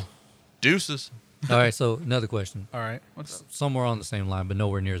 cool. Deuces. all right. So another question, All right. What's somewhere on the same line, but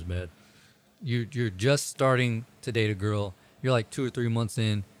nowhere near as bad. You're just starting to date a girl. You're like 2 or 3 months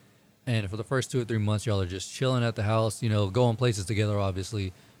in, and for the first 2 or 3 months, y'all are just chilling at the house. You know, going places together,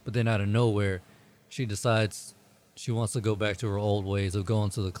 obviously. But then out of nowhere, she decides she wants to go back to her old ways of going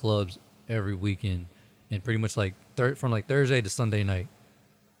to the clubs every weekend, and pretty much like from like Thursday to Sunday night,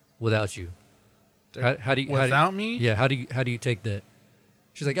 without you. How do you Without me? Yeah. How do you take that?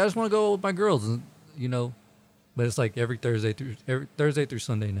 She's like, I just want to go with my girls, and you know, but it's like every Thursday through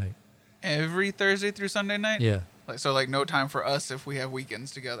Sunday night. every Thursday through Sunday night? Yeah. Like so, like no time for us if we have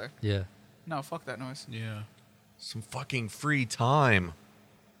weekends together. Yeah. No, fuck that noise. Yeah. Some fucking free time.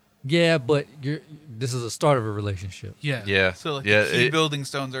 Yeah, but this is the start of a relationship. Yeah. Yeah. So like yeah. the key building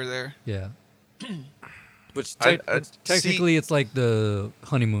stones are there. Yeah. Which I- technically it's like the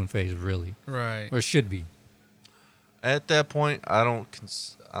honeymoon phase, really, Right. or should be. At that point, I don't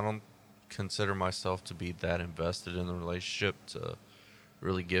consider myself to be that invested in the relationship to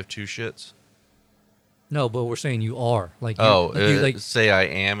really give two shits. No, but we're saying you are like. Say I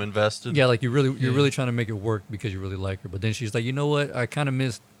am invested. Yeah, like you're really trying to make it work because you really like her. But then she's like, you know what? I kind of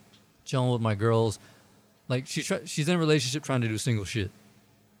miss chilling with my girls. Like she's in a relationship trying to do single shit.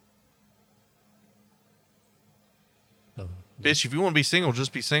 Oh. Bitch, if you want to be single,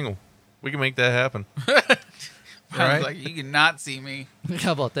 just be single. We can make that happen. I was like, you cannot see me.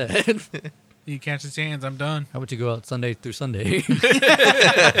 How about that? You catch his hands, I'm done. How about you go out Sunday through Sunday?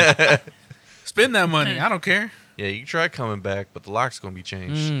 Spend that money. I don't care. Yeah, you can try coming back, but the lock's gonna be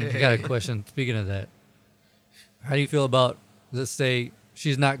changed. I got a question. Speaking of that, how do you feel about, let's say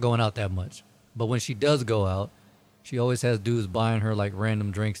she's not going out that much, but when she does go out, she always has dudes buying her like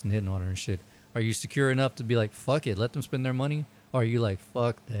random drinks and hitting on her and shit. Are you secure enough to be like, fuck it, let them spend their money? Or are you like,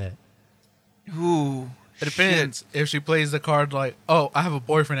 fuck that? Ooh, It depends. If she plays the card like, oh, I have a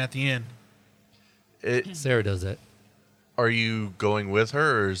boyfriend at the end. Sarah does that. Are you going with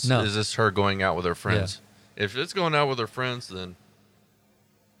her, or is No. this her going out with her friends? If it's going out with her friends, then...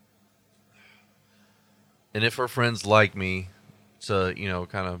 And if her friends like me to,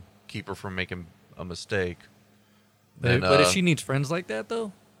 kind of keep her from making a mistake... But, then, if she needs friends like that,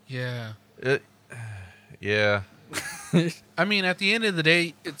 though? Yeah. Yeah. I mean, at the end of the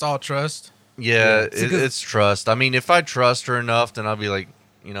day, it's all trust. Yeah, it's a good- it's trust. I mean, if I trust her enough, then I'll be like,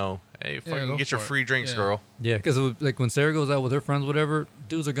 hey, go fucking get your for it. free drinks, Yeah. girl. Yeah, because like when Sarah goes out with her friends, whatever,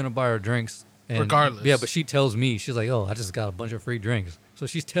 dudes are going to buy her drinks. And, Regardless. Yeah, but she tells me, she's like, oh, I just got a bunch of free drinks. So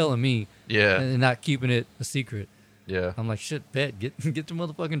she's telling me Yeah. and not keeping it a secret. Yeah. I'm like, shit, bet, get your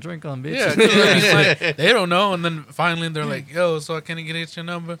motherfucking drink on, bitch. Yeah, 'cause, I mean, it's like, they don't know, and then finally they're like, "Yo, so can I get your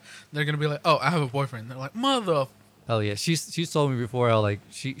number?" They're gonna be like, "Oh, I have a boyfriend." They're like, "Mother." Oh yeah, she's told me before how like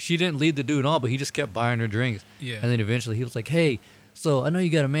she didn't lead the dude and all, but he just kept buying her drinks. Yeah. And then eventually he was like, hey, so I know you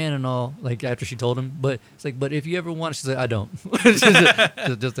got a man and all, like after she told him, but it's like, but if you ever want, she's like, I don't.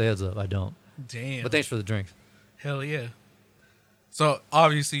 just a heads up, I don't. Damn. But thanks for the drinks. Hell yeah. So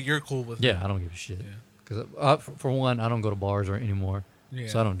obviously you're cool with it. Yeah, I don't give a shit. Yeah. Because for one, I don't go to bars or anymore, Yeah.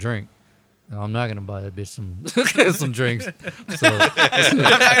 so I don't drink. And I'm not gonna buy that bitch some drinks. So I'm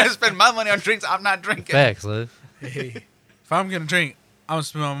not gonna spend my money on drinks. I'm not drinking. facts, huh? Hey, if I'm gonna drink, I'm gonna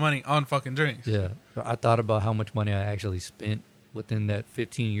spend my money on fucking drinks. Yeah, I thought about how much money I actually spent within that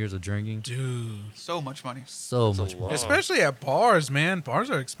 15 years of drinking. Dude. So much money. So much money. Especially at bars, man. Bars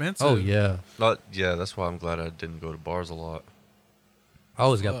are expensive. Oh yeah. Yeah, that's why I'm glad I didn't go to bars a lot. I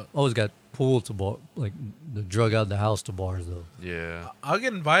always got pulled to bar, like the drug out of the house to bars though. Yeah. I'll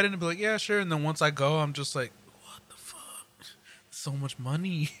get invited and be like, yeah, sure. And then once I go, I'm just like, what the fuck? So much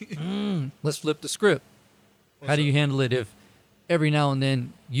money. Let's flip the script. How do you handle it if every now and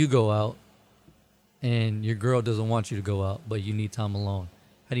then you go out and your girl doesn't want you to go out, but you need time alone?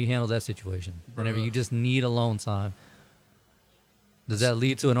 How do you handle that situation? Whenever you just need alone time, does that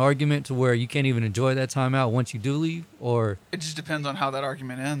lead to an argument to where you can't even enjoy that time out once you do leave, or It just depends on how that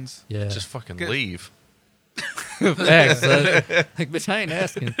argument ends. yeah, Just fucking Good. leave. facts, son. Like, bitch, I ain't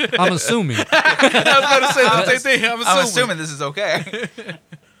asking. I'm assuming. I was about to say the same thing. I'm assuming this is okay.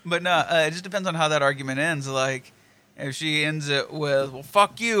 But no, it just depends on how that argument ends. Like, if she ends it with, well,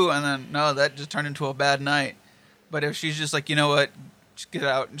 fuck you, and then, no, that just turned into a bad night. But if she's just like, you know what, just get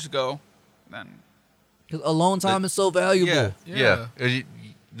out and just go, then, 'Cause alone time is so valuable. yeah. Yeah.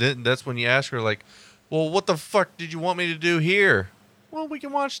 Then that's when you ask her, like, well, what the fuck did you want me to do here? Well, we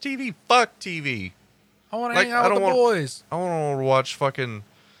can watch TV. Fuck TV. I want to Like, hang out I with don't the want- boys. I want to watch fucking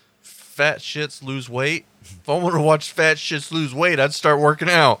fat shits lose weight. If I want to watch fat shits lose weight, I'd start working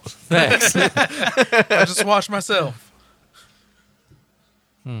out. Facts. I just watch myself.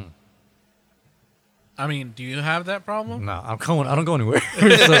 I mean, do you have that problem? No, I don't go anywhere. So,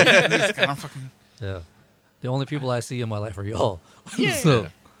 It's kind of fucking, yeah. The only people I see in my life are y'all. So,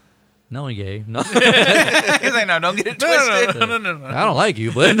 no one gay. No, he's like, no, don't get it twisted. No. I don't like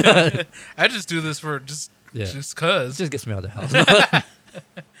you, but I just do this for just Yeah. cause, it just gets me out of the house.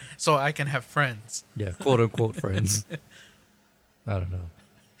 so I can have friends. Yeah, quote unquote friends. I don't know.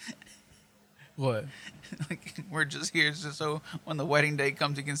 What? Like, we're just here just so when the wedding day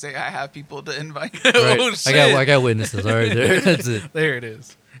comes, you can say, I have people to invite. Right. Oh shit! I got witnesses. All right, there. That's it. There it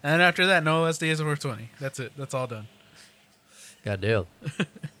is. And after that, no less days over 20. That's it. That's all done. Goddamn.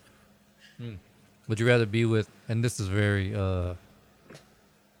 Would you rather be with, and this is very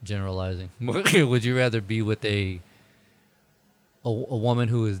generalizing, would you rather be with a woman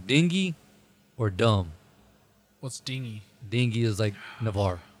who is dingy or dumb? What's dingy? Dingy is like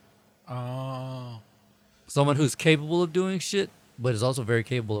Navarre. Oh. Someone who's capable of doing shit, but is also very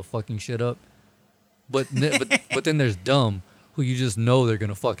capable of fucking shit up. But then there's dumb, who you just know they're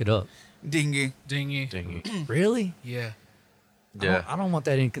gonna fuck it up. Dingy. Dingy. Dingy. Really? Yeah. Yeah. I don't want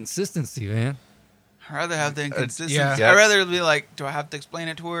that inconsistency, man. I'd rather have the inconsistency. yeah. Yeah. I'd rather be like, do I have to explain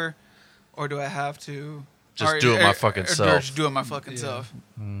it to her, or do I have to Just do it my fucking or self. just do it my fucking Yeah. self?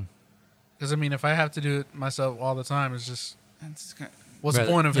 Because I mean, if I have to do it myself all the time, it's just It's kind what's Rather-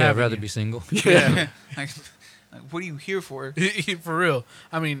 the point of yeah, I'd having rather you? be single. Yeah. like, what are you here for? For real.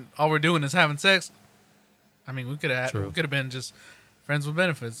 I mean, all we're doing is having sex. I mean, we could True. have been just friends with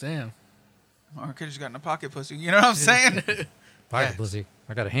benefits. Damn. Or I could have just gotten a pocket pussy. You know what I'm saying? Pocket pussy.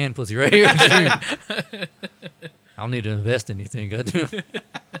 I got a hand pussy right here. I don't need to invest anything. Goddamn.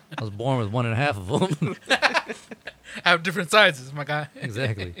 I was born with 1.5 of them. I have different sizes, my guy.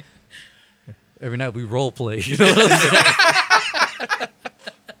 Exactly. Every night we role play. You know what I'm saying?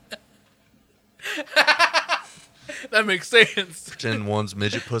 That makes sense. Pretend one's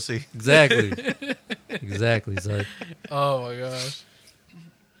midget pussy. Exactly. Exactly. So Oh my gosh.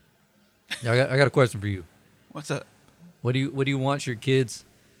 I got a question for you. What's up? What do you want your kids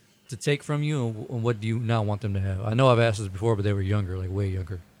to take from you, and what do you not want them to have? I know I've asked this before, but they were younger, like way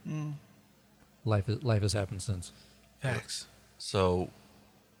younger. Life has happened since. Facts. So,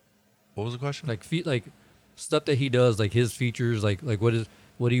 what was the question? Like stuff that he does, like his features, like what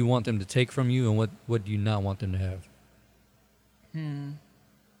do you want them to take from you, and what do you not want them to have?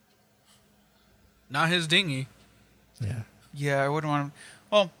 Not his dingy. Yeah. Yeah, I wouldn't want him.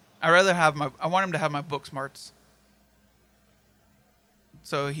 Well, I want him to have my book smarts,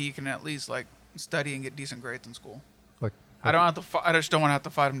 so he can at least like study and get decent grades in school. Fuck, I don't have to. I just don't want to have to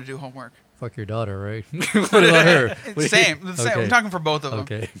fight him to do homework. fuck your daughter, right? What about her? Same. The same. Okay. I'm talking for both of them.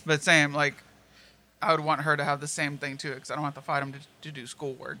 Okay. But same. Like, I would want her to have the same thing too, because I don't have to fight him to do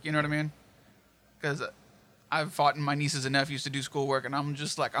schoolwork. You know what I mean? Because I've fought my nieces and nephews to do schoolwork, and I'm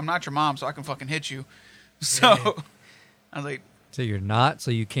just like, I'm not your mom, so I can fucking hit you. So I was like, So you're not, so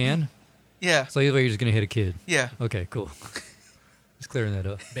you can? yeah, So either way, you're just going to hit a kid. yeah. Okay, cool. Just clearing that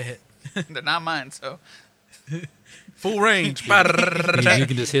up. Bet. They're not mine, so Full range. You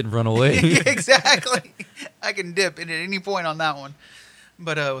can just hit and run away. exactly. I can dip at any point on that one,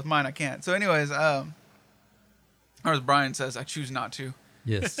 but with mine I can't. So, anyways, or as Brian says, I choose not to.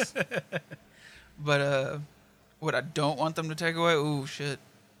 Yes. But what I don't want them to take away, ooh, shit.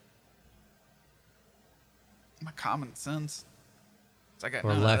 My common sense. It's like Or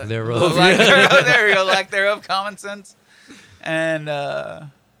none of lack that. thereof. Lack thereof. There we go. Lack thereof, common sense. And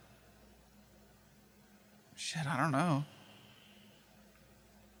shit, I don't know.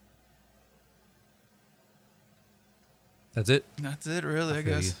 That's it. That's it, really. I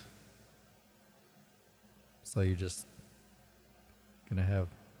feel guess. you. So you're just going to have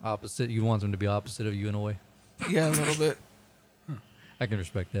opposite. You want them to be opposite of you in a way. Yeah, a little bit. I can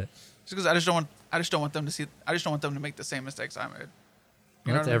respect that. Just because I just don't want them to see. I just don't want them to make the same mistakes I made.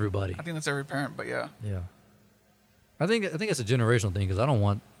 You know That's what I mean? everybody. I think that's every parent, but yeah. Yeah. I think it's a generational thing because I don't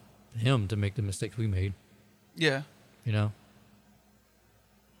want him to make the mistakes we made. Yeah. You know.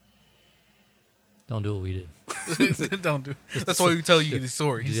 Don't do what we did. Don't do. That's why we tell you these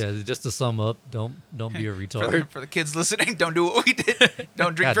stories. Yeah, just to sum up, don't be a retard. For the kids listening, don't do what we did.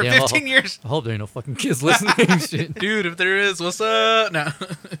 Don't drink for Goddamn, 15 years. I hope there ain't no fucking kids listening. Shit. Dude, if there is, what's up? Now.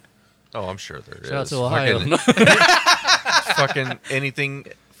 Oh, I'm sure there is. Shout out to Ohio. Fucking anything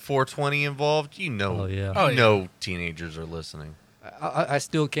 420 involved, you know. Oh, yeah. Oh, You yeah. know teenagers are listening. I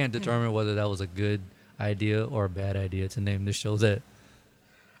still can't determine whether that was a good idea or a bad idea to name this show that.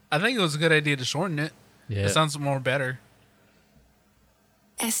 I think it was a good idea to shorten it. Yeah. It sounds more better.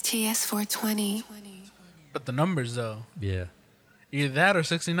 STS 420. But the numbers, though, Yeah. either that or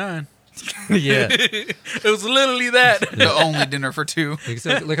 69. Yeah. It was literally that. The only dinner for two.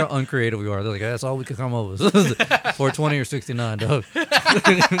 Except, look how uncreative we are. They're like, that's all we could come up with. 420 or 69, dog.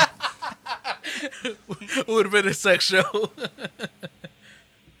 Would have been a sex show.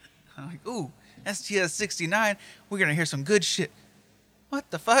 I'm like, ooh, STS 69. We're gonna hear some good shit. What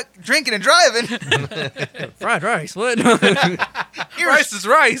the fuck? Drinking and driving. Fried rice. What? Rice is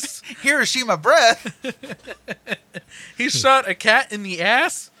rice. Hiroshima breath. He shot a cat in the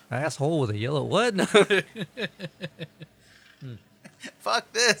ass. Asshole with a yellow what?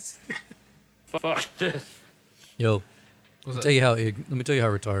 Fuck this. Fuck this. Yo, What's let me tell you how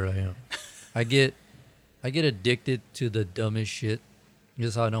retarded I am. I get addicted to the dumbest shit. This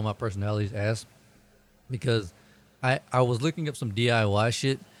is how I know my personality is ass. because I was looking up some DIY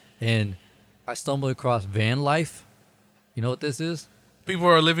shit and I stumbled across van life. You know what this is? People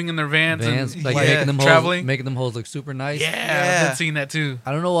are living in their vans and like traveling. making them hoes look super nice. Yeah, I've been seeing that too.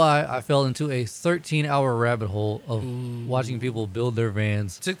 I don't know why I fell into a 13-hour rabbit hole of watching people build their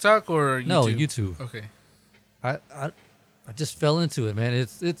vans. TikTok or YouTube? No, YouTube. Okay. I just fell into it, man.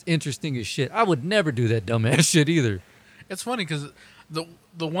 It's interesting as shit. I would never do that dumbass shit either. It's funny because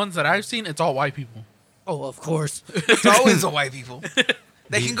the ones that I've seen, it's all white people. Oh, of course. It's always the white people.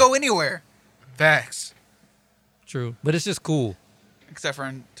 They can go anywhere. Facts. True, but it's just cool. Except for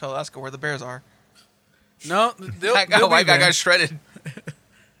in Alaska where the bears are. No, That white guy got shredded.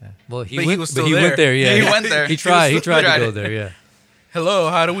 Well, But he was still there. went there. Yeah, He went there. He tried. He He tried to tried go it. there. Yeah, Hello,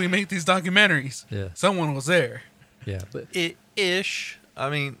 how do we make these documentaries? Yeah. Someone was there. yeah. But Ish. I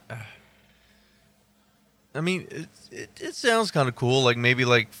mean, it sounds kind of cool. Like maybe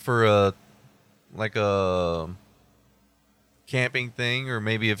like for a camping thing, or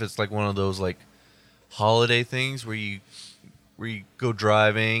maybe if it's like one of those like holiday things where you go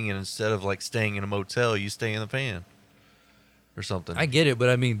driving and instead of like staying in a motel, you stay in the van or something. I get it. But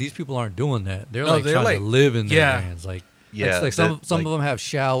I mean, these people aren't doing that. They're No, like they're trying like- to live in their yeah. vans. Like Yeah, like some that- some like- of them have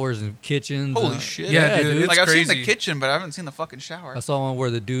showers and kitchens. Holy and- shit. Yeah, dude, it's Like I've seen crazy. the kitchen, but I haven't seen the fucking shower. I saw one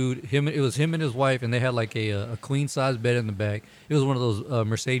where the dude, it was him and his wife, and they had like a queen size bed in the back. It was one of those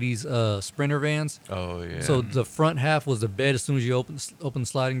Mercedes Sprinter vans. Oh yeah. So the front half was the bed as soon as you open the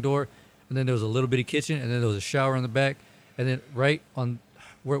sliding door, and then there was a little bitty kitchen, and then there was a shower in the back, and then right on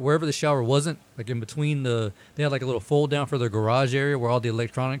wherever the shower wasn't, like in between they had like a little fold down for their garage area where all the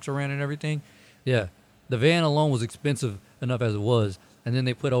electronics are ran and everything. Yeah, the van alone was expensive enough as it was, and then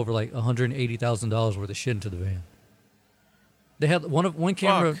they put over like $180,000 worth of shit into the van. They had one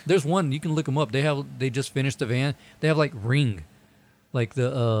camera. Fuck. There's one you can look them up. They just finished the van. They have like Ring, like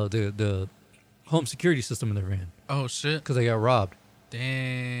the home security system in their van Oh shit! because they got robbed.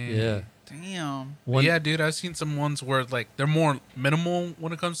 Dang. Yeah. Damn. But yeah, dude, I've seen some ones where like they're more minimal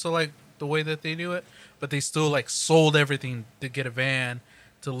when it comes to like the way that they do it, but they still like sold everything to get a van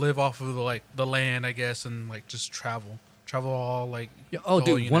to live off of the land, I guess, and like just travel all like. Yeah, oh, the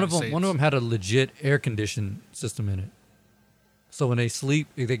whole dude, one of United them States. had a legit air conditioned system in it. So when they sleep,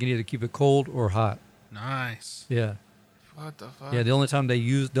 they can either keep it cold or hot. Nice. Yeah, What the fuck? yeah. The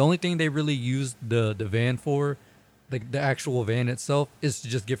only thing they really used the van for, like the actual van itself, is to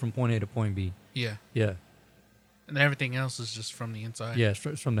just get from point A to point B. Yeah, Yeah, and everything else is just from the inside. yeah.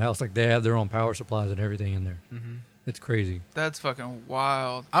 It's from the house. Like they have their own power supplies and everything in there. Mm-hmm. It's crazy. That's fucking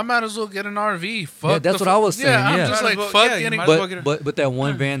wild. I might as well get an RV. Fuck. Yeah, that's what I was saying, Yeah, I'm yeah. just Might as like well- fuck yeah, you getting. might as well get But that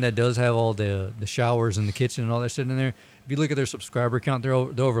one van that does have all the showers and the kitchen and all that shit in there. If you look at their subscriber count, they're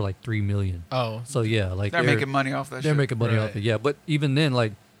over like 3 million. Oh, So yeah, like They're making money off that they're shit. making money off Right. it. Yeah, but even then,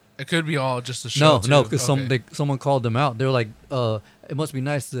 like. it could be all just a show. No, too. because Okay. someone called them out. They're like, it must be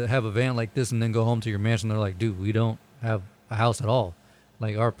nice to have a van like this and then go home to your mansion. They're like, dude, we don't have a house at all.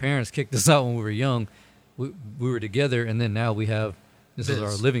 Like our parents kicked us out when we were young. We were together, and then now we have this is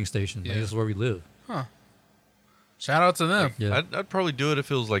our This. living station. Like, Yeah. this is where we live. Shout out to them. Yeah. I'd probably do it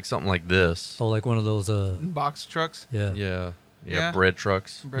if it was like something like this. So like one of those. Box trucks, Yeah. Yeah. Yeah. Bread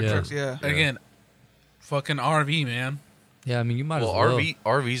trucks. bread Yeah. trucks. Yeah. Again, fucking RV, man. Yeah. I mean, you might Well, as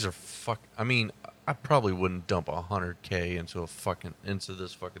well. RVs are fuck. I mean, I probably wouldn't dump $100K into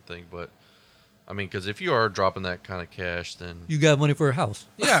this fucking thing, but I mean, because if you are dropping that kind of cash, then You got money for a house.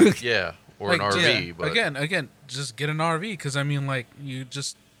 Yeah. yeah, or Like, an RV. yeah, But again, just get an RV because I mean, like you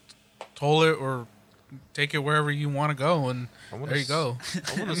just toll it or take it wherever you want to go, and I wanna there you go.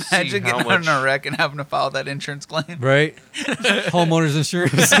 I want to see Imagine how getting in much. a wreck and having to file that insurance claim. Right. Homeowners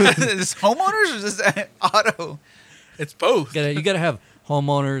insurance. Is this homeowners or is this auto? It's both. You gotta have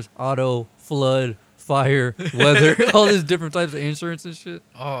homeowners, auto, flood, fire, weather, all these different types of insurance and shit.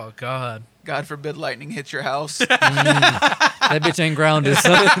 Oh God. God forbid lightning hits your house. That bitch ain't grounded,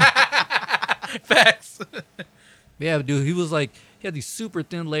 son. Facts. Yeah, dude, he was like, he had these super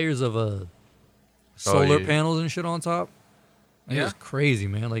thin layers of solar yeah. panels and shit on top. It Yeah. was crazy,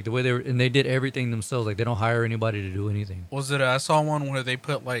 man. Like the way they did everything themselves. Like they don't hire anybody to do anything. Was it? I saw one where they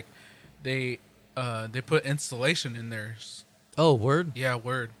put like they put installation in theirs. Oh, word? Yeah,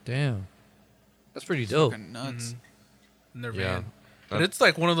 word Damn. That's pretty dope. Fucking nuts. in their Yeah. van. But it's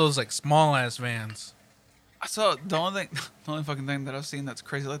like one of those like small ass vans. I saw the only fucking thing that I've seen that's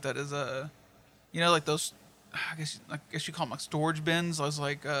crazy like that is like those. I guess you call them like storage bins. Those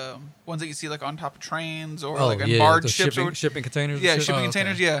like ones that you see like on top of trains or like in barge the ships. shipping containers. and Yeah, shit. shipping Oh, okay.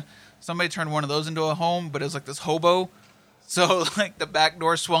 containers. Yeah, somebody turned one of those into a home, but it was like this hobo. So like the back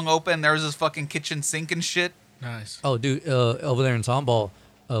door swung open. There was this fucking kitchen sink and shit. Nice. Oh, dude, over there in Tomball,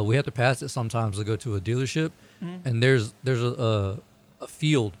 we have to pass it sometimes to go to a dealership, and there's a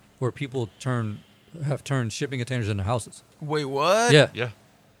field where people have turned shipping containers into houses. Wait, what? Yeah, Yeah.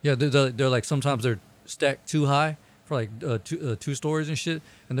 yeah. They're like sometimes they're stacked too high for like two stories and shit.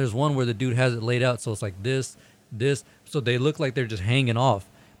 And there's one where the dude has it laid out so it's like this, so they look like they're just hanging off,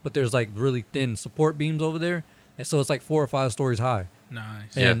 but there's like really thin support beams over there, and so it's like 4 or 5 stories high.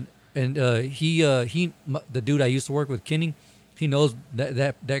 Nice. And the dude I used to work with, Kenny, he knows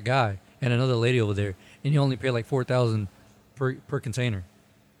that guy and another lady over there, and he only paid like $4,000 per container.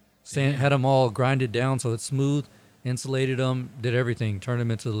 Had them all grinded down so it's smooth, insulated them, did everything, turned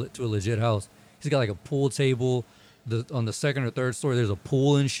them into a legit house. He's got like a pool table. On the second or third story, there's a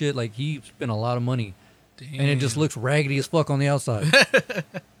pool and shit. Like, he spent a lot of money, and it just looks raggedy as fuck on the outside.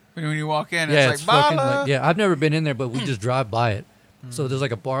 When you walk in, Yeah, it's like, fucking Baba. yeah. I've never been in there, but we just drive by it. So there's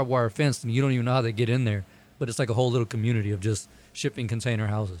like a barbed wire fence, and you don't even know how they get in there. But it's like a whole little community of just shipping container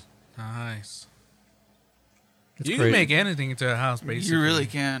houses. Nice. It's You crazy. can make anything into a house, basically. You really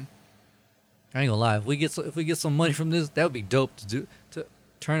can. I ain't gonna lie. If we get some money from this, that would be dope to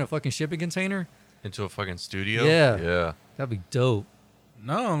turn a fucking shipping container. Into a fucking studio. Yeah. Yeah. That'd be dope.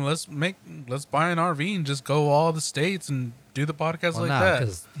 No, let's buy an RV and just go all the states and do the podcast Well, like nah, that.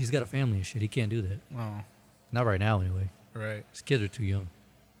 because he's got a family and shit. He can't do that. Oh, Not right now, anyway. right. His kids are too young.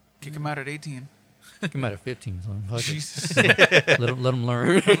 Kick him out at 18. Kick him out at 15. So fuck it. Jesus. let him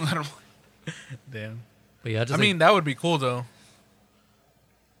learn. Let him- Damn. But yeah, I mean, that would be cool though.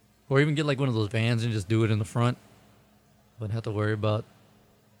 or even get like one of those vans and just do it in the front. Wouldn't have to worry about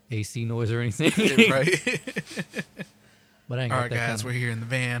AC noise or anything. Right. But I ain't All got right, that guys, kind of. we're here in the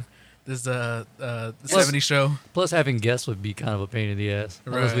van. This is the Plus- 70 show. Plus, having guests would be kind of a pain in the ass.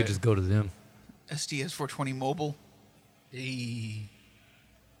 Unless we Right. just go to them. SDS 420 mobile. Hey.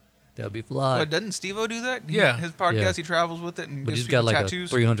 That'd be fly. But doesn't Steve-O do that? Yeah. His podcast, Yeah. he travels with it and But gives he's got people like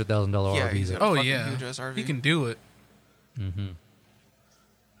tattoos. a $300,000 Yeah, RV. he's there. got- Oh fucking yeah, huge ass RV. he can do it.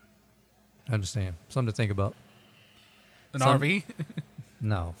 I understand. Something to think about. An Some- RV.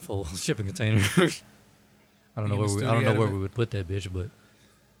 No, full shipping container. I don't know You can where studio I don't know out of where it. we would put that bitch, but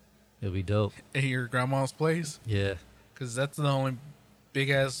it'd be dope. At your grandma's place, Yeah, because that's the only big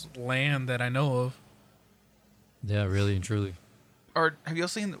ass land that I know of. yeah, really and truly. Or have you all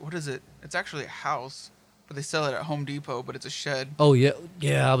seen, what is it? It's actually a house, but they sell it at Home Depot, but it's a shed. Oh yeah,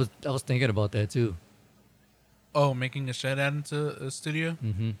 yeah. I was thinking about that too. Oh, making a shed out into a studio.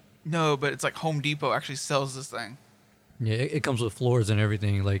 No, but it's like Home Depot actually sells this thing. Yeah, it comes with floors and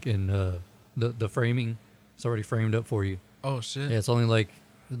everything, like in the framing. It's already framed up for you. Oh shit. Yeah, it's only like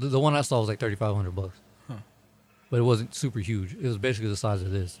the one I saw was like $3,500, but it wasn't super huge. It was basically the size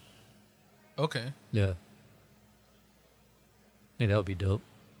of this. Okay. Yeah, I think that would be dope.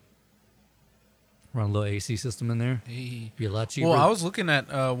 Run a little AC system in there. Hey. Be a lot cheaper. Well, I was looking at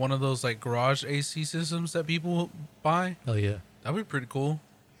one of those like garage AC systems that people buy. Oh yeah. That'd be pretty cool.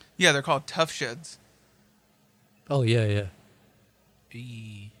 Yeah, they're called Tough Sheds. Oh yeah, yeah.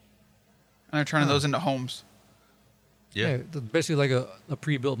 Hey. And they're turning those into homes. Yeah. It's basically like a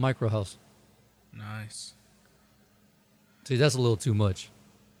pre-built micro house. Nice. See, that's a little too much.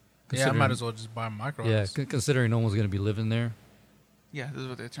 Yeah, I might Considering- as well just buy a micro Yeah, house. considering no one's gonna be living there Yeah, this is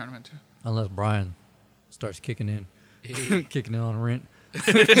what they turn them into. unless Brian starts kicking in, Hey. kicking in on rent.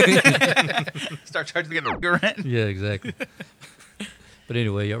 Start charging the rent. Yeah, exactly. But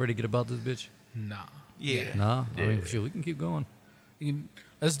anyway, y'all ready to get about this bitch? Nah. Yeah. Nah, I mean, shit, we can keep going.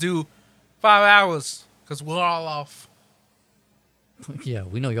 Let's do 5 hours because we're all off. Yeah,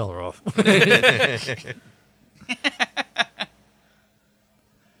 we know y'all are off.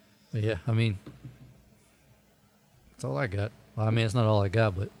 But yeah, I mean, that's all I got. Well, I mean, it's not all I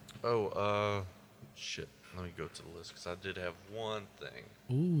got, but Oh, shit. Let me go to the list because I did have one thing.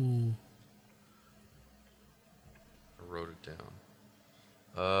 Ooh. I wrote it down.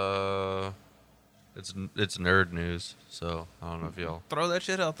 It's nerd news, so I don't know if y'all Throw that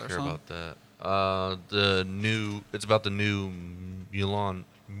shit out there, care son. about that. It's about the new Mulan.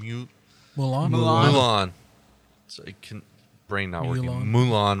 Mulan. Mulan. So it can brain not working. Mulan.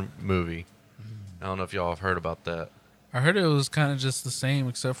 Mulan movie. I don't know if y'all have heard about that. I heard it was kind of just the same,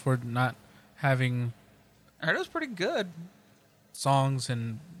 except for not having I heard it was pretty good. songs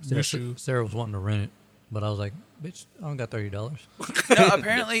and Mushu. Sarah was wanting to rent it, but I was like, bitch, I don't got $30. No,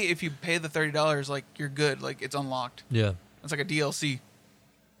 apparently, if you pay the $30, like, you're good. Like, it's unlocked. Yeah, It's like a DLC.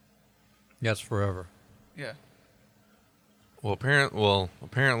 that's forever. Yeah. Well,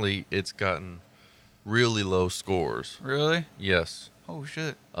 apparently it's gotten really low scores. Really? Yes. Oh,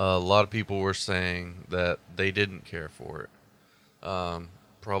 shit. A lot of people were saying that they didn't care for it.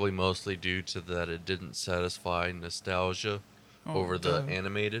 Probably mostly due to that it didn't satisfy nostalgia over the duh.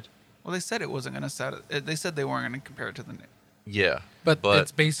 animated. Well, they said it wasn't going to they said they weren't going to compare it to the. Yeah, But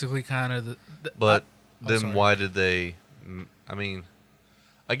it's basically kind of but oh, then sorry. why did they? I mean,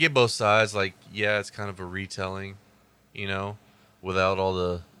 I get both sides. Like, yeah, it's kind of a retelling, without all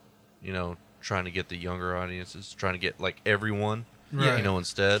the, trying to get the younger audiences, trying to get like everyone, Right.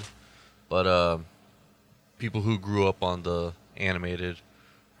 instead. But people who grew up on the animated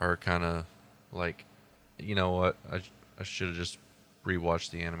are kind of like, you know what? I should have just rewatched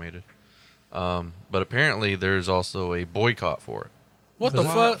the animated. But apparently there's also a boycott for it. What the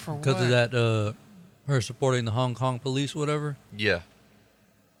fuck? Because of that, her supporting the Hong Kong police, whatever. Yeah.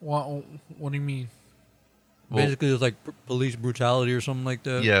 What do you mean? Well, Basically, it was like police brutality or something like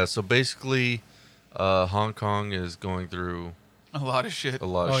that. yeah. So basically, Hong Kong is going through A lot of shit. a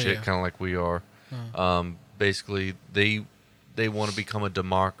lot of Oh, shit, yeah. kind of like we are. Basically, they want to become a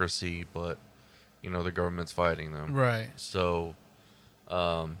democracy, but the government's fighting them. Right. So,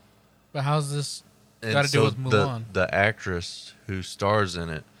 But how's this and got to do so with Mulan? the actress who stars in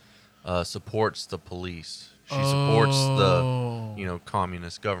it supports the police. She supports Oh. the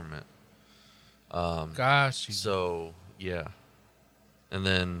communist government. Gosh. So yeah, and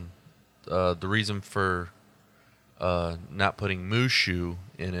then the reason for not putting Mushu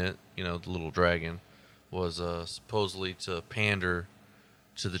in it, the little dragon, was supposedly to pander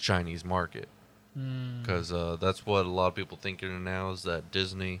to the Chinese market, because that's what a lot of people think now is that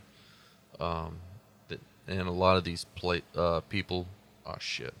Disney, and a lot of these people,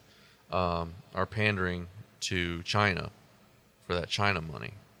 are pandering to China for that China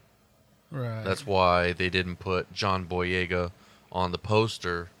money. Right. That's why they didn't put John Boyega on the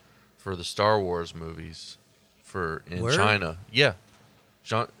poster for the Star Wars movies in Word? China. Yeah,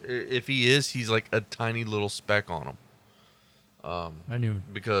 John. If he is, he's like a tiny little speck on him. I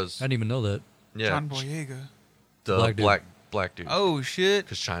didn't Because even know that. yeah, John Boyega. the Black dude. black dude. Oh shit!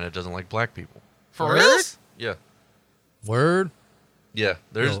 Because China doesn't like black people. For real? Yeah, Word. yeah.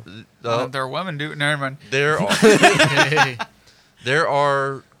 There's There are women do. Never mind. there are Hey, there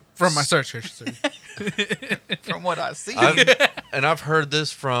are from my search history. From what I see, I've heard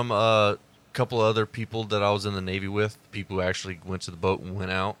this from a couple other people that I was in the Navy with, people who actually went to the boat and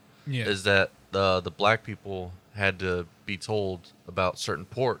went out, Yeah. is that the black people had to be told about certain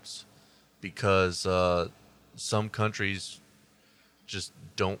ports because some countries just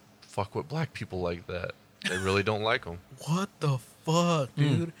don't fuck with black people like that. They really don't like them. What the fuck,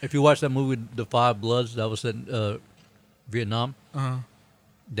 dude? If you watch that movie, The Five Bloods, that was set in Vietnam,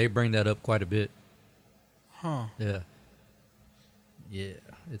 they bring that up quite a bit. Huh. Yeah. Yeah.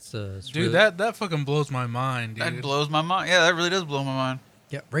 It's Dude, really, that fucking blows my mind, dude. that blows my mind. Yeah, that really does blow my mind.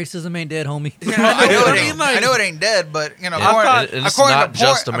 yeah, racism ain't dead, homie. I know I it mean, ain't. like- I know it ain't dead, but Yeah, according, it's according not to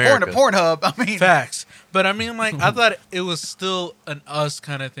just according to America. Pornhub, I mean, Facts. But I mean, like, I thought it was still an us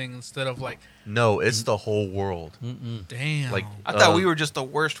kind of thing instead of like, No, it's the whole world. damn. Like I thought we were just the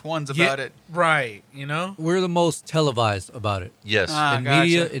worst ones about it. Right, We're the most televised about it. yes, Ah, in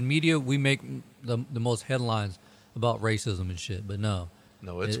gotcha. media, we make the most headlines about racism and shit. But no,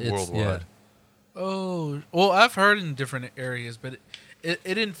 no, it's it's- worldwide. Oh, well, I've heard in different areas, but it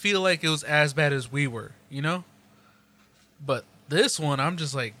didn't feel like it was as bad as we were, But this one, I'm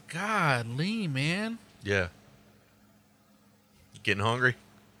just like, golly, man. Yeah. Getting hungry?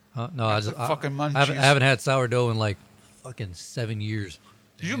 Huh? No, I just fucking I haven't had sourdough in like fucking 7 years.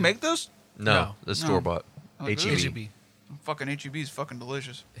 Did you make those? No, No. the store bought. Oh, HEB. really? HEB. Fucking HEB is fucking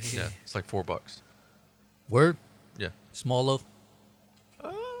delicious. Yeah, it's like $4. Word, Yeah. small loaf.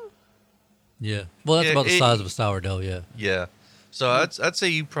 Yeah, well, that's Yeah, about the size of a sourdough. Yeah, Yeah. So I'd say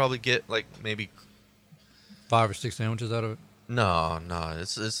you probably get like maybe 5 or 6 sandwiches out of it. no,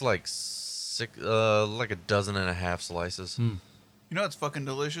 it's like like a dozen and a half slices. You know what's fucking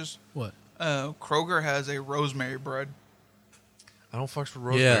delicious? What? Kroger has a rosemary bread. I don't fuck with Yeah,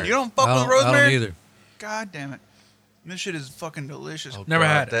 rosemary. You don't fuck I with I rosemary? don't either. God damn it. This shit is fucking delicious. Oh, Never God,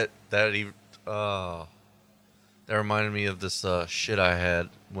 had it. That even that reminded me of this shit I had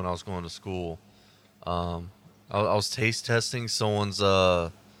when I was going to school. I was taste testing someone's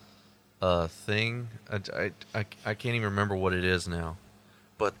thing. I can't even remember what it is now,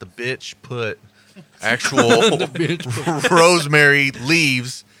 but the bitch put actual rosemary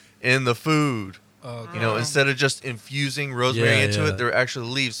leaves in the food. Instead of just infusing rosemary Yeah, into yeah. it, they're actually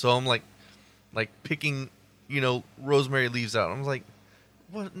leaves. So I'm like picking, rosemary leaves out. I'm like,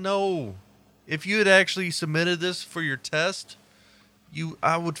 what? No. If you had actually submitted this for your test,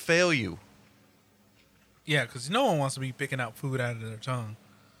 I would fail you. Yeah, because no one wants to be picking out food out of their tongue.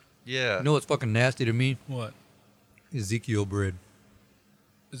 Yeah. You know what's fucking nasty to me? What? Ezekiel bread.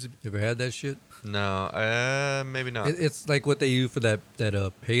 Is it? You ever had that shit? No, maybe not. It's like what they use for that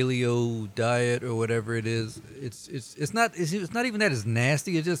paleo diet or whatever it is. It's not even that it's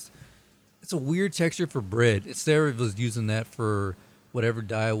nasty. It's a weird texture for bread. Sarah was using that for whatever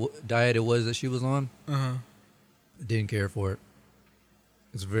diet it was that she was on. Didn't care for it.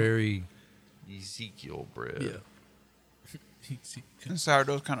 It's very Ezekiel bread. yeah. And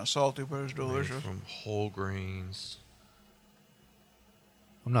sourdough's kind of salty, but it's Made delicious. from whole grains.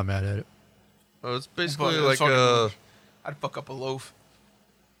 I'm not mad at it. Oh, it's basically It's like fucking a delicious. I'd fuck up a loaf.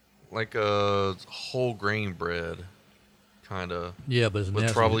 whole grain bread, kind of. Yeah, but it's With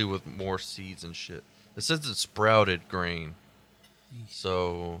nasty. probably with more seeds and shit. It says it's sprouted grain,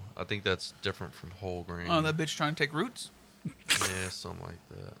 so I think that's different from whole grain. Oh, that bitch trying to take roots? Yeah, something like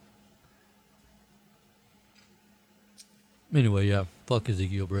that. Anyway, yeah. Fuck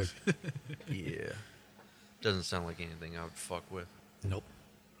Ezekiel bread. Yeah, doesn't sound like anything I would fuck with. Nope.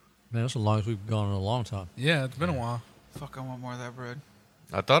 Man, that's the longest we've gone in a long time. Yeah, it's been a while. Fuck, I want more of that bread.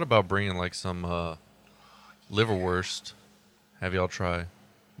 I thought about bringing like some liverwurst. Have y'all try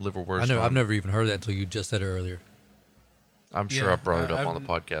liverwurst? I've never even heard that until you just said it earlier. I'm sure Yeah, I brought it up I've- on the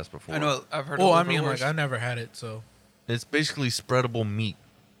podcast before. I know, I've heard Well, of I mean, like liverwurst. I never had it, so It's basically spreadable meat,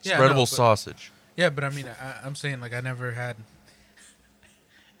 Yeah, I spreadable know, but- sausage. yeah. But I mean, I'm saying like I never had.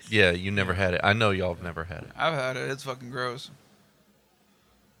 Yeah, you never had it. I know y'all have never had it. I've had it. It's fucking gross.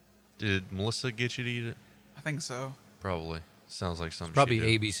 Did Melissa get you to eat it? I think so. Probably. Sounds like something. Probably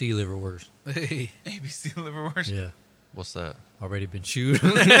she did. ABC liverwurst. Hey, ABC liverwurst. Yeah. What's that? Already been chewed.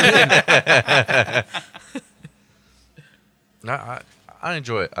 I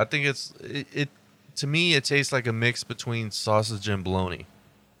enjoy it. I think it to me it tastes like a mix between sausage and bologna.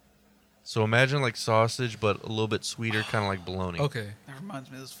 So imagine like sausage but a little bit sweeter, kind of like bologna. okay. That reminds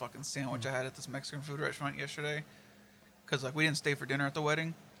me of this fucking sandwich I had at this Mexican food restaurant yesterday. Because, like, we didn't stay for dinner at the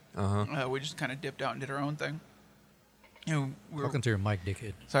wedding. Uh-huh. We just kind of dipped out and did our own thing. And we were, Talking to your mic,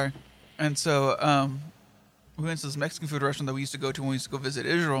 dickhead. sorry. And so we went to this Mexican food restaurant that we used to go to when we used to go visit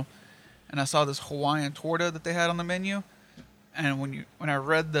Israel. And I saw this Hawaiian torta that they had on the menu. And when I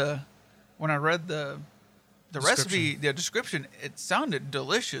read the recipe, the description, it sounded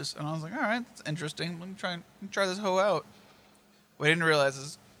delicious. And I was like, all right, that's interesting. Let me try this hoe out. What I didn't realize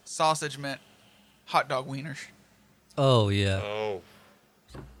is sausage meant hot dog wieners. Oh yeah. Oh.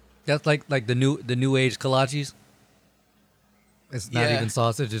 That's like the new age kolaches. It's not Yeah. even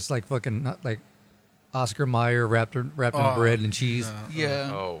sausage. It's like fucking not like Oscar Mayer wrapped in bread and cheese.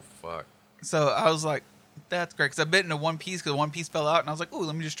 Yeah. Oh fuck. So I was like, that's great. Because I bit into one piece because one piece fell out. And I was like, ooh,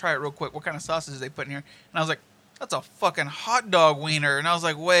 let me just try it real quick. What kind of sausage they put in here? And I was like, that's a fucking hot dog wiener. And I was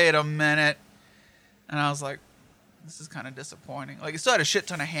like, wait a minute. And I was like, this is kind of disappointing. Like, it still had a shit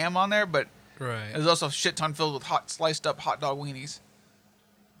ton of ham on there, but Right. it was also a shit ton filled with sliced up hot dog weenies.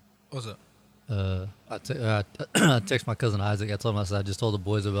 What's up? I text my cousin Isaac. I told him, I just told the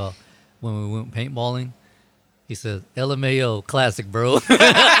boys about when we went paintballing. He says, LMAO, classic, bro.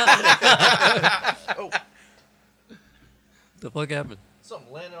 The fuck happened?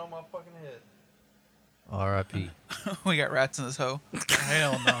 Something landed on my fucking head. R.I.P. We got rats in this hoe.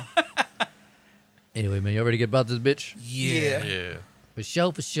 Hell no. Anyway, man, you ready to get about this bitch? Yeah. Yeah. For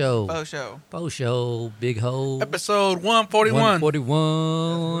show, for show. Oh, show. For show, big hoe. Episode 141.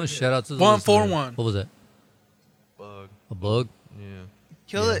 141. Shout out to the 141. listener. What was that? Bug. A bug? Yeah.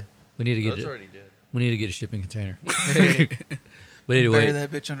 Kill Yeah. it. We need to get That's it. already dead. We need to get a shipping container. Bury But anyway,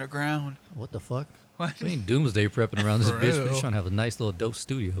 that bitch underground. what the fuck? What? We ain't doomsday prepping around this For bitch. We're real. just trying to have a nice little dope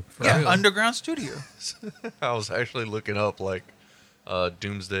studio. For Yeah, real. underground studio. I was actually looking up like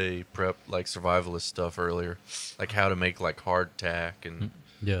doomsday prep, like survivalist stuff earlier, like how to make like hardtack and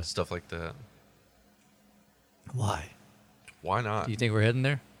Yeah. stuff like that. Why? Why not? Do you think we're heading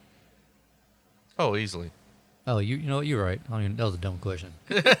there? Oh, easily. Oh, you know what? You're right. I don't even, that was a dumb question.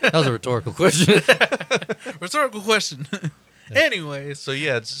 That was a rhetorical question. Rhetorical question. Anyways, So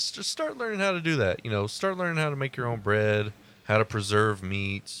yeah, just start learning how to do that. You know, start learning how to make your own bread, how to preserve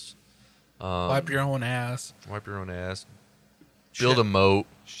meats, wipe your own ass. wipe your own ass, build Shit. a moat,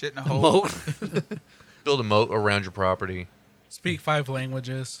 Shit in a hole. build a moat around your property. Speak 5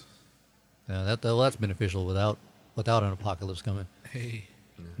 languages. Yeah, that's beneficial without an apocalypse coming. Hey.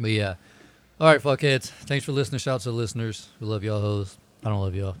 But yeah. All right, fuckheads. Thanks for listening. Shout out to the listeners. We love y'all hoes. I don't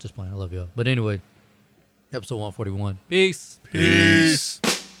love y'all. Just playing. I love y'all. But anyway, episode 141. Peace. Peace.